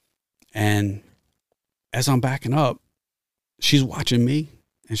 And as I'm backing up, she's watching me,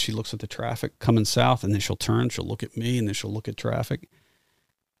 and she looks at the traffic coming south, and then she'll turn, she'll look at me, and then she'll look at traffic.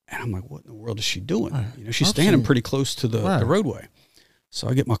 And I'm like, what in the world is she doing? Right. You know, she's standing pretty close to the roadway. So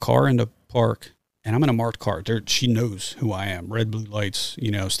I get my car into park, and I'm in a marked car. She knows who I am. Red, blue lights,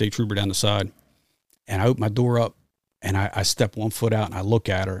 you know, state trooper down the side. And I open my door up, and I step 1 foot out, and I look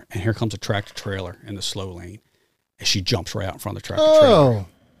at her, and here comes a tractor trailer in the slow lane. And she jumps right out in front of the tractor trailer.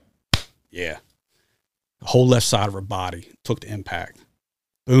 Yeah. The whole left side of her body took the impact.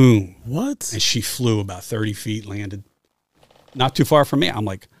 Boom. What? And she flew about 30 feet, landed not too far from me. I'm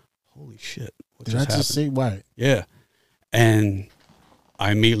like, holy shit. What Did I just see white? Yeah. And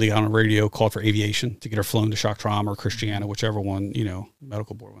I immediately got on the radio, called for aviation to get her flown to shock trauma or Christiana, whichever one, you know,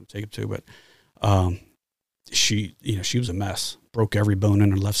 medical board want to take it to. But she was a mess. Broke every bone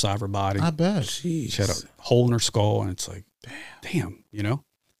in her left side of her body. I bet. She had a hole in her skull, and it's like, damn, you know.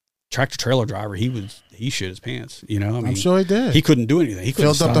 Tractor trailer driver, he shit his pants, you know. I mean, I'm sure he did. He couldn't do anything. He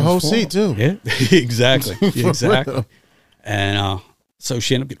filled up the whole seat too. Yeah, exactly, exactly. And so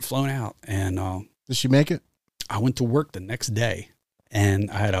she ended up getting flown out. And did she make it? I went to work the next day,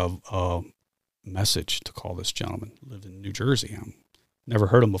 and I had a message to call this gentleman. Lived in New Jersey. I never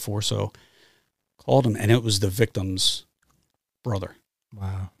heard him before, so called him, and it was the victim's brother.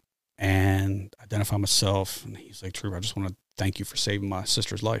 Wow. And identify myself, and he's like, Trooper, I just want to thank you for saving my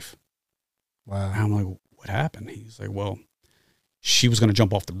sister's life. Wow. And I'm like, what happened? He's like, well, she was going to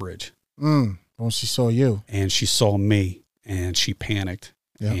jump off the bridge. When she saw you. And she saw me, and she panicked,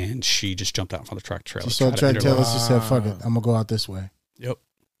 Yep. and she just jumped out in front of the tractor trailer. She saw the tractor trailer, she said, fuck it, I'm going to go out this way. Yep.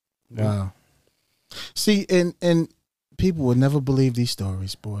 Wow. See, and people would never believe these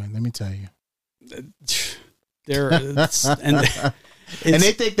stories, boy, let me tell you. And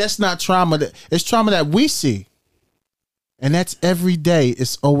they think that's not trauma. It's trauma that we see. And that's every day.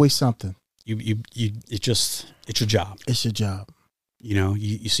 It's always something. It's your job. It's your job. You know,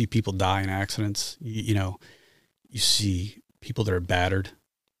 you see people die in accidents. You know, you see people that are battered,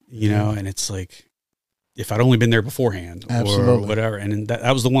 you know, and it's like, if I'd only been there beforehand or whatever. And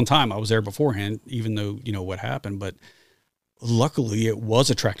that was the one time I was there beforehand, even though, you know, what happened. But luckily it was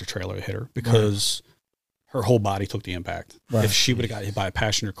a tractor trailer that hit her because her whole body took the impact. Right. If she would have got hit by a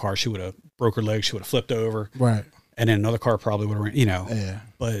passenger car, she would have broke her leg. She would have flipped over. Right. And then another car probably would have, Yeah.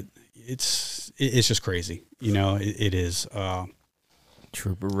 but it's just crazy. It is.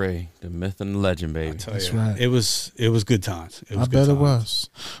 Trooper Ray, the myth and the legend, baby. That's right. It was good times. I bet it was.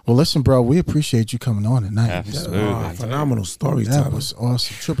 Well, listen, bro, we appreciate you coming on tonight. Absolutely. Phenomenal story. That was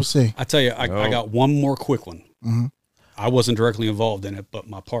awesome. Triple C. I tell you, I got one more quick one. Mm-hmm. I wasn't directly involved in it, but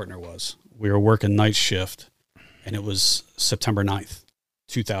my partner was. We were working night shift, and it was September 9th,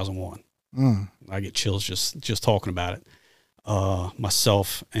 2001. I get chills just talking about it.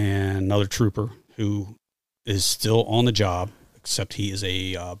 Myself and another trooper who is still on the job, except he is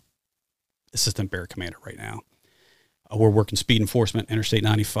a assistant bear commander right now. We're working speed enforcement, Interstate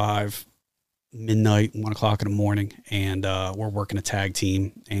 95, midnight, 1 o'clock in the morning, and we're working a tag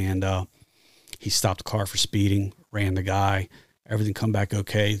team. And he stopped the car for speeding, ran the guy, everything come back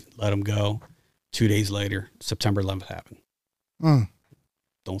okay, let him go. 2 days later, September 11th happened.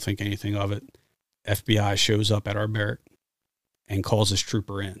 Don't think anything of it. FBI shows up at our barrack and calls this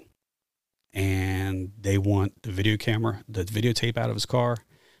trooper in. And they want the video videotape out of his car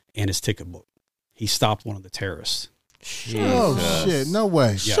and his ticket book. He stopped one of the terrorists. Oh, shit. No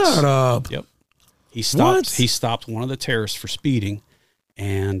way. Yes. Shut up. Yep. He stopped one of the terrorists for speeding,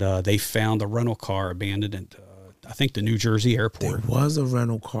 and they found the rental car abandoned at, I think, the New Jersey airport. There was a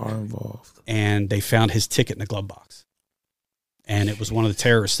rental car involved. And they found his ticket in the glove box. And it was one of the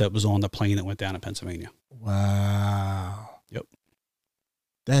terrorists that was on the plane that went down to Pennsylvania. Wow. Yep.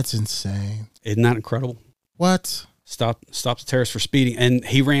 That's insane. Isn't that incredible? What? Stopped the terrorist for speeding, and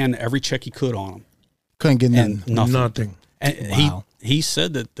he ran every check he could on him. Couldn't get And nothing. Nothing. And Wow. he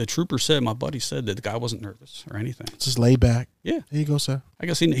said that the trooper said, my buddy said that the guy wasn't nervous or anything. Just lay back. Yeah. There you go, sir. I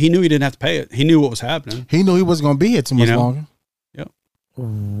guess he knew he didn't have to pay it. He knew what was happening. He knew he wasn't going to be here too much longer. Yep.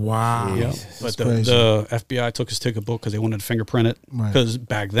 Wow. Yep. But crazy. the FBI took his ticket book because they wanted to fingerprint it. Right. Because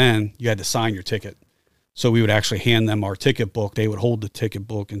back then you had to sign your ticket. So we would actually hand them our ticket book. They would hold the ticket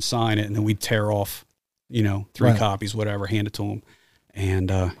book and sign it, and then we'd tear off, 3 Right. copies, whatever, hand it to them. And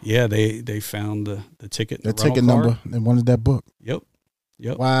they found the ticket. The ticket number. They wanted that book. Yep.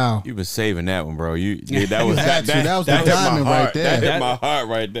 Wow. You've been saving that one, bro. That was That was the hit my diamond right heart. there. That hit my heart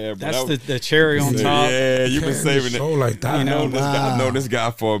right there. Bro. That's the cherry on top. Yeah, you've been Can't saving show it. like that. I've known this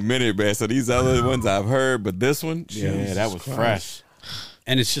guy for a minute, man. So these other ones I've heard, but this one, that was fresh.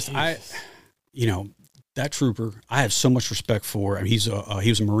 And it's just that trooper, I have so much respect for. I mean, he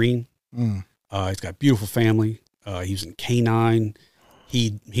was a Marine. He's got a beautiful family. He was in K-9.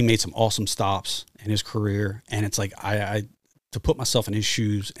 He made some awesome stops in his career, and it's like I to put myself in his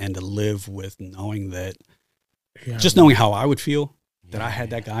shoes and to live with knowing that, just knowing how I would feel that I had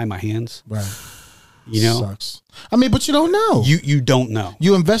that guy in my hands. Right. Sucks. I mean, but you don't know. You don't know.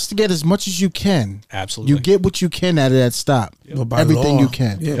 You investigate as much as you can. Absolutely. You get what you can out of that stop. But by Everything law, you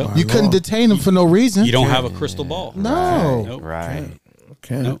can. yeah, by You couldn't law. detain him for no reason. You don't have a crystal ball. No. Nope. Right.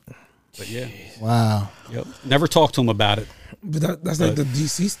 Okay. Nope. But yeah. Wow. Yep. Never talked to him about it. But that's like the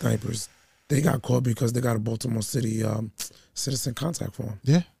DC snipers. They got caught because they got a Baltimore City citizen contact form.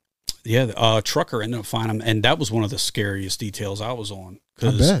 Yeah. Yeah. Trucker ended up finding him, and that was one of the scariest details I was on.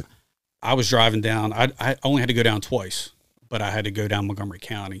 I bet. I was driving down. I only had to go down twice, but I had to go down Montgomery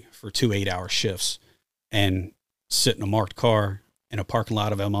County for 2 8-hour shifts and sit in a marked car in a parking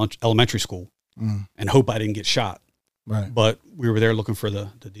lot of elementary school and hope I didn't get shot. Right. But we were there looking for the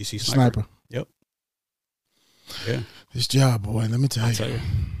DC sniper. Yep. Yeah. This job, boy, let me tell I'll you. tell you.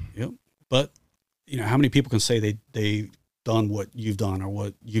 Yep. But, how many people can say they done what you've done or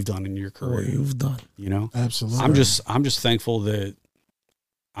what you've done in your career? What you've done. Absolutely. I'm just thankful that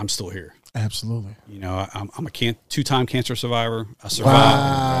I'm still here. Absolutely. I'm a 2-time cancer survivor. I survived.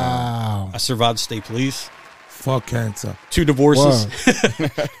 Wow. I survived state police. Fuck cancer. 2 divorces.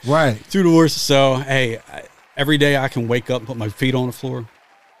 Right. 2 divorces. So hey, every day I can wake up and put my feet on the floor.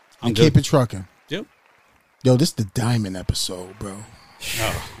 And keep it trucking. Yep. Yo, this is the Diamond episode, bro.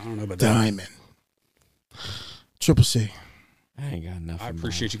 Oh, I don't know about that. Diamond. Triple C. I ain't got nothing. I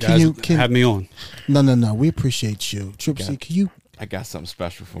appreciate you Can guys you- having me on. No. We appreciate you. Triple C, can you? I got something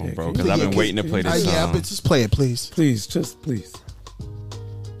special for him, Yeah, bro, because I've been waiting to play this song. Yeah, but just play it, please. Please, just please.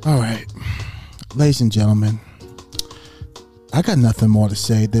 All right. Ladies and gentlemen, I got nothing more to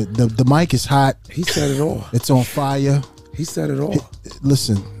say. The mic is hot. He said it all. It's on fire. He said it all.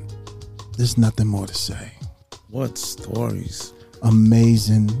 Listen, there's nothing more to say. What stories?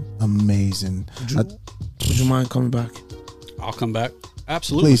 Amazing. Would you mind coming back? I'll come back.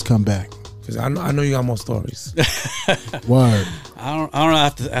 Absolutely. Please come back. Because I know you got more stories. Word. I don't know.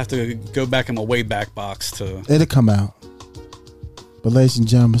 I have to go back in my way back box to. It'll come out. But ladies and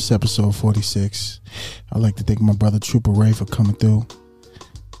gentlemen, it's episode 46. I'd like to thank my brother Trooper Ray for coming through,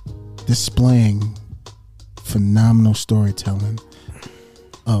 displaying phenomenal storytelling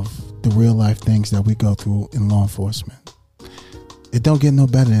of the real life things that we go through in law enforcement. It don't get no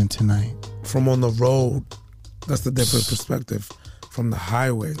better than tonight. From on the road, that's the different perspective. From the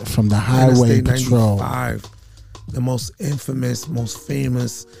highway. From the highway patrol. 95, the most infamous, most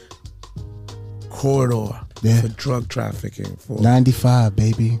famous corridor for drug trafficking. For 95,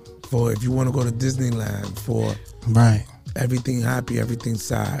 baby. For if you want to go to Disneyland, for right, everything happy, everything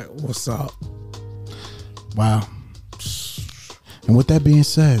sad. What's up? Wow. And with that being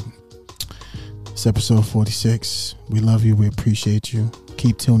said, it's episode 46. We love you. We appreciate you.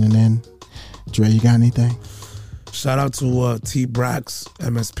 Keep tuning in. Dre, you got anything? Shout out to T Brax,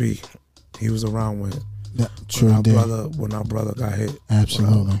 MSP. He was around when our brother got hit.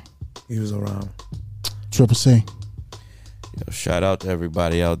 Absolutely. He was around. Triple C. Yo, shout out to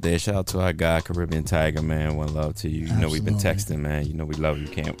everybody out there. Shout out to our guy, Caribbean Tiger, man. One love to you. You know we've been texting, man. You know we love you.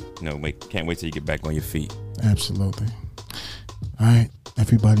 Can't wait till you get back on your feet. Absolutely. All right.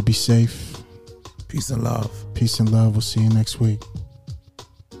 Everybody be safe. Peace and love. Peace and love. We'll see you next week.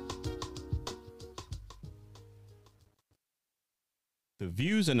 The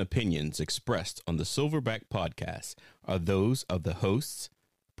views and opinions expressed on the Silverback Podcast are those of the hosts,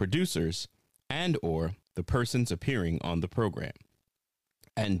 producers, and/or the persons appearing on the program,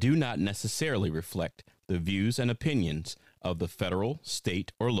 and do not necessarily reflect the views and opinions of the federal,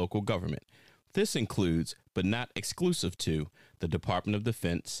 state, or local government. This includes, but not exclusive to, the Department of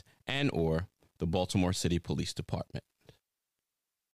Defense and/or the Baltimore City Police Department.